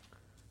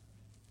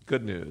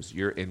 good news.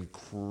 You're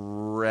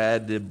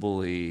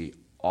incredibly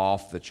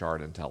off the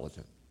chart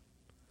intelligent.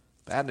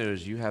 Bad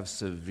news, you have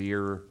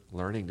severe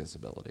learning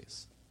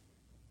disabilities.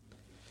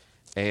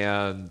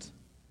 And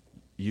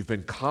you've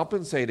been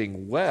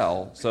compensating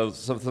well. So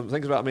some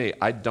things about me,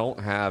 I don't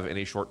have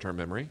any short-term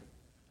memory.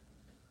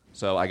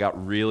 So I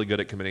got really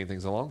good at committing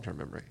things in long-term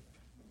memory.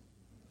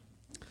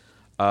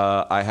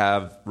 I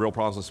have real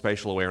problems with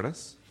spatial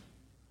awareness.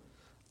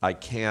 I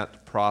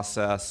can't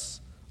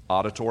process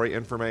auditory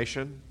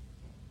information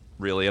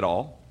really at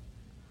all.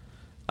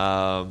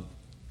 But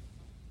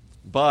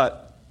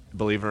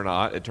believe it or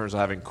not, it turns out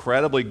I have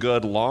incredibly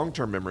good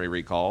long-term memory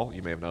recall,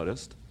 you may have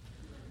noticed.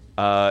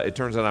 It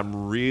turns out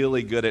I'm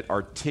really good at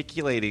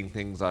articulating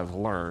things I've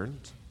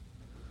learned.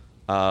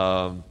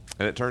 And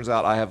it turns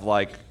out I have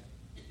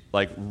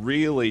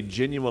really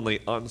genuinely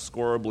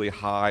unscorably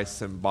high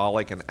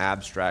symbolic and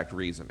abstract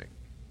reasoning.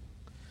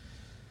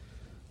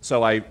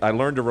 So I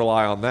learned to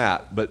rely on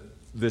that. But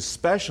this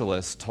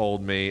specialist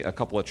told me a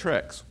couple of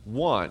tricks.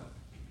 One,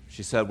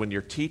 she said, when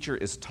your teacher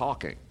is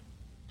talking,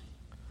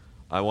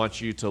 I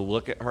want you to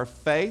look at her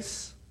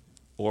face,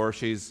 or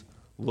she's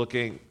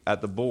looking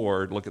at the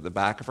board, look at the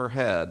back of her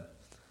head,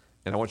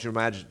 and I want you to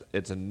imagine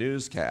it's a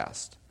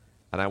newscast,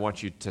 and I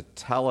want you to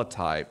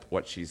teletype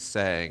what she's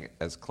saying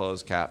as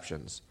closed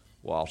captions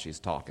while she's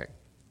talking.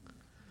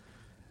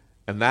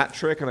 And that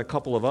trick and a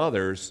couple of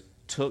others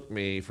took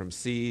me from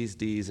C's,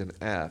 D's, and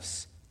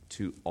F's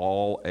to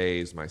all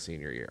A's my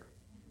senior year.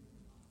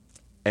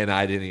 And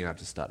I didn't even have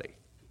to study.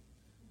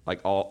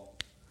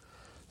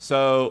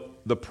 So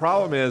the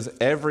problem is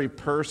every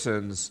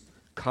person's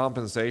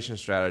compensation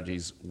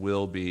strategies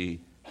will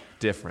be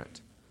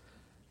different.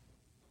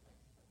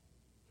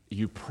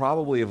 you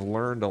probably have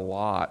learned a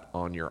lot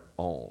on your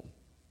own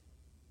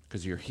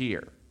because you're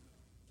here,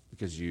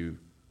 because you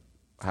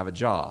have a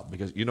job,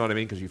 because you know what I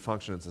mean, because you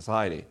function in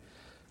society.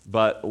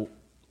 But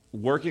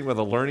working with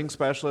a learning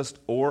specialist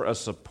or a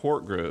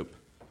support group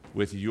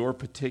with your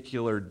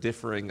particular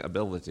differing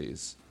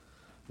abilities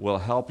will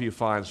help you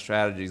find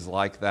strategies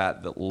like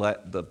that that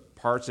let the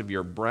parts of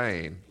your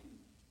brain,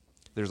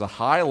 there's a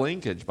high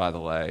linkage, by the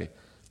way,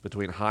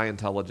 between high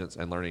intelligence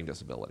and learning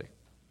disability.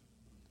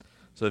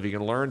 So if you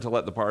can learn to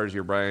let the parts of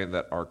your brain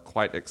that are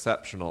quite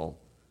exceptional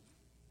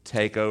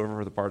take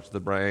over the parts of the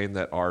brain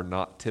that are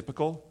not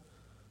typical,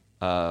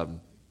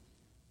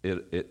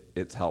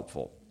 it's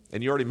helpful.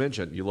 And you already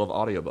mentioned you love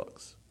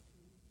audiobooks.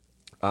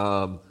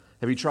 Have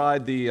you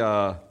tried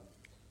the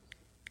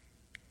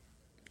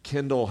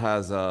Kindle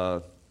has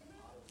a,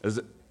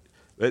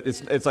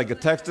 it's like a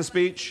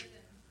text-to-speech?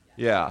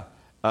 Yeah.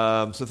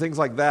 So things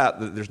like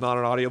that, there's not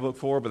an audiobook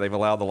for, but they've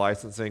allowed the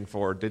licensing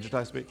for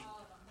digitized speech.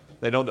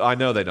 They don't. I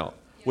know they don't.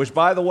 Which,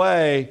 by the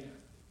way,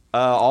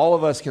 all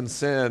of us can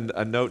send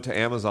a note to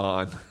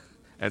Amazon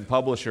and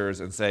publishers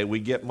and say,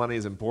 we get money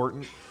is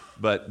important,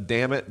 but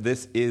damn it,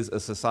 this is a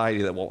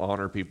society that will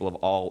honor people of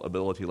all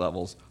ability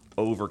levels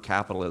over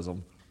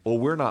capitalism, or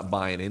we're not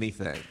buying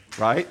anything,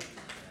 right?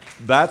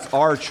 That's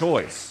our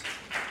choice.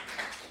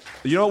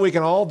 You know what we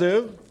can all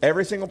do?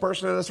 Every single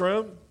person in this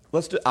room?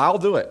 I'll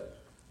do it.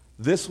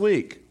 This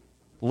week,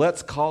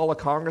 let's call a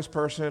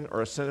congressperson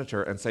or a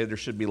senator and say there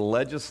should be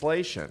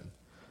legislation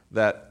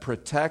that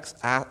protects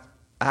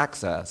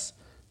access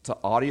to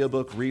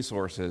audiobook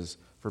resources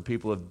for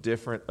people of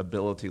different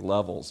ability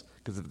levels.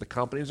 Because if the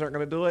companies aren't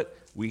going to do it,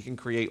 we can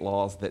create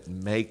laws that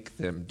make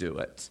them do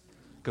it.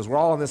 Because we're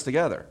all in this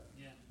together,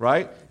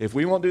 right? If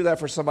we won't do that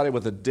for somebody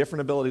with a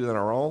different ability than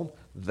our own,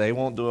 they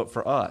won't do it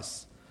for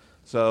us.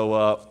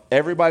 So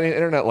everybody in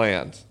internet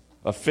land,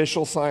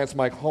 official Science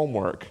Mike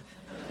homework.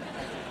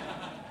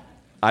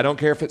 I don't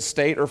care if it's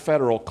state or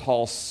federal,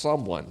 call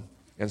someone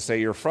and say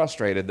you're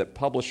frustrated that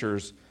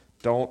publishers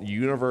don't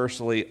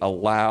universally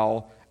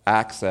allow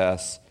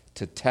access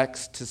to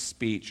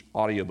text-to-speech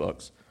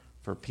audiobooks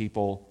for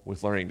people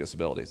with learning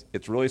disabilities.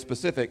 It's really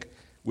specific,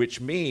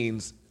 which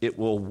means it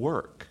will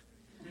work.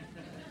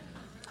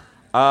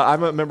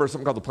 I'm a member of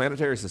something called the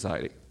Planetary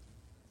Society,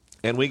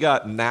 and we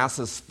got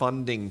NASA's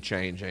funding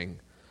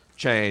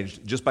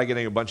changed just by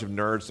getting a bunch of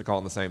nerds to call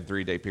in the same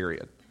 3-day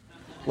period.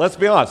 Let's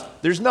be honest,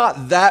 there's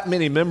not that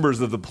many members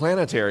of the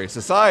Planetary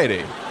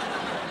Society.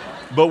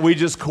 But we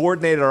just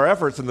coordinated our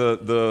efforts, and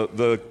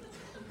the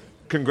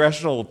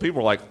congressional people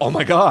were like, oh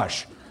my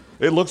gosh,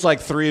 it looks like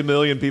 3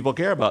 million people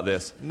care about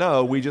this.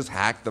 No, we just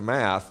hacked the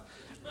math.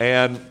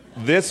 And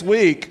this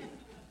week,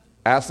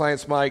 Ask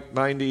Science Mike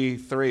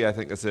 93, I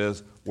think this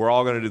is, we're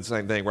all going to do the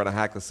same thing. We're going to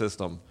hack the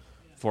system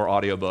for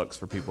audiobooks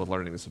for people with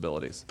learning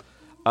disabilities.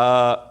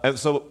 And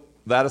so,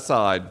 that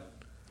aside,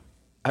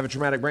 I have a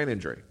traumatic brain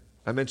injury.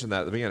 I mentioned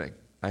that at the beginning.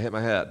 I hit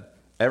my head.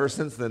 Ever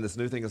since then, this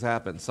new thing has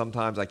happened.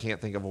 Sometimes I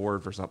can't think of a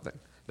word for something.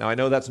 Now, I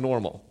know that's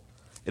normal.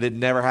 It had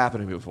never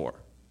happened to me before.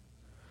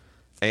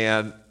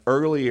 And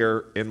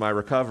earlier in my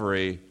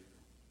recovery,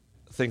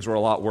 things were a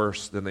lot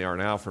worse than they are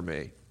now for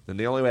me. And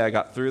the only way I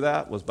got through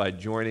that was by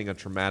joining a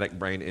traumatic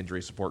brain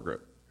injury support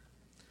group.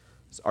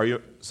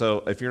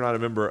 So if you're not a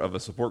member of a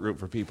support group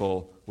for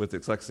people with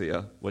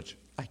dyslexia, which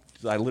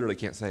I literally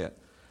can't say it,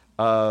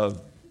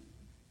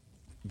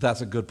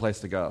 that's a good place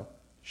to go.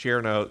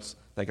 Share notes.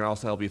 They can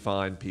also help you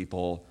find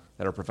people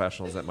that are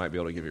professionals that might be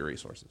able to give you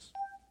resources.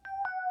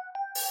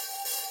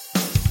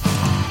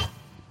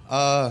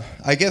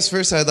 I guess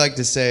first I'd like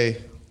to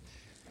say,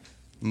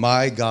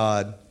 my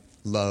God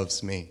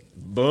loves me.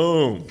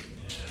 Boom.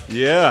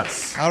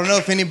 Yes. I don't know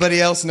if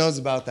anybody else knows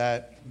about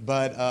that,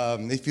 but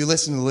if you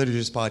listen to the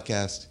Liturgist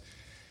podcast,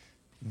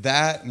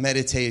 that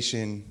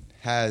meditation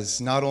has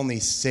not only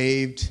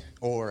saved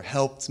or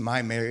helped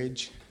my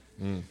marriage,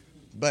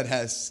 but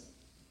has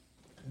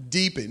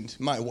deepened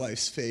my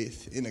wife's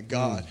faith in a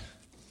God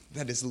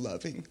that is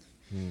loving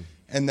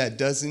and that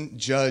doesn't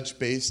judge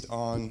based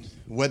on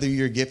whether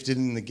you're gifted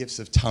in the gifts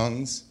of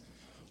tongues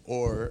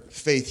or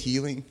faith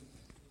healing,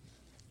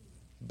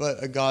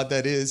 but a God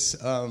that is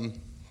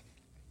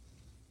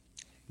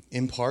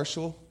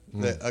impartial,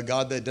 a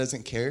God that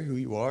doesn't care who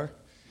you are.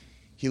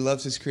 He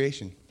loves his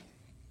creation.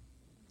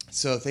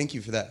 So thank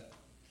you for that.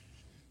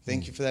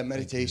 Thank you for that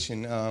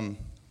meditation.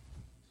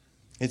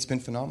 It's been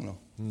phenomenal.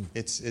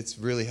 It's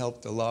really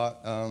helped a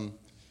lot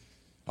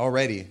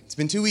already. It's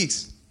been 2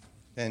 weeks,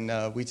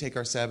 and we take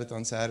our Sabbath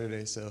on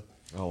Saturday. So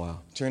oh wow!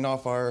 Turn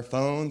off our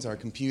phones, our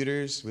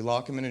computers. We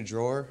lock them in a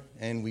drawer,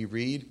 and we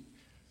read.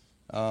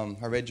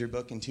 I read your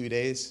book in 2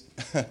 days.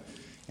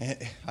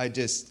 I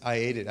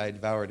ate it. I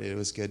devoured it. It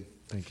was good.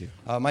 Thank you.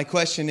 My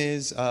question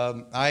is,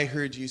 I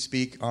heard you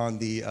speak on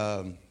the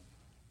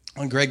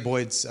on Greg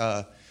Boyd's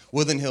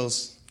Woodland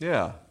Hills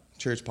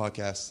Church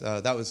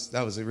podcast.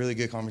 That was a really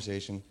good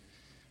conversation.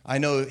 I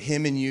know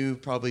him and you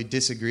probably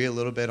disagree a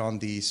little bit on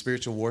the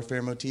spiritual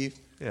warfare motif.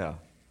 Yeah.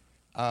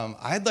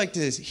 I'd like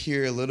to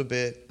hear a little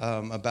bit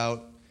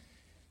about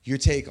your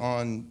take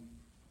on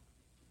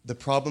the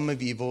problem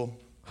of evil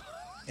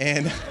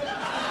And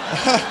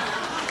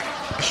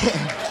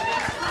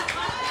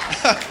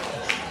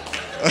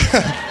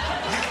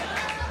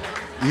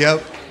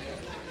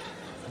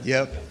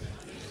Yep.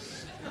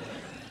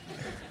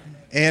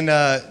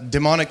 And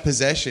demonic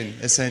possession,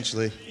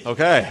 essentially.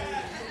 Okay.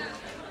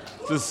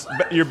 Just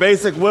your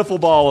basic wiffle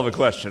ball of a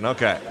question.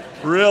 Okay.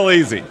 Real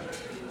easy.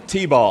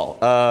 T-ball.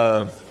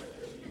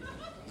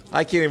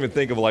 I can't even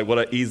think of like what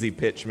an easy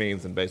pitch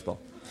means in baseball.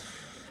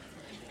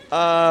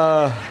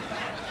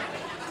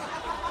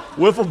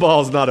 Wiffle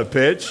ball is not a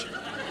pitch.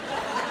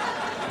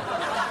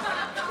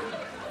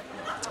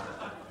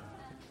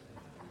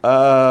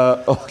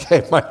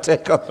 Okay, my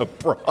take on the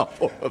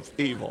problem of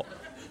evil.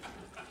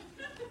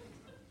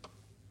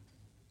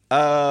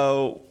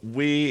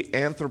 We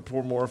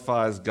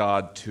anthropomorphize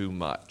God too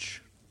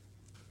much.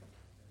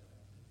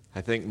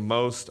 I think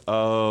most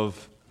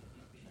of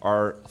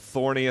our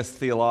thorniest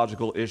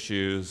theological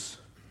issues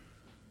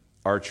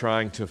are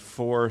trying to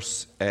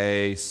force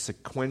a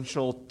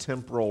sequential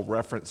temporal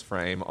reference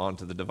frame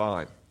onto the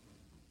divine.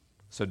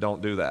 So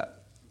don't do that.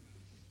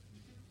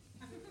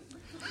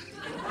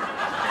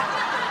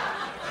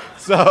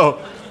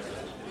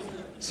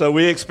 So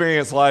we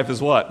experience life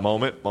as what?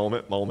 Moment,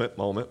 moment, moment,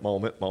 moment,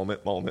 moment,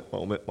 moment, moment,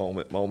 moment,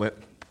 moment, moment.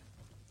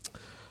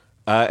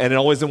 And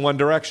always in one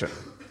direction.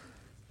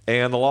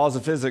 And the laws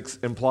of physics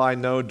imply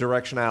no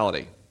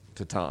directionality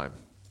to time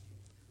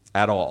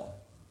at all.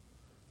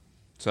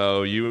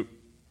 So you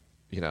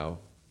know,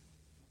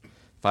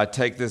 if I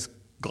take this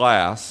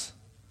glass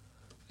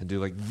and do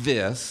like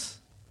this,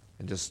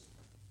 and just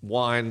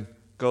wine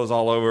goes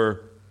all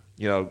over,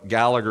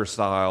 Gallagher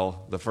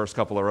style, the first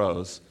couple of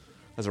rows.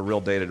 That's a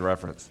real dated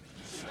reference.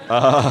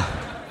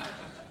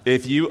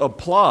 If you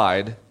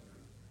applied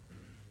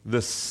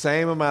the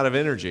same amount of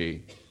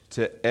energy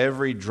to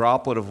every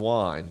droplet of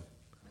wine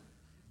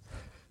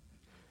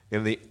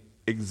in the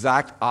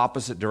exact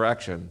opposite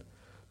direction,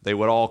 they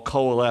would all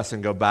coalesce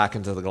and go back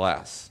into the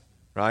glass,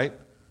 right?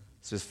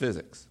 It's just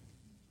physics.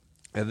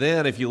 And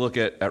then if you look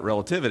at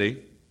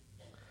relativity,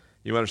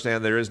 you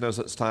understand there is no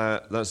such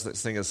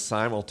thing as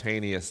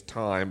simultaneous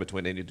time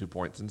between any two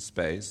points in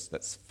space.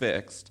 That's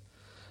fixed.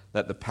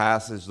 That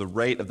the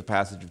rate of the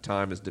passage of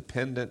time is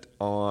dependent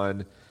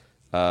on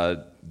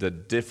the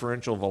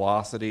differential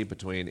velocity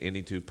between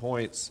any 2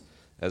 points,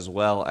 as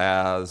well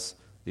as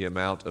the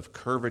amount of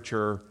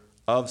curvature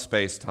of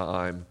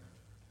space-time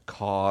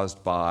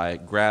caused by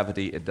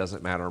gravity. It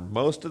doesn't matter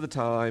most of the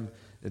time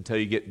until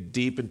you get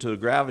deep into a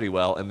gravity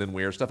well, and then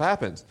weird stuff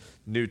happens.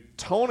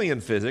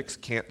 Newtonian physics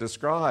can't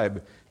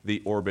describe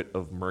the orbit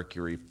of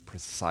Mercury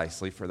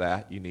precisely. For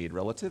that, you need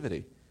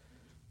relativity,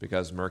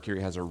 because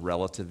Mercury has a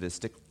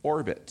relativistic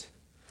orbit.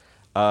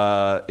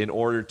 In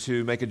order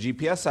to make a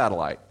GPS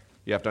satellite,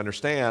 you have to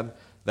understand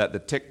that the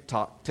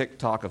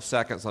tick-tock of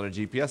seconds on a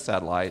GPS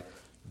satellite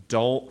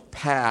don't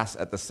pass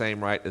at the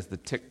same rate as the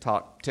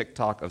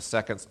tick-tock of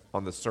seconds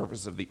on the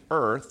surface of the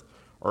Earth,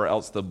 or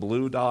else the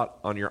blue dot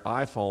on your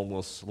iPhone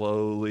will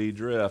slowly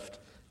drift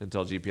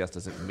until GPS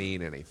doesn't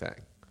mean anything,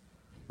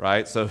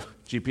 right? So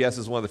GPS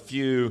is one of the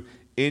few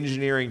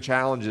engineering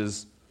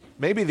challenges,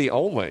 maybe the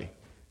only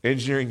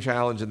engineering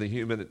challenge in the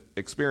human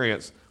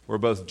experience where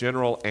both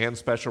general and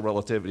special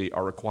relativity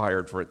are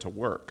required for it to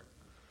work.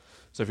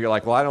 So if you're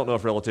like, well, I don't know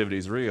if relativity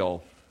is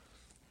real,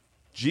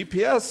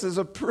 GPS is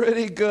a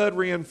pretty good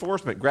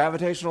reinforcement.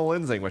 Gravitational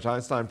lensing, which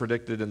Einstein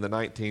predicted in the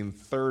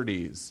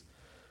 1930s,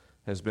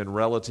 has been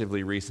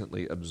relatively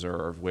recently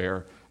observed,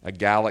 where a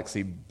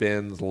galaxy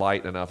bends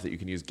light enough that you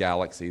can use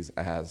galaxies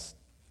as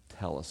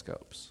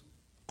telescopes.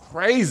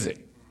 Crazy.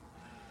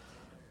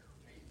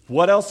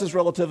 What else does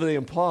relativity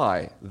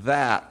imply?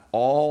 That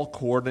all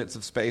coordinates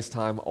of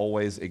space-time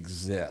always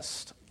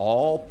exist.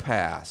 All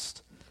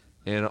past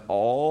and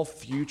all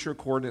future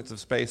coordinates of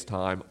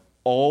space-time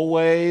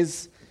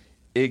always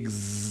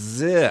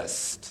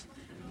exist.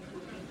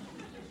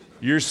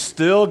 You're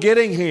still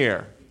getting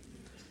here.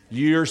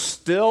 You're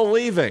still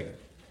leaving.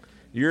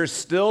 You're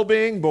still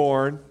being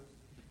born.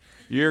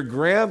 Your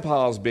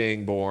grandpa's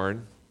being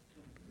born.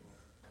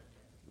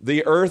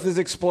 The earth is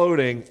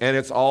exploding, and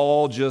it's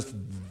all just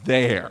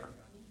there.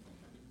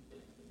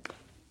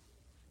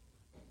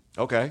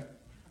 Okay.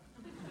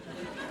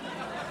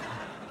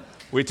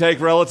 We take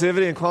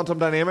relativity and quantum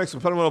dynamics, we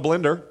put them in a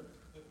blender.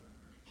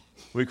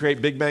 We create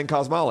Big Bang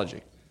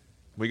cosmology.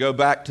 We go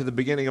back to the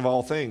beginning of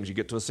all things. You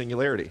get to a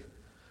singularity.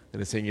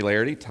 In a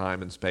singularity,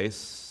 time and space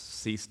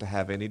cease to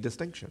have any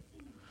distinction.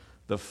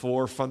 The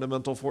four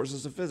fundamental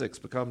forces of physics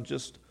become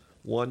just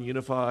one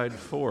unified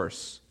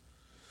force.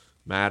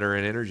 Matter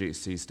and energy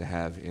cease to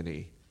have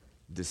any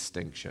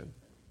distinction.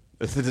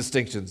 The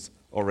distinction's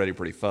already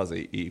pretty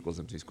fuzzy. E equals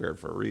mc squared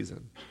for a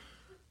reason.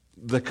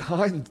 The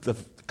kind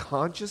of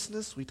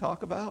consciousness we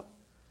talk about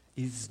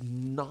is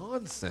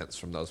nonsense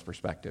from those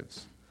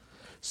perspectives.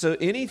 So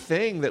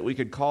anything that we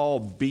could call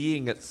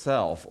being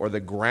itself, or the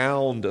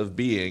ground of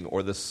being,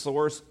 or the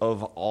source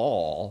of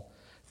all,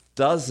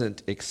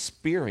 doesn't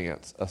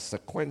experience a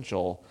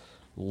sequential,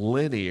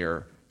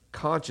 linear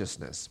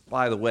consciousness.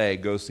 By the way,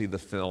 go see the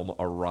film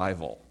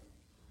Arrival.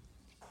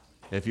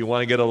 if you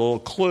want to get a little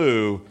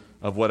clue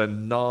of what a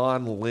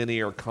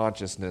non-linear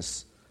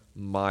consciousness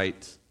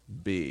might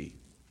be.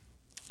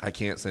 I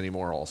can't say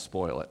anymore, I'll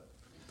spoil it.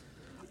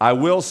 I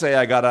will say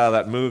I got out of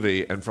that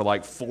movie and for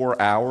like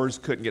 4 hours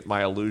couldn't get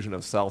my illusion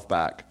of self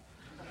back.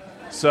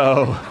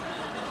 So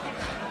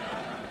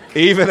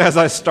even as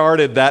I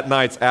started that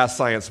night's Ask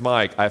Science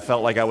Mike, I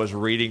felt like I was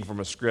reading from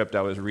a script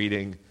I was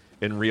reading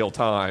in real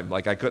time.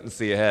 Like I couldn't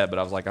see ahead, but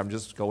I was like, I'm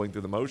just going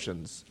through the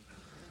motions.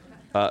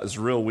 It's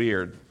real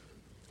weird.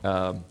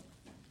 And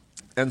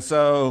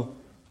so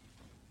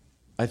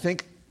I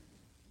think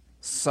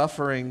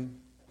suffering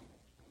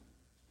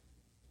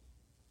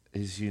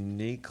is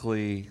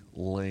uniquely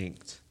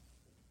linked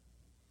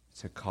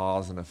to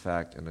cause and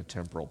effect in a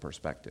temporal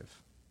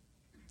perspective.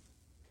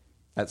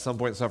 At some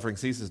point, suffering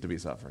ceases to be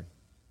suffering.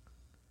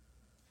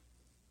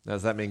 Now,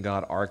 does that mean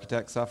God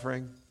architects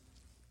suffering?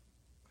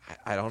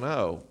 I don't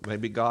know.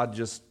 Maybe God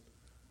just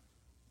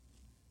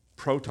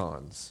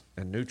protons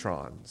and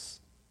neutrons.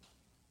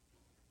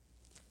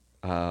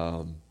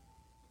 So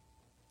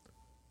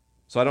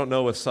I don't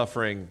know if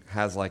suffering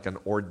has like an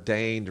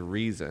ordained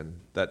reason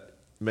that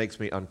makes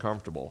me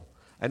uncomfortable.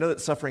 I know that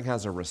suffering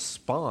has a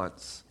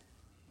response.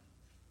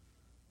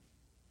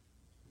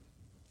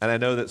 And I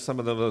know that some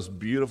of the most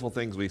beautiful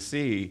things we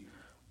see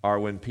are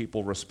when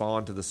people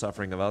respond to the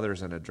suffering of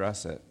others and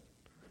address it,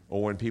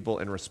 or when people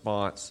in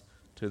response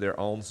to their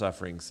own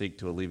suffering seek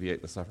to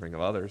alleviate the suffering of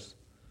others.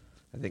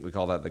 I think we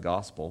call that the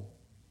gospel.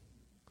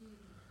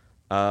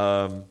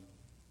 So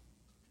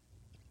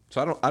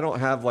I don't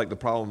have like the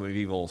problem of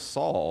evil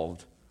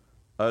solved,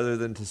 other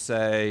than to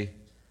say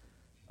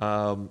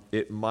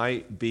it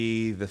might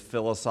be the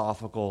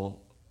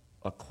philosophical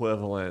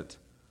equivalent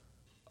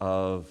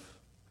of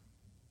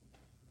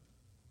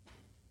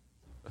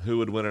who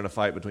would win in a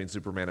fight between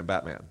Superman and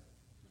Batman.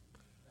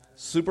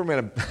 Superman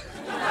and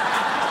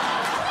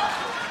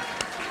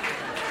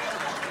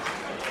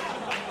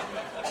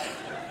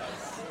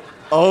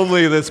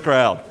only this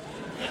crowd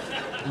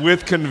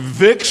with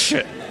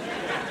conviction.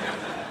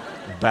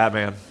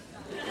 Batman.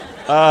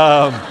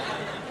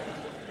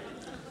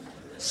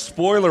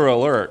 Spoiler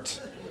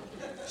alert,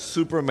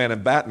 Superman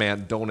and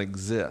Batman don't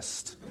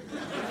exist.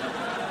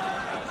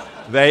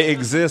 They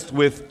exist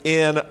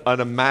within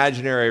an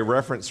imaginary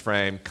reference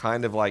frame,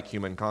 kind of like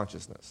human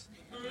consciousness.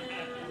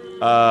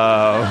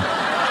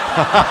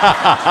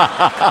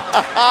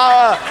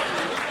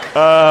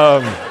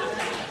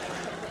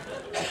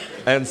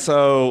 And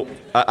so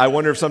I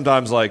wonder if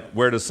sometimes, like,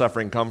 where does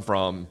suffering come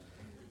from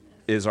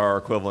is our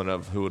equivalent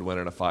of who would win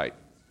in a fight.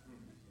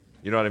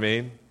 You know what I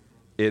mean?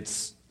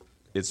 It's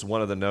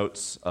one of the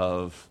notes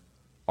of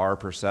our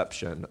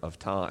perception of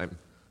time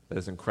that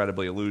is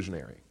incredibly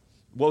illusionary.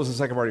 What was the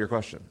second part of your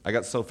question? I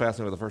got so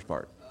fascinated with the first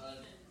part.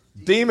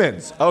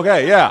 Demons.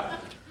 Okay, yeah.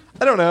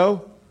 I don't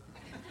know.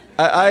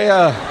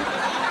 I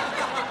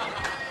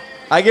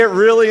get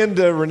really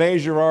into Rene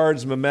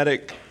Girard's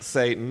mimetic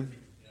Satan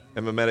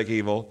and mimetic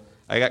evil.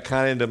 I got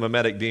kind of into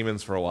mimetic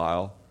demons for a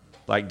while.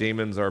 Like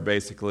demons are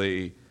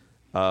basically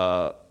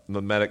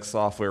mimetic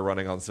software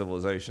running on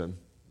civilization.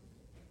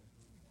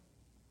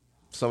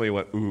 Somebody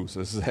went, ooh, so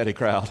this is a heady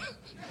crowd.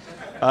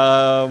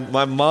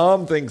 My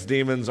mom thinks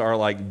demons are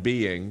like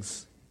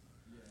beings.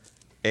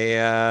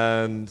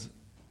 And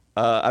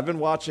I've been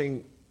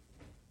watching,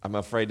 I'm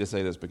afraid to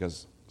say this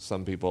because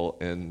some people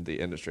in the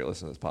industry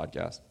listen to this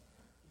podcast.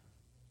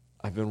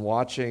 I've been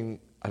watching,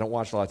 I don't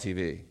watch a lot of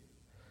TV,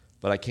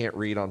 but I can't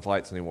read on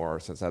flights anymore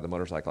since I had the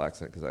motorcycle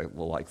accident because I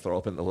will like throw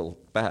up in the little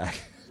bag.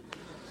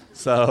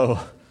 So,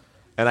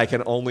 and I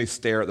can only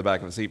stare at the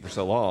back of the seat for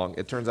so long.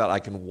 It turns out I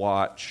can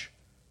watch,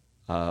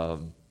 as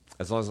long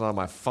as it's not on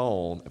my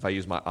phone, if I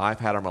use my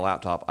iPad or my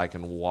laptop, I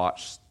can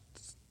watch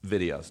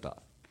video stuff.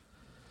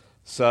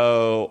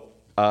 So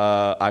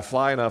I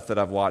fly enough that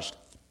I've watched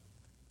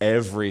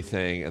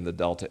everything in the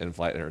Delta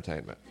in-flight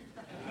entertainment.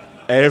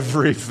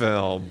 Every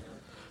film.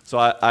 So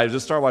I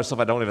just started watching stuff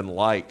I don't even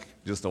like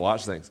just to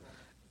watch things.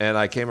 And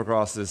I came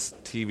across this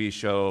TV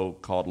show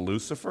called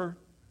Lucifer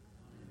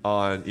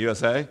on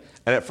USA.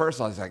 And at first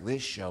I was like,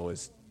 this show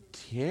is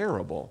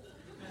terrible.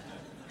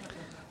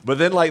 But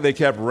then like they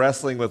kept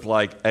wrestling with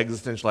like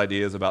existential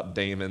ideas about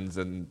demons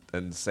and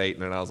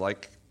Satan. And I was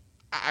like,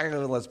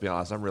 let's be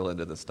honest, I'm real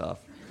into this stuff.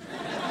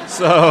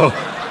 So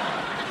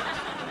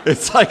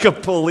it's like a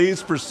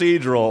police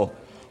procedural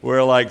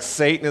where like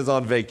Satan is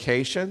on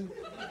vacation.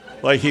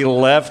 Like he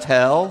left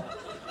hell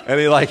and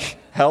he like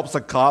helps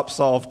a cop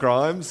solve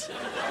crimes.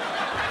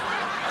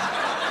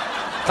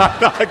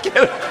 I'm not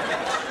kidding.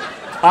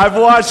 I've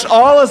watched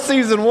all of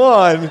season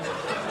 1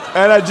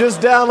 and I just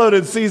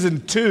downloaded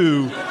season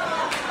 2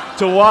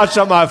 to watch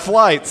on my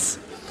flights.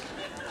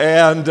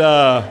 And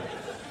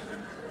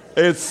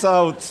it's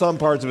so, some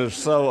parts of it are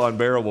so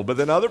unbearable. But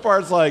then other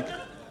parts like,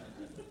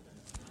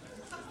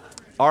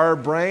 our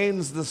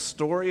brains, the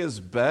story is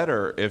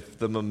better if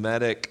the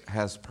mimetic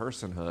has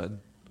personhood.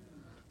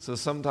 So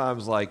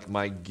sometimes, like,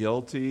 my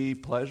guilty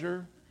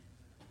pleasure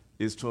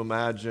is to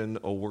imagine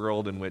a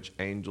world in which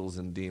angels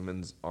and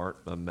demons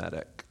aren't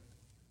mimetic.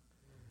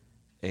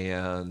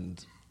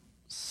 And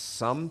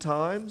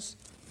sometimes,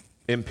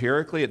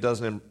 empirically, it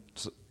doesn't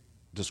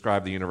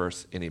describe the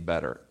universe any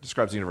better. It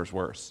describes the universe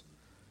worse.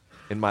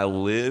 In my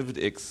lived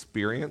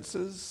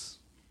experiences,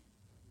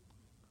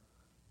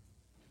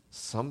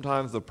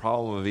 sometimes the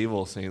problem of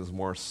evil seems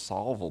more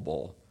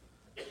solvable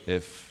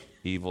if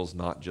evil's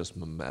not just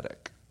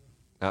mimetic.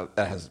 Now,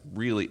 that has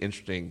really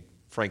interesting,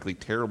 frankly,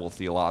 terrible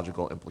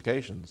theological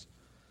implications.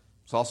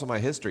 It's also my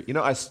history. You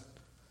know,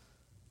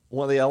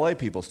 one of the LA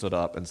people stood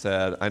up and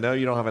said, I know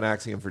you don't have an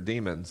axiom for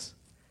demons.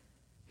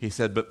 He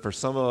said, but for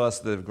some of us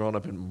that have grown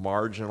up in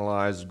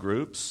marginalized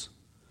groups,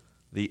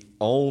 the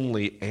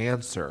only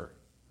answer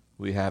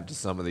we have to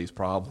some of these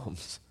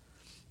problems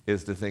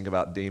is to think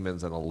about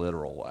demons in a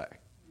literal way.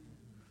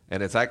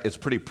 And it's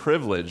pretty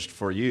privileged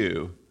for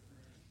you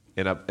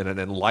in an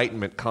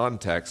enlightenment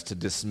context to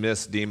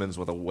dismiss demons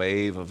with a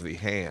wave of the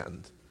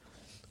hand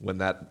when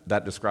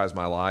that describes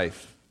my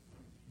life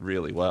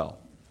really well.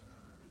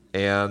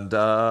 And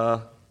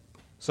so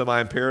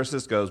my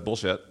empiricist goes,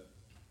 bullshit.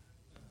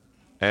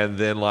 And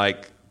then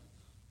like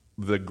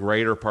the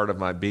greater part of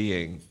my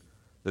being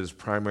that is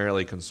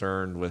primarily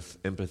concerned with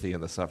empathy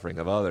and the suffering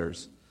of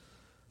others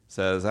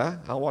says,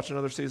 I'll watch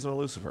another season of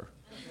Lucifer.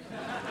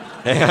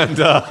 And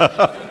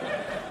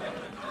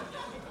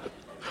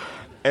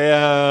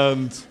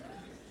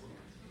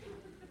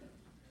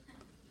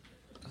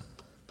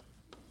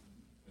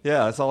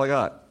yeah, that's all I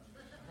got.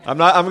 I'm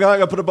not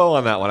gonna put a bow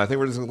on that one. I think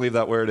we're just gonna leave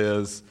that where it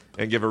is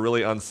and give a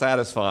really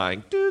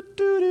unsatisfying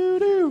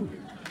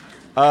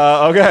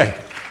okay.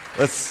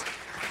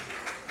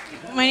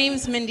 My name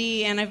is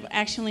Mindy, and I've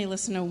actually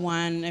listened to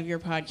one of your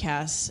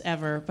podcasts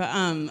ever. But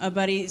a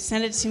buddy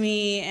sent it to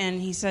me,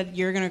 and he said,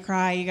 "You're gonna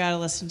cry. You gotta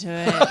listen to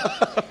it."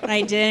 And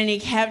I did, and he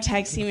kept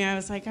texting me. I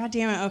was like, "God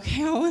damn it!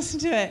 Okay, I'll listen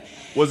to it."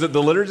 Was it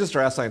the liturgist or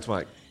Ask Science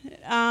Mike? The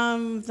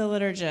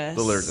liturgist.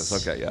 The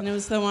liturgist. Okay, yeah. And it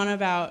was the one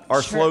about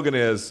our slogan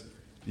is,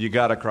 "You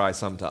gotta cry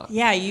sometime."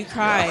 Yeah, you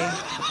cry.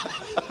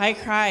 I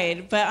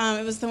cried, but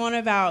it was the one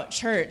about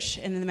church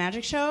and the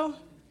magic show.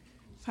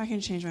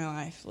 Fucking changed my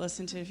life.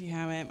 Listen to it if you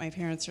haven't. My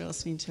parents are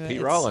listening to it.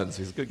 Pete Rollins,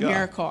 he's a good guy.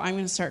 Miracle. I'm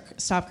going to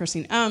stop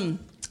cursing.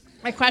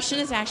 My question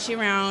is actually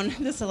around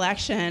this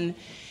election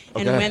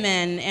and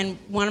women. And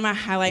one of my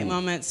highlight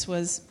moments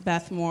was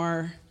Beth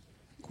Moore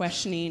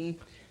questioning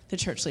the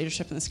church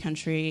leadership in this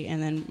country.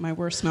 And then my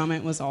worst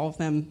moment was all of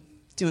them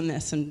doing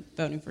this and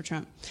voting for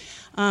Trump.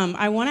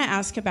 I want to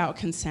ask about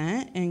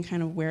consent and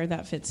kind of where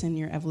that fits in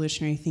your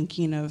evolutionary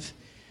thinking of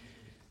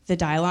the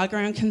dialogue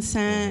around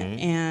consent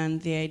and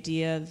the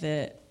idea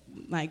that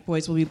like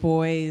boys will be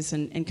boys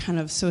and kind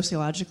of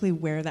sociologically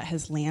where that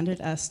has landed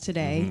us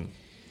today.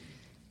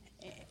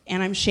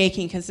 And I'm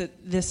shaking because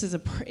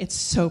it's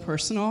so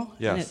personal.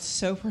 Yes. And it's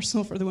so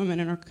personal for the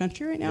women in our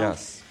country right now.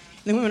 Yes.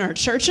 The women in our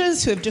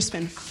churches who have just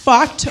been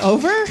fucked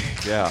over.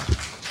 Yeah.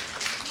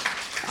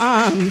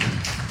 I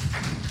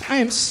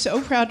am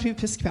so proud to be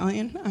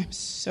Episcopalian. I'm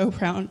so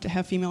proud to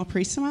have female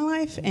priests in my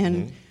life.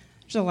 And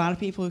there's a lot of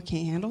people who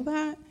can't handle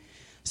that.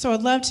 So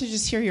I'd love to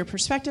just hear your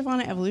perspective on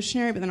it,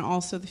 evolutionary, but then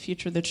also the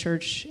future of the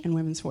church and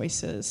women's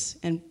voices.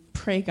 And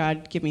pray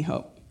God give me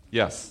hope.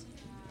 Yes.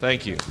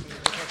 Thank you.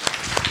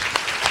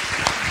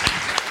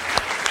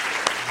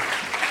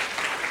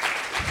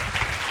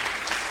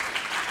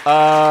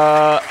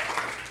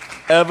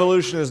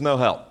 Evolution is no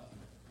help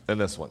in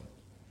this one.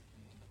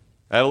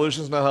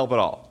 Evolution is no help at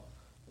all.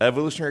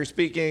 Evolutionary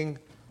speaking,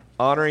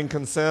 honoring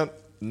consent,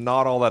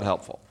 not all that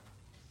helpful.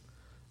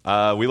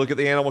 We look at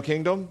the animal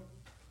kingdom.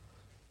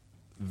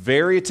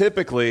 Very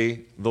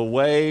typically, the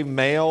way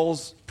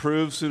males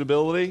prove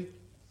suitability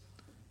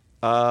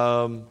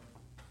in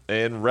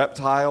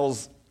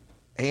reptiles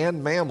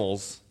and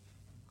mammals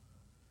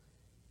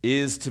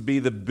is to be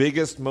the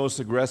biggest, most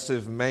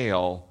aggressive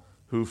male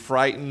who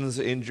frightens,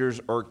 injures,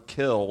 or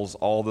kills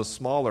all the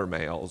smaller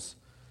males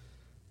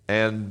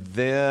and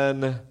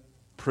then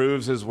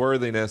proves his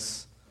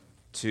worthiness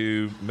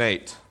to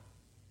mate.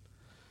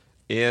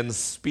 In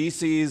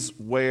species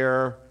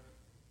where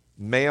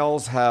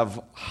males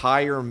have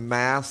higher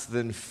mass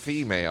than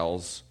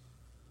females,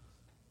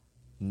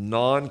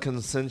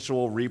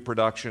 non-consensual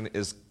reproduction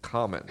is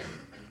common.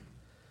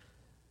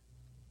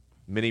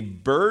 Many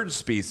bird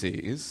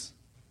species,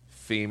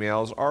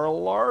 females are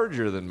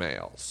larger than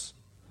males.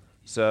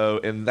 So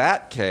in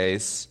that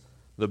case,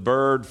 the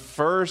bird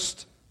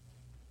first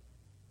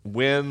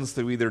wins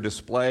through either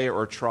display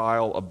or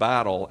trial a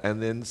battle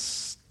and then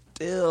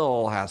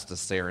still has to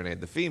serenade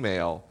the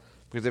female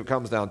because if it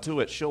comes down to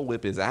it, she'll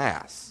whip his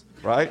ass.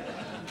 Right?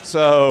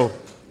 So,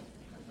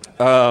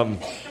 sorry,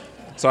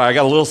 I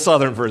got a little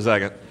southern for a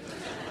second.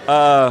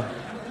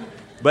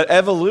 But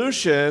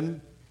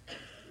evolution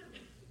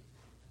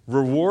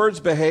rewards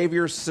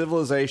behavior,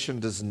 civilization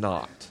does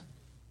not.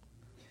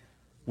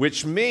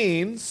 Which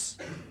means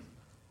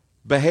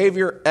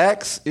behavior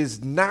X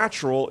is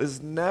natural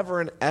is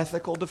never an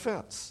ethical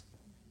defense.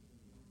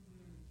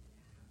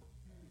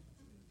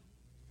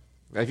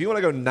 Now, if you want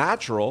to go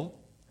natural,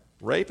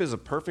 rape is a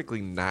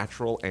perfectly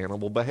natural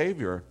animal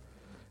behavior.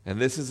 And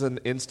this is an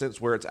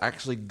instance where it's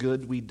actually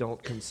good we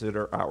don't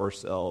consider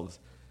ourselves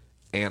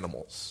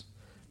animals.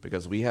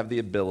 because we have the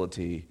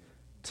ability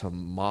to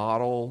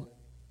model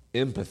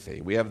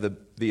empathy. We have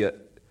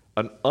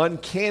an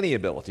uncanny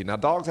ability, now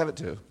dogs have it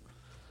too,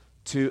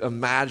 to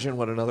imagine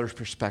what another's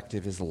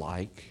perspective is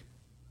like.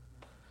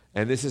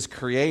 And this has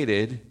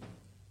created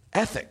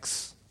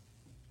ethics.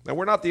 Now,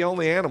 we're not the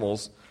only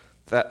animals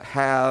that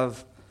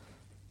have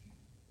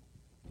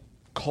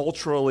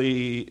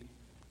culturally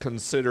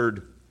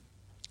considered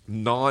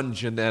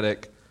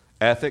non-genetic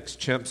ethics.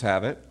 Chimps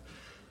have it.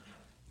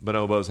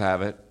 Bonobos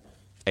have it.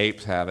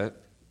 Apes have it.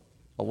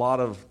 A lot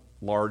of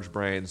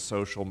large-brained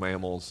social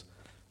mammals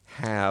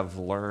have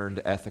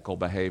learned ethical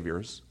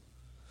behaviors.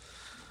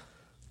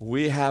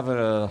 We have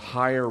a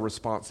higher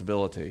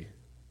responsibility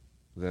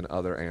than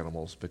other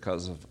animals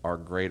because of our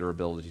greater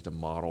ability to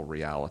model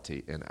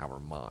reality in our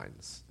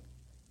minds.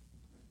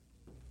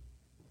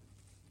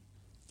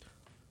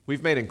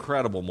 We've made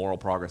incredible moral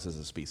progress as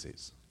a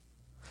species.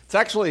 It's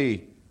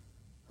actually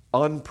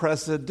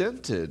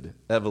unprecedented,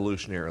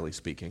 evolutionarily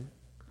speaking.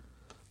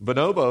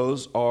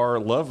 Bonobos are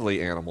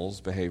lovely animals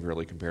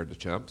behaviorally compared to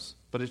chimps,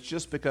 but it's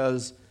just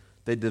because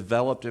they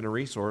developed in an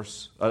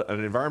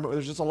environment where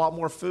there's just a lot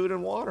more food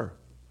and water.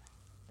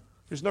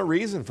 There's no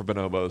reason for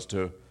bonobos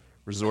to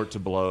resort to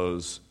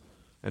blows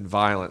and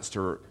violence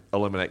to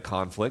eliminate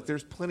conflict.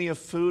 There's plenty of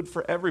food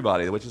for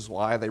everybody, which is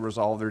why they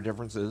resolve their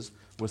differences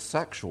with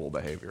sexual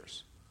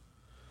behaviors.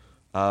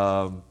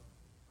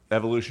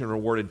 Evolution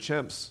rewarded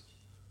chimps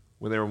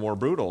when they were more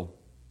brutal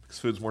because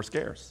food's more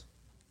scarce.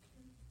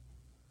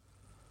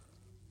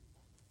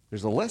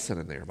 There's a lesson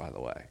in there, by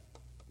the way.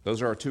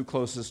 Those are our two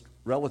closest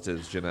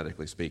relatives,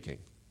 genetically speaking.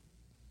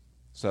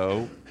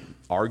 So,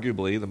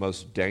 arguably, the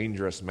most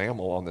dangerous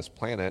mammal on this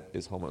planet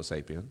is Homo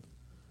sapien.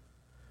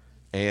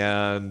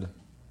 And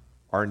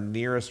our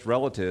nearest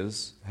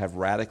relatives have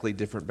radically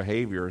different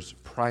behaviors,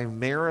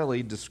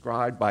 primarily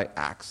described by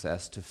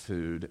access to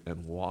food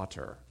and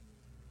water.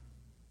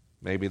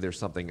 Maybe there's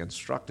something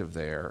instructive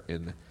there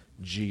in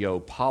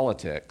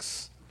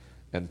geopolitics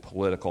and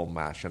political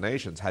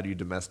machinations. How do you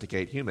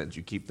domesticate humans?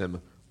 You keep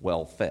them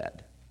well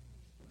fed.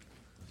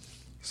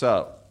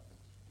 So,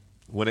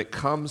 when it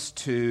comes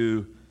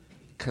to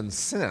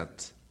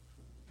consent,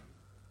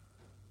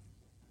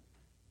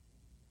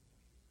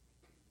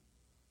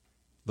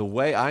 the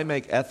way I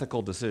make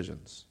ethical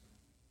decisions,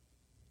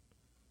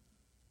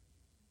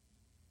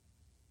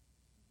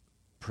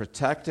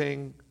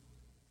 protecting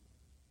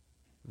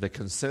the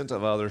consent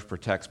of others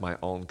protects my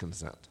own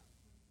consent.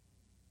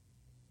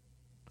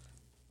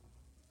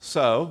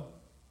 So,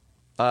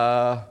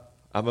 I'm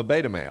a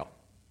beta male.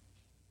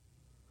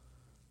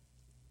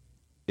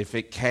 If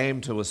it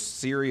came to a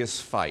serious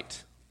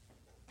fight,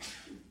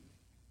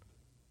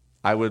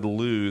 I would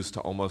lose to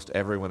almost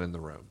everyone in the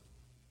room.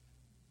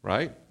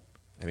 Right?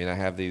 I mean, I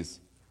have these,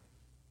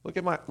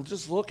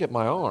 just look at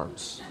my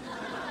arms.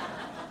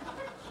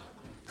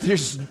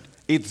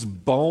 It's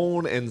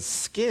bone and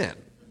skin,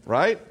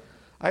 right?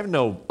 I have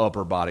no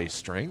upper body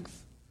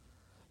strength.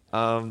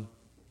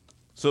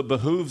 So it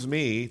behooves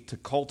me to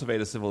cultivate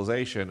a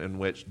civilization in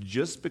which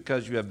just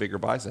because you have bigger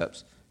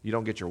biceps, you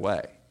don't get your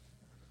way.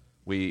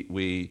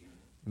 We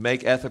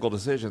make ethical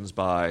decisions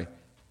by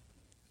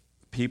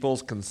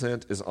people's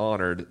consent is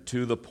honored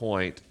to the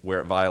point where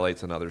it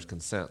violates another's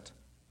consent.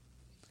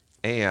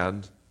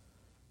 And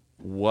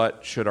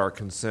what should our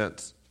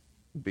consent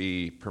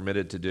be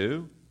permitted to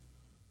do?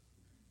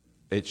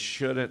 It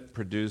shouldn't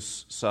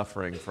produce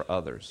suffering for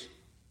others.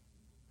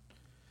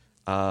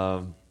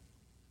 And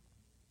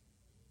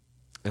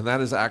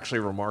that is actually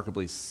a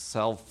remarkably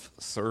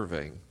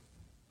self-serving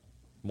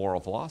moral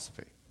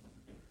philosophy.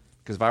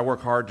 Because if I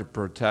work hard to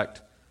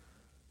protect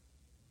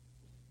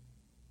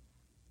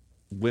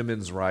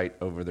women's right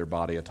over their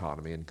body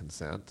autonomy and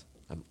consent,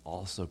 I'm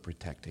also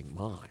protecting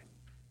mine.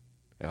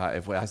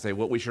 If I say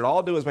what we should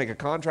all do is make a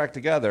contract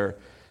together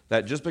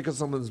that just because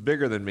someone's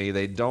bigger than me,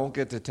 they don't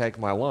get to take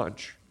my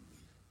lunch,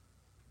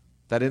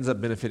 that ends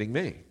up benefiting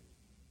me.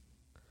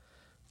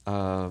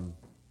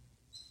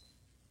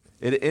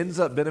 It ends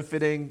up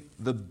benefiting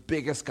the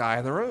biggest guy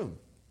in the room,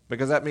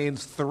 because that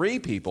means 3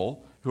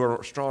 people who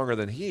are stronger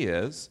than he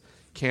is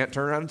can't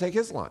turn around and take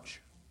his lunch.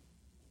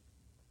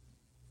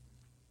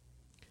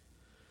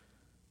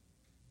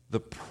 The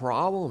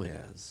problem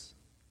is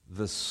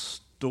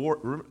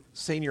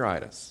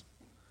senioritis.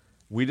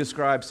 We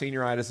describe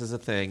senioritis as a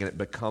thing, and it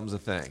becomes a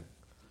thing.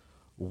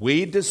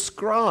 We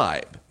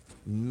describe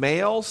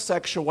male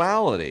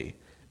sexuality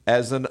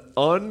as an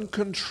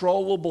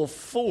uncontrollable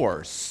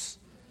force,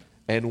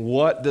 and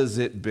what does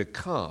it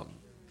become?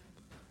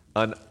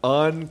 An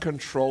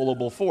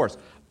uncontrollable force.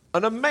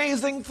 An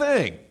amazing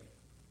thing.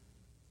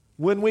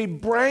 When we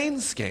brain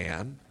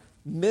scan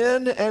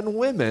men and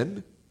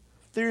women,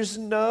 there's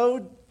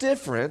no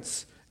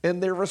difference in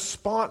their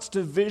response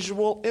to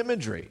visual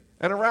imagery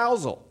and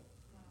arousal.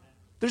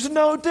 There's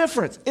no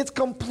difference. It's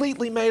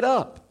completely made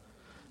up.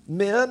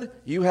 Men,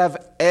 you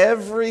have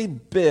every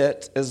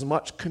bit as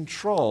much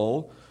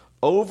control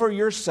over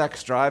your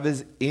sex drive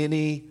as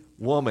any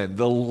woman.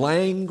 The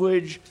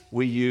language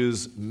we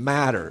use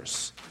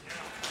matters.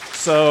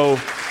 So,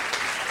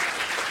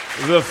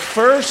 The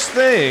first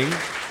thing,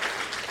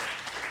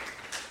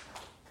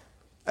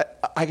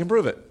 I can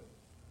prove it.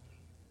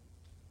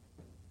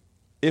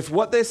 If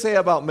what they say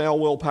about male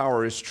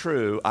willpower is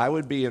true, I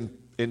would be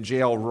in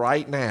jail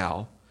right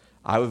now.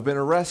 I would have been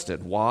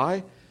arrested.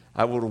 Why?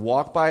 I would have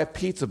walked by a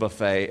pizza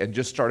buffet and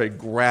just started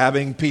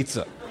grabbing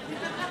pizza.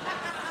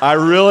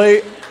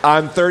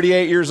 I'm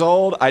 38 years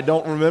old. I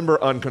don't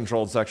remember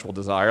uncontrolled sexual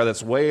desire.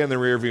 That's way in the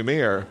rearview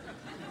mirror.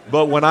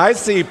 But when I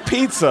see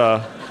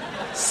pizza,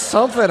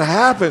 something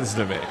happens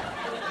to me.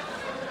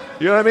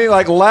 You know what I mean?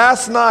 Like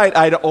last night,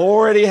 I'd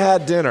already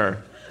had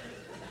dinner.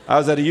 I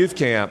was at a youth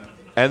camp,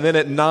 and then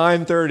at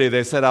 9:30,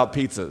 they set out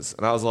pizzas.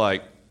 And I was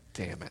like,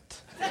 damn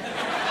it.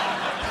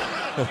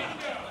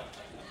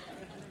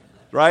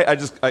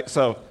 Right?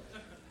 So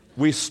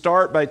we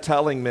start by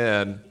telling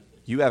men,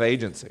 you have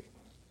agency.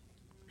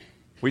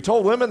 We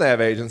told women they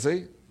have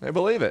agency. They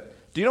believe it.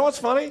 Do you know what's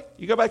funny?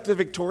 You go back to the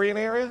Victorian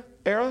era.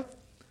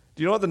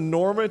 Do you know what the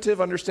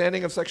normative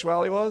understanding of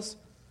sexuality was?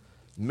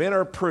 Men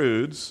are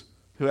prudes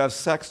who have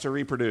sex to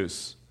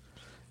reproduce.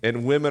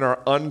 And women are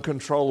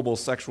uncontrollable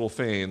sexual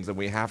fiends, and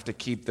we have to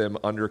keep them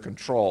under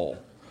control,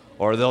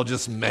 or they'll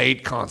just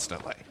mate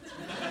constantly.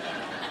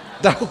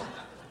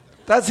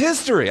 That's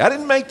history. I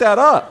didn't make that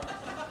up.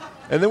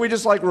 And then we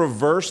just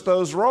reverse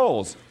those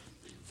roles.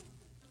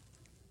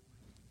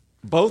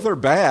 Both are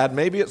bad.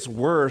 Maybe it's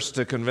worse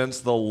to convince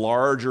the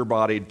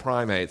larger-bodied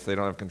primates they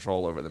don't have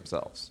control over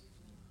themselves.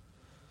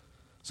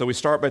 So we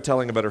start by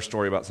telling a better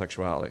story about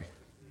sexuality.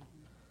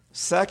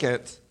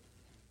 Second,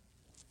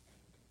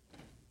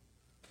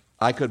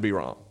 I could be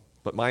wrong,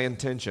 but my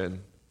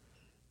intention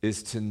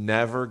is to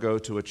never go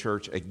to a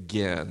church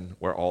again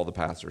where all the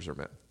pastors are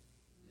men.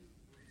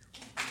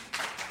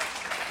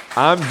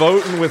 I'm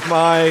voting with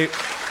my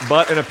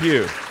butt in a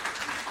pew.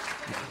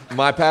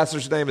 My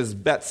pastor's name is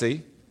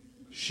Betsy.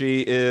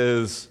 She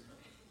is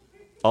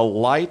a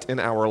light in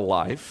our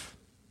life.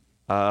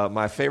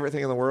 My favorite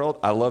thing in the world,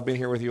 I love being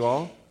here with you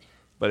all,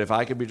 but if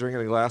I could be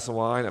drinking a glass of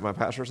wine at my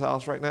pastor's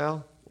house right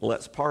now,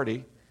 let's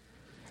party.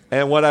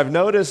 And what I've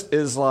noticed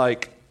is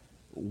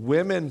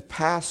women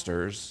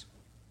pastors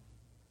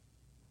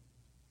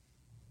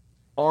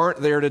aren't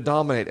there to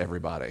dominate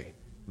everybody.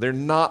 They're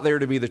not there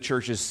to be the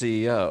church's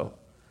CEO.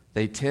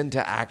 They tend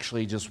to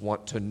actually just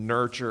want to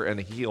nurture and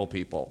heal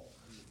people.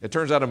 It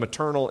turns out a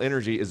maternal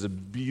energy is a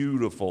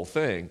beautiful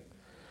thing.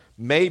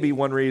 Maybe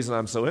one reason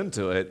I'm so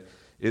into it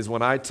is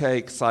when I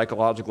take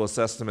psychological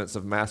assessments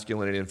of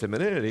masculinity and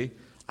femininity,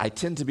 I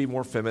tend to be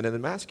more feminine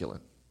than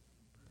masculine.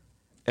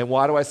 And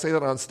why do I say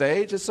that on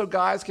stage? It's so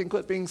guys can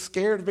quit being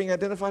scared of being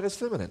identified as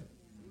feminine.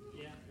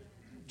 Yeah.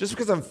 Just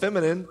because I'm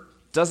feminine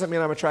doesn't mean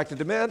I'm attracted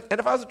to men. And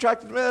if I was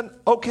attracted to men,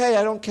 okay,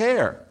 I don't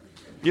care.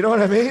 You know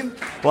what I mean?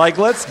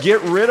 Let's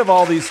get rid of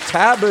all these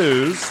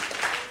taboos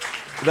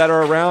that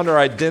are around our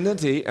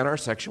identity and our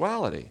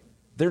sexuality.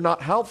 They're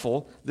not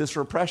helpful. This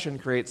repression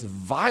creates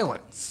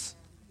violence.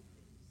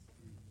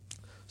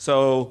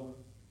 So,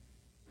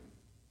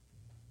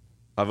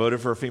 I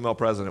voted for a female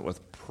president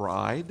with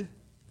pride.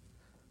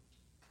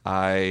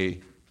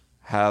 I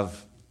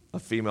have a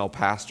female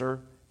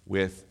pastor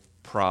with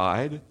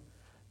pride.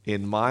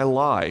 In my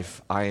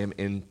life, I am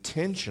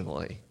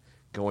intentionally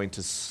going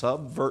to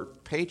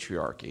subvert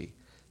patriarchy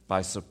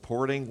by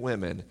supporting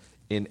women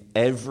in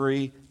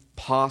every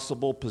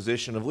possible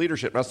position of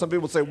leadership. Now, some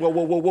people say,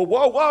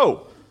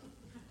 whoa.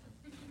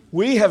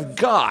 We have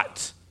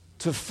got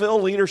to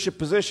fill leadership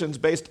positions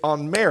based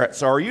on merit.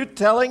 So are you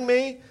telling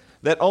me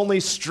that only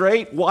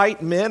straight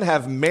white men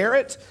have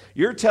merit?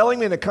 You're telling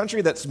me in a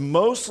country that's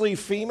mostly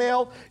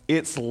female,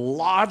 it's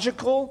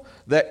logical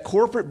that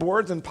corporate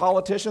boards and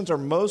politicians are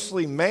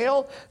mostly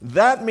male?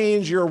 That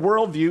means your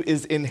worldview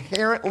is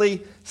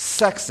inherently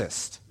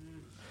sexist.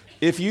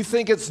 If you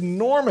think it's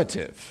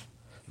normative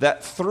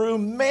that through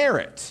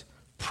merit,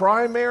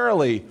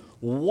 primarily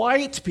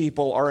white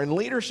people are in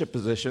leadership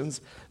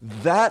positions,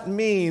 that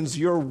means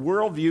your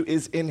worldview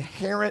is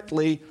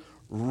inherently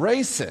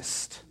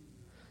racist.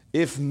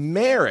 If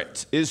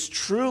merit is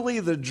truly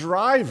the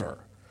driver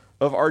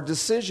of our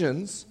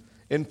decisions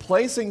in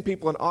placing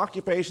people in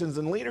occupations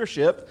and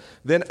leadership,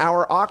 then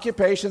our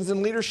occupations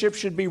and leadership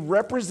should be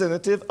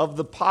representative of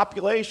the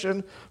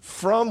population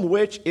from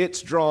which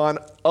it's drawn.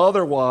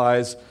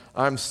 Otherwise,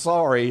 I'm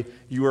sorry,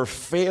 you are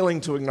failing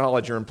to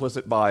acknowledge your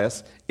implicit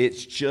bias.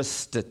 It's just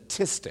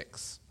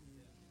statistics.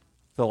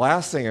 The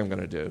last thing I'm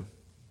going to do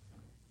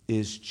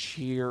is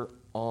cheer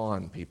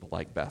on people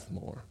like Beth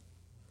Moore,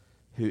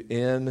 who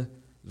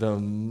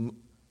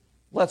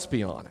let's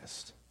be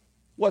honest,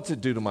 what's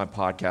it do to my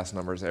podcast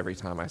numbers every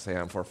time I say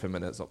I'm for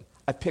feminism?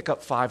 I pick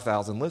up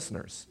 5,000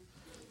 listeners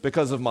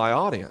because of my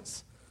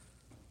audience.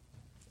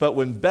 But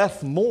when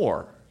Beth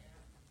Moore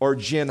or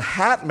Jen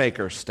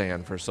Hatmaker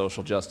stand for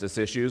social justice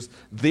issues,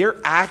 they're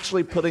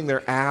actually putting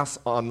their ass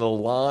on the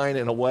line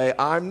in a way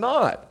I'm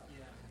not.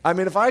 I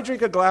mean, if I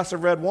drink a glass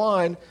of red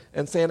wine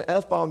and say an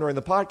F-bomb during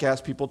the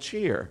podcast, people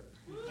cheer.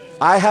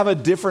 I have a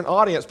different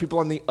audience, people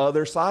on the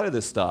other side of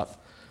this stuff.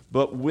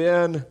 But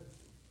when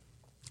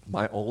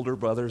my older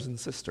brothers and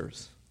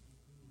sisters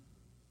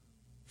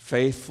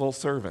faithful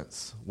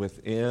servants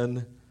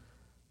within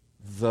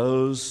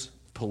those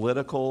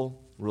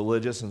political,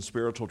 religious, and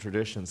spiritual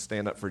traditions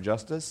stand up for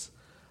justice,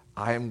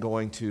 I am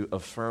going to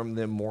affirm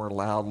them more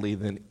loudly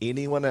than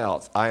anyone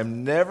else. I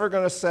am never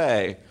going to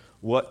say,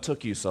 what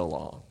took you so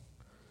long?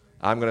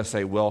 I'm going to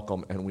say,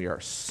 welcome, and we are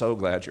so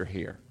glad you're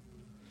here.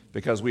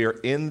 Because we are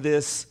in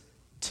this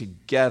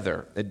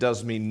together. It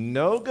does me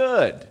no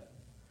good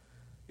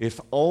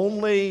if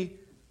only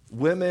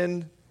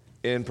women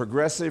in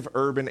progressive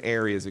urban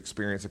areas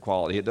experience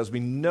equality. It does me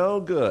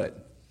no good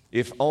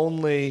if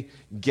only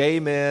gay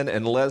men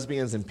and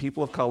lesbians and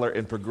people of color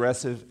in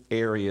progressive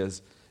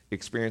areas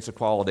experience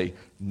equality.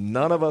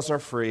 None of us are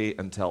free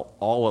until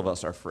all of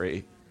us are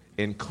free,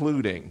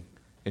 including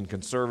in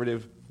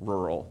conservative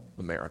rural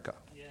America.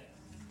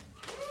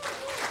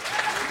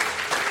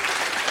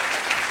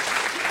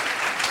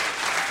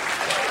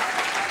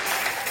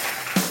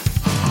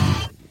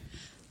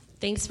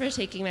 Thanks for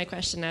taking my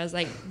question. I was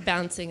like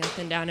bouncing up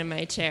and down in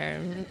my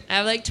chair. I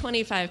have like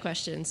 25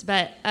 questions,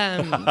 but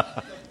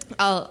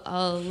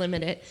I'll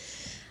limit it.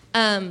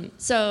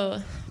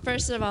 So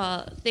first of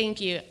all,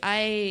 thank you.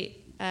 I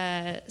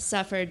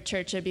suffered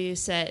church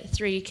abuse at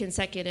three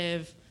churches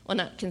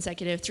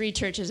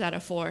out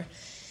of 4,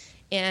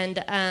 and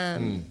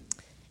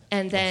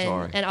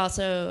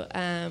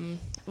also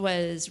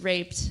was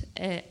raped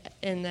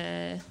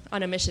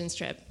on a missions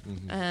trip,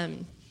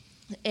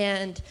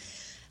 and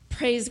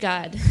praise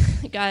God,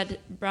 God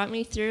brought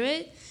me through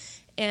it,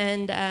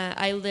 and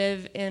I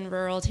live in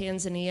rural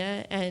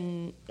Tanzania,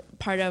 and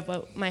part of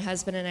what my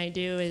husband and I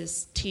do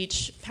is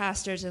teach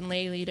pastors and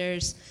lay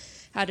leaders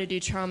how to do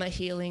trauma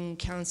healing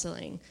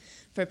counseling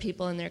for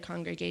people in their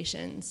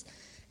congregations.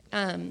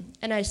 And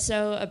I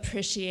so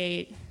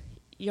appreciate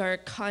your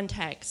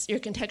context, your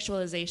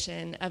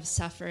contextualization of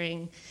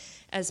suffering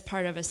as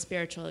part of a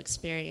spiritual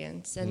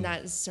experience, and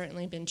that has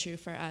certainly been true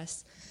for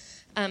us.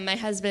 My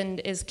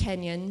husband is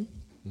Kenyan,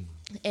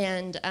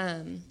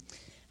 and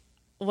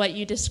what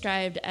you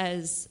described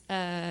as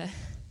the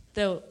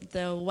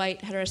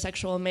white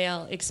heterosexual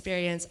male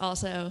experience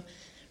also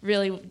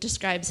really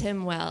describes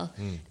him well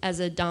as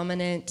the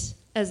dominant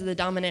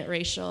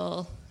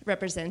racial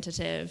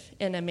representative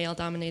in a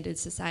male-dominated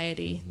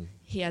society.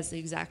 He has the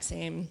exact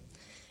same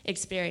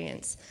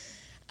experience.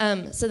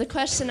 So the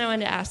question I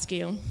wanted to ask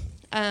you,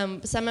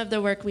 some of the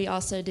work we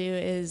also do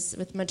is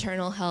with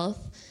maternal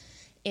health,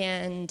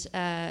 and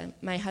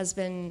my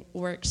husband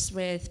works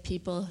with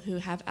people who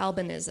have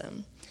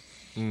albinism.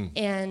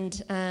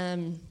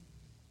 And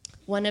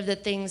one of the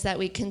things that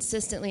we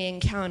consistently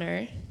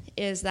encounter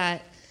is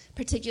that,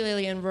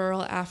 particularly in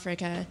rural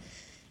Africa,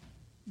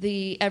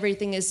 the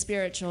everything is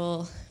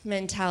spiritual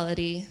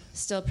mentality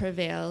still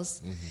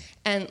prevails.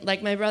 And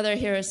like my brother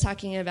here was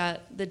talking about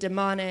the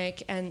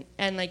demonic, and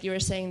like you were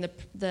saying,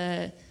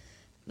 the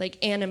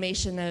like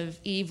animation of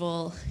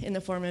evil in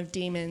the form of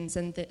demons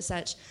and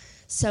such,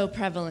 so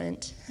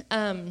prevalent.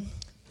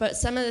 But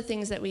some of the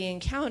things that we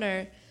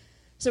encounter,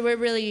 so we're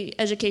really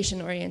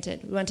education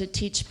oriented. We want to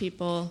teach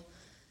people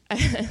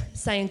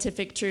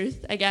scientific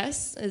truth, I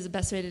guess, is the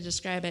best way to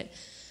describe it.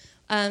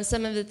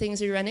 Some of the things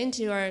we run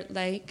into are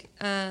like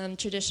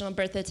traditional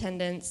birth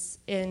attendants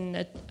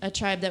in a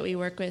tribe that we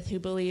work with who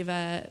believe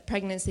a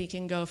pregnancy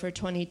can go for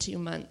 22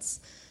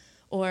 months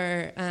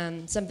or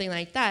something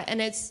like that.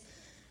 And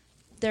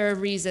there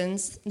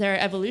are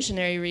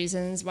evolutionary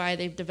reasons why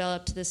they've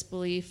developed this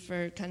belief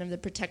for kind of the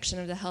protection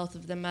of the health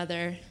of the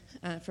mother,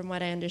 from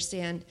what I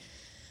understand.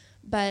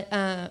 But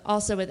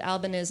also with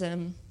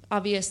albinism,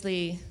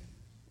 obviously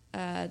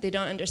they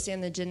don't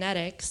understand the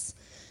genetics.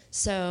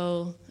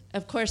 So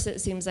of course it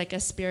seems like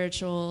a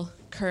spiritual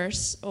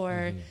curse,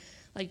 or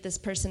like this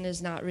person is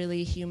not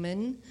really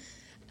human.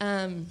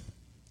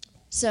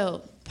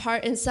 So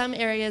in some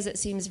areas it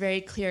seems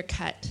very clear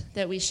cut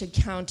that we should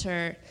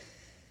counter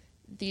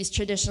these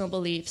traditional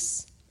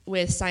beliefs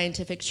with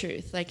scientific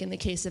truth, like in the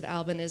case of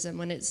albinism,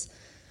 when it's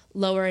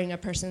lowering a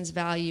person's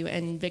value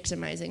and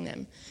victimizing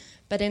them.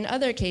 But in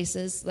other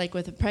cases, like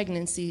with a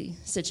pregnancy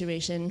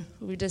situation,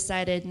 we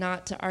decided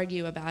not to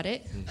argue about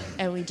it,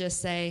 and we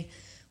just say,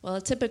 well,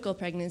 a typical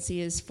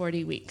pregnancy is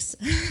 40 weeks,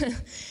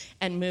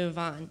 and move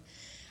on.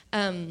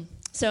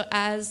 So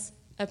as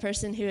a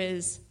person who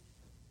is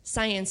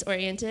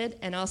science-oriented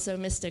and also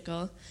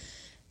mystical,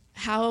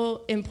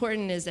 how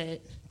important is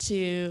it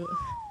to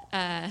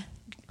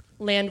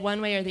land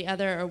one way or the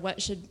other, or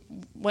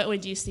what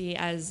would you see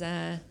as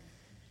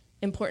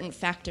important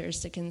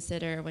factors to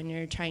consider when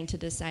you're trying to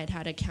decide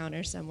how to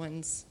counter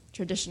someone's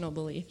traditional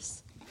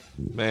beliefs?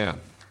 Man.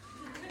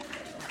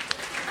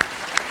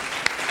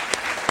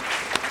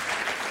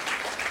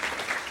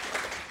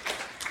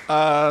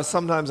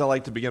 Sometimes I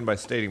like to begin by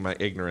stating my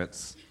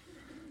ignorance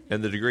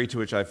and the degree to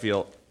which I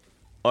feel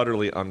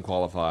utterly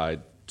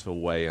unqualified to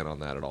weigh in on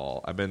that at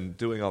all. I've been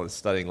doing all this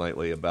studying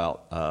lately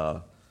about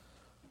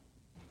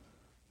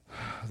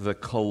the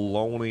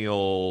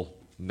colonial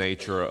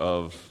nature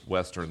of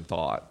Western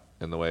thought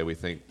and the way we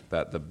think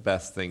that the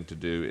best thing to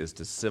do is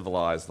to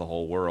civilize the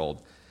whole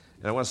world.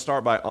 And I want to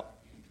start by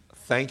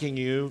thanking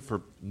you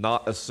for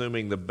not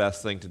assuming the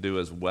best thing to do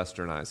is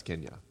westernize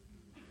Kenya.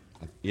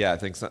 Yeah, I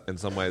think in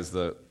some ways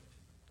a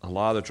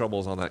lot of the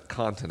troubles on that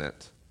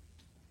continent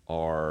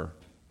are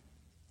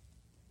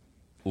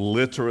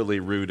literally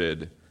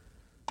rooted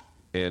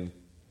in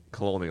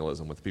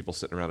colonialism, with people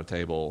sitting around a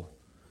table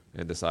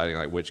and deciding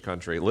like which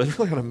country,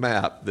 literally on a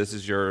map, this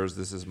is yours,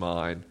 this is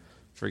mine.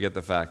 Forget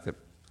the fact that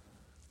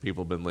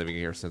people have been living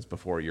here since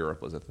before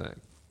Europe was a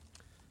thing.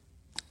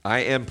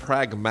 I am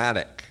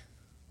pragmatic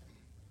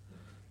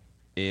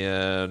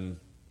in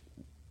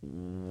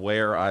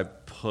where I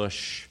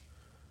push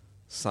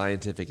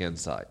scientific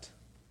insight.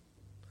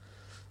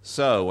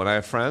 So when I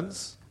have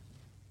friends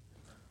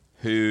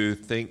who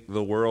think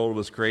the world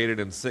was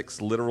created in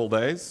 6 literal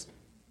days,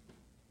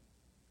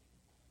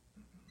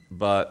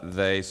 but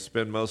they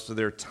spend most of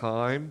their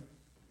time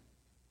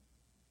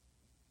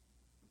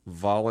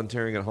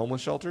volunteering at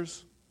homeless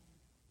shelters,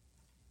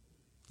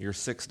 your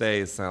 6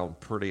 days sound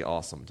pretty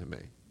awesome to me.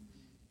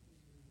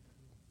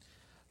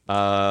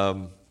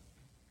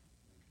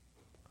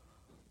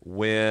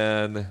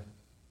 When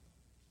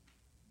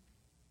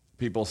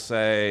people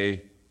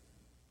say,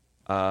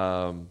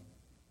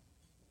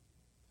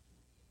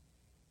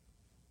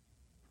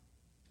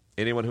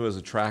 anyone who is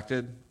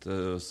attracted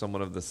to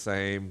someone of the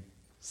same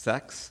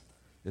sex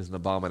is an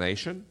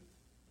abomination,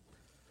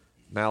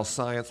 now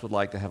science would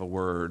like to have a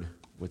word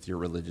with your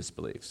religious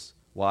beliefs.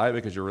 Why?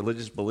 Because your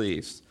religious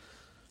beliefs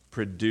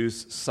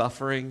produce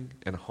suffering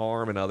and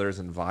harm in others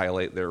and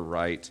violate their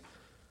right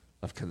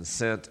of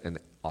consent and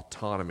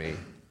autonomy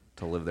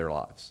to live their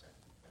lives.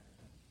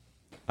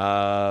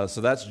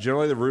 So that's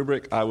generally the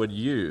rubric I would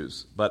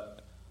use,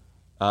 but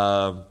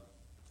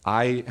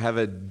I have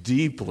a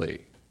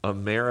deeply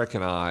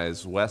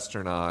Americanized,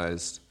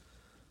 westernized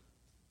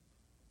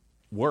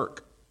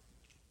work.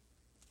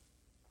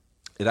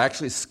 It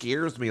actually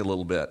scares me a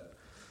little bit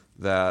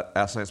that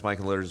Ask Science Mike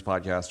and Liturgy's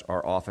podcast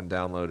are often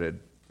downloaded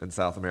in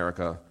South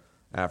America,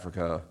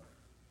 Africa,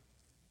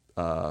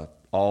 all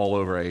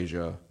over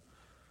Asia,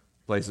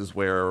 places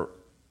where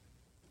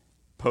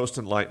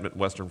post-Enlightenment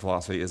Western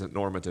philosophy isn't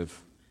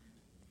normative,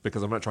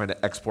 because I'm not trying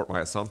to export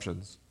my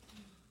assumptions.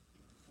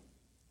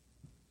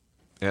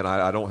 And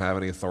I don't have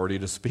any authority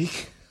to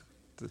speak.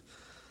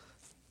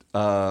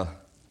 So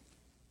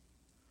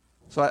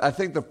I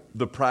think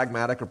the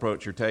pragmatic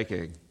approach you're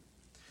taking,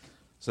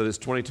 so this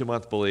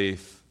 22-month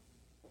belief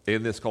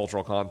in this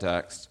cultural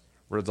context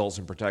results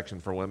in protection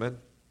for women,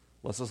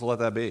 let's just let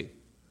that be.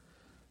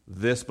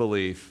 This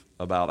belief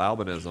about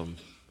albinism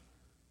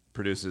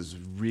produces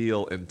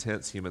real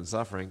intense human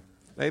suffering.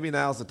 Maybe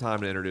now's the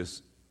time to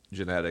introduce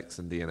genetics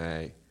and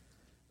DNA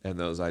and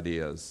those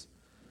ideas.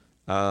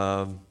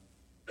 But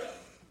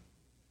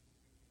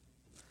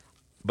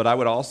I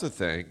would also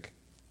think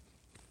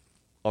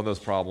on those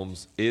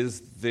problems,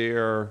 is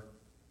there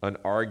an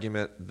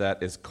argument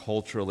that is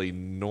culturally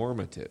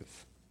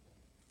normative?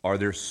 Are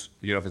there,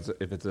 if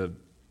it's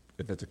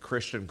a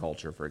Christian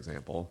culture, for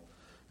example,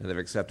 and they've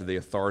accepted the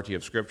authority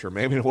of Scripture,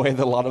 maybe in a way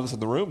that a lot of us in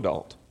the room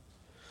don't,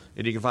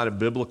 and you can find a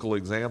biblical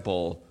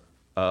example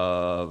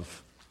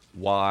of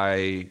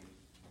why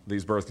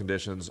these birth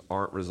conditions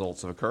aren't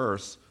results of a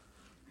curse,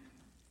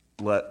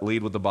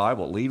 lead with the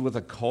Bible. Lead with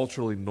a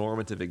culturally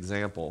normative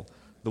example.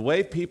 The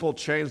way people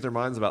change their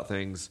minds about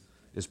things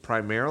is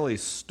primarily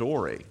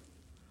story.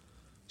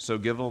 So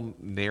give them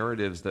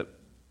narratives that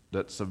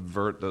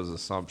subvert those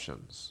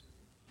assumptions.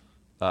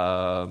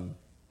 Can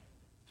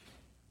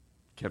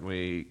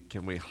we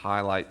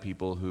highlight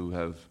people who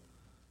have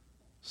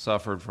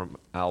suffered from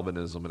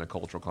albinism in a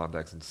cultural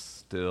context and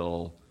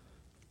still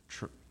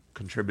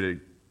contributed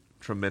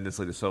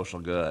tremendously to social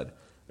good,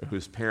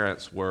 whose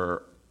parents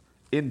were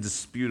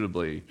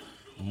indisputably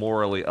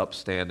morally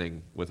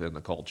upstanding within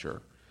the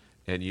culture,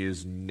 and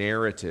use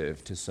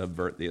narrative to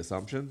subvert the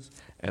assumptions,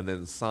 and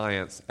then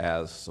science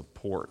as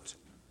support.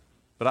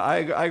 But I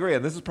agree,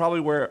 and this is probably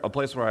a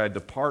place where I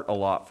depart a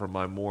lot from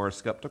my more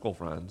skeptical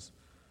friends.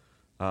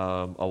 A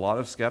lot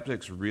of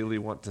skeptics really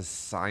want to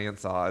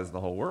scientize the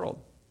whole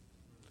world.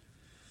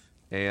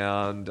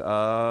 And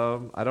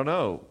I don't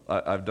know.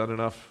 I've done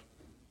enough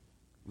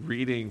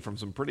reading from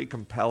some pretty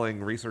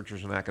compelling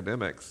researchers and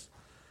academics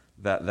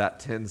that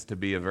tends to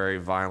be a very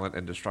violent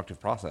and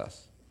destructive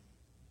process.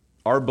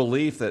 Our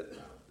belief that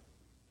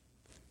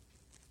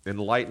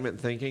Enlightenment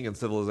thinking and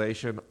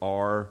civilization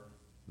are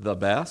the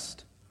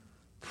best,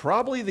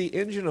 probably the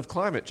engine of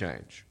climate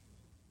change.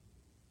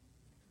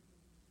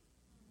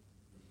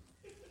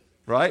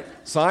 Right?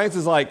 Science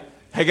is like,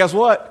 hey, guess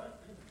what?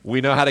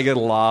 We know how to get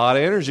a lot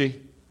of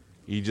energy.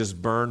 You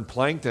just burn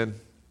plankton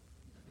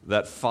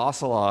that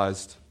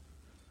fossilized.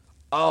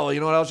 Oh, you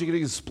know what else you can do?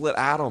 You can split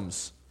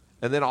atoms.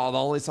 And then the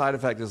only side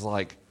effect is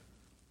like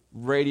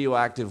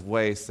radioactive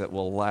waste that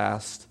will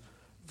last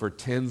for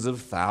tens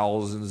of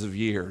thousands of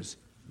years.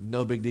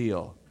 No big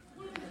deal.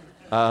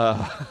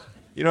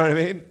 You know what I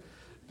mean?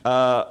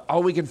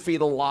 We can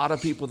feed a lot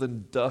of people with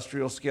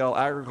industrial scale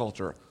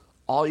agriculture.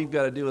 All you've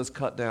got to do is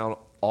cut down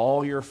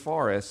all your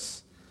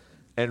forests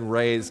and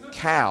raise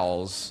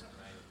cows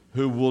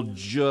who will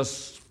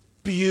just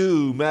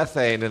spew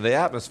methane in the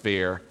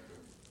atmosphere.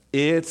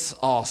 It's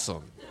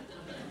awesome.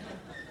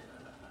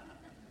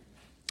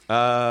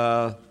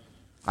 I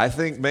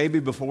think maybe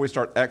before we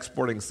start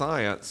exporting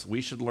science,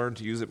 we should learn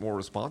to use it more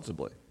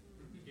responsibly.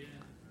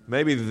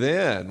 Maybe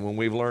then, when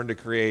we've learned to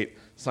create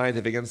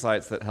scientific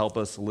insights that help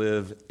us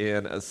live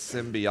in a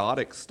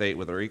symbiotic state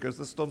with our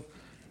ecosystem,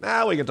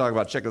 now we can talk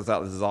about, check this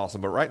out, this is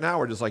awesome. But right now,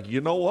 we're just like,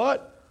 you know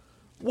what?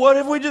 What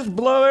if we just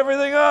blow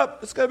everything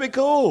up? It's going to be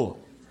cool.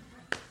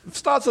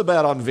 It's not so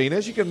bad on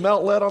Venus. You can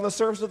melt lead on the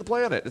surface of the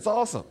planet. It's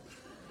awesome.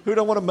 Who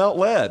don't want to melt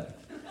lead?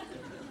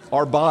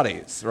 Our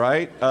bodies,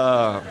 right?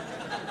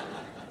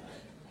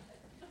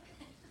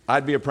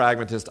 I'd be a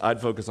pragmatist.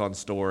 I'd focus on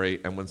story.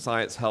 And when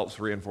science helps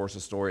reinforce a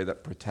story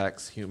that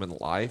protects human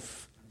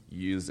life,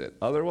 use it.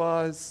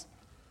 Otherwise,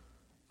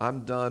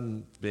 I'm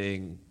done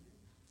being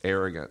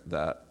arrogant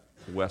that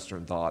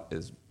Western thought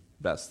is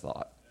best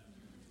thought.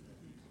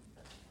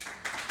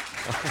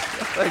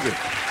 Thank you.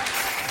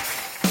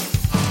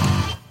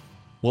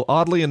 Well,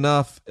 oddly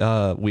enough,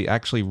 we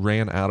actually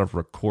ran out of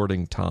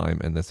recording time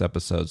in this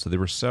episode, so there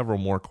were several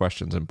more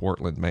questions in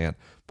Portland. Man,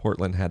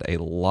 Portland had a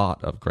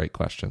lot of great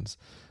questions.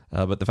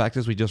 But the fact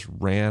is we just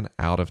ran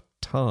out of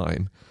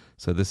time,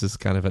 so this is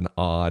kind of an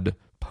odd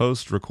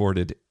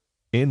post-recorded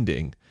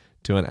ending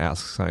to an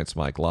Ask Science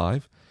Mike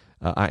Live.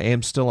 I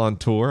am still on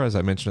tour, as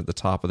I mentioned at the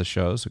top of the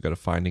show, so go to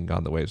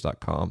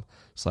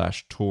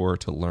findinggodinthewaves.com/tour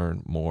to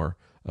learn more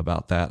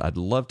about that. I'd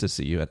love to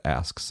see you at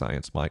Ask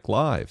Science Mike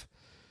Live.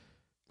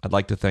 I'd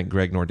like to thank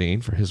Greg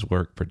Nordine for his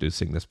work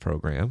producing this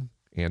program,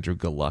 Andrew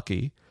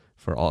Galucki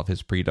for all of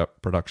his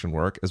production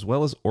work, as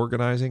well as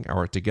organizing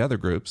our Together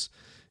groups.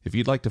 If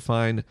you'd like to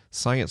find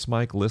Science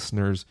Mike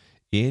listeners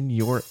in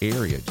your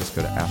area, just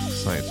go to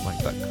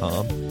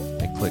AskScienceMike.com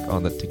and click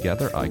on the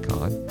Together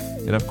icon.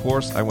 And of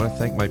course, I want to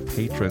thank my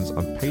patrons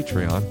on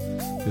Patreon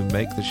who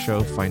make the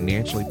show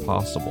financially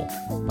possible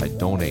by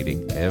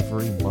donating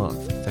every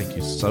month. Thank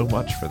you so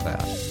much for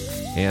that.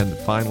 And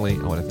finally,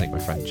 I want to thank my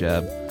friend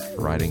Jeb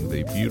for writing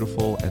the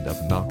beautiful and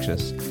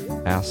obnoxious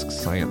Ask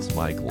Science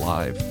Mike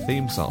Live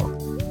theme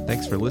song.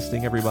 Thanks for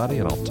listening, everybody,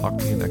 and I'll talk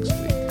to you next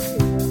week.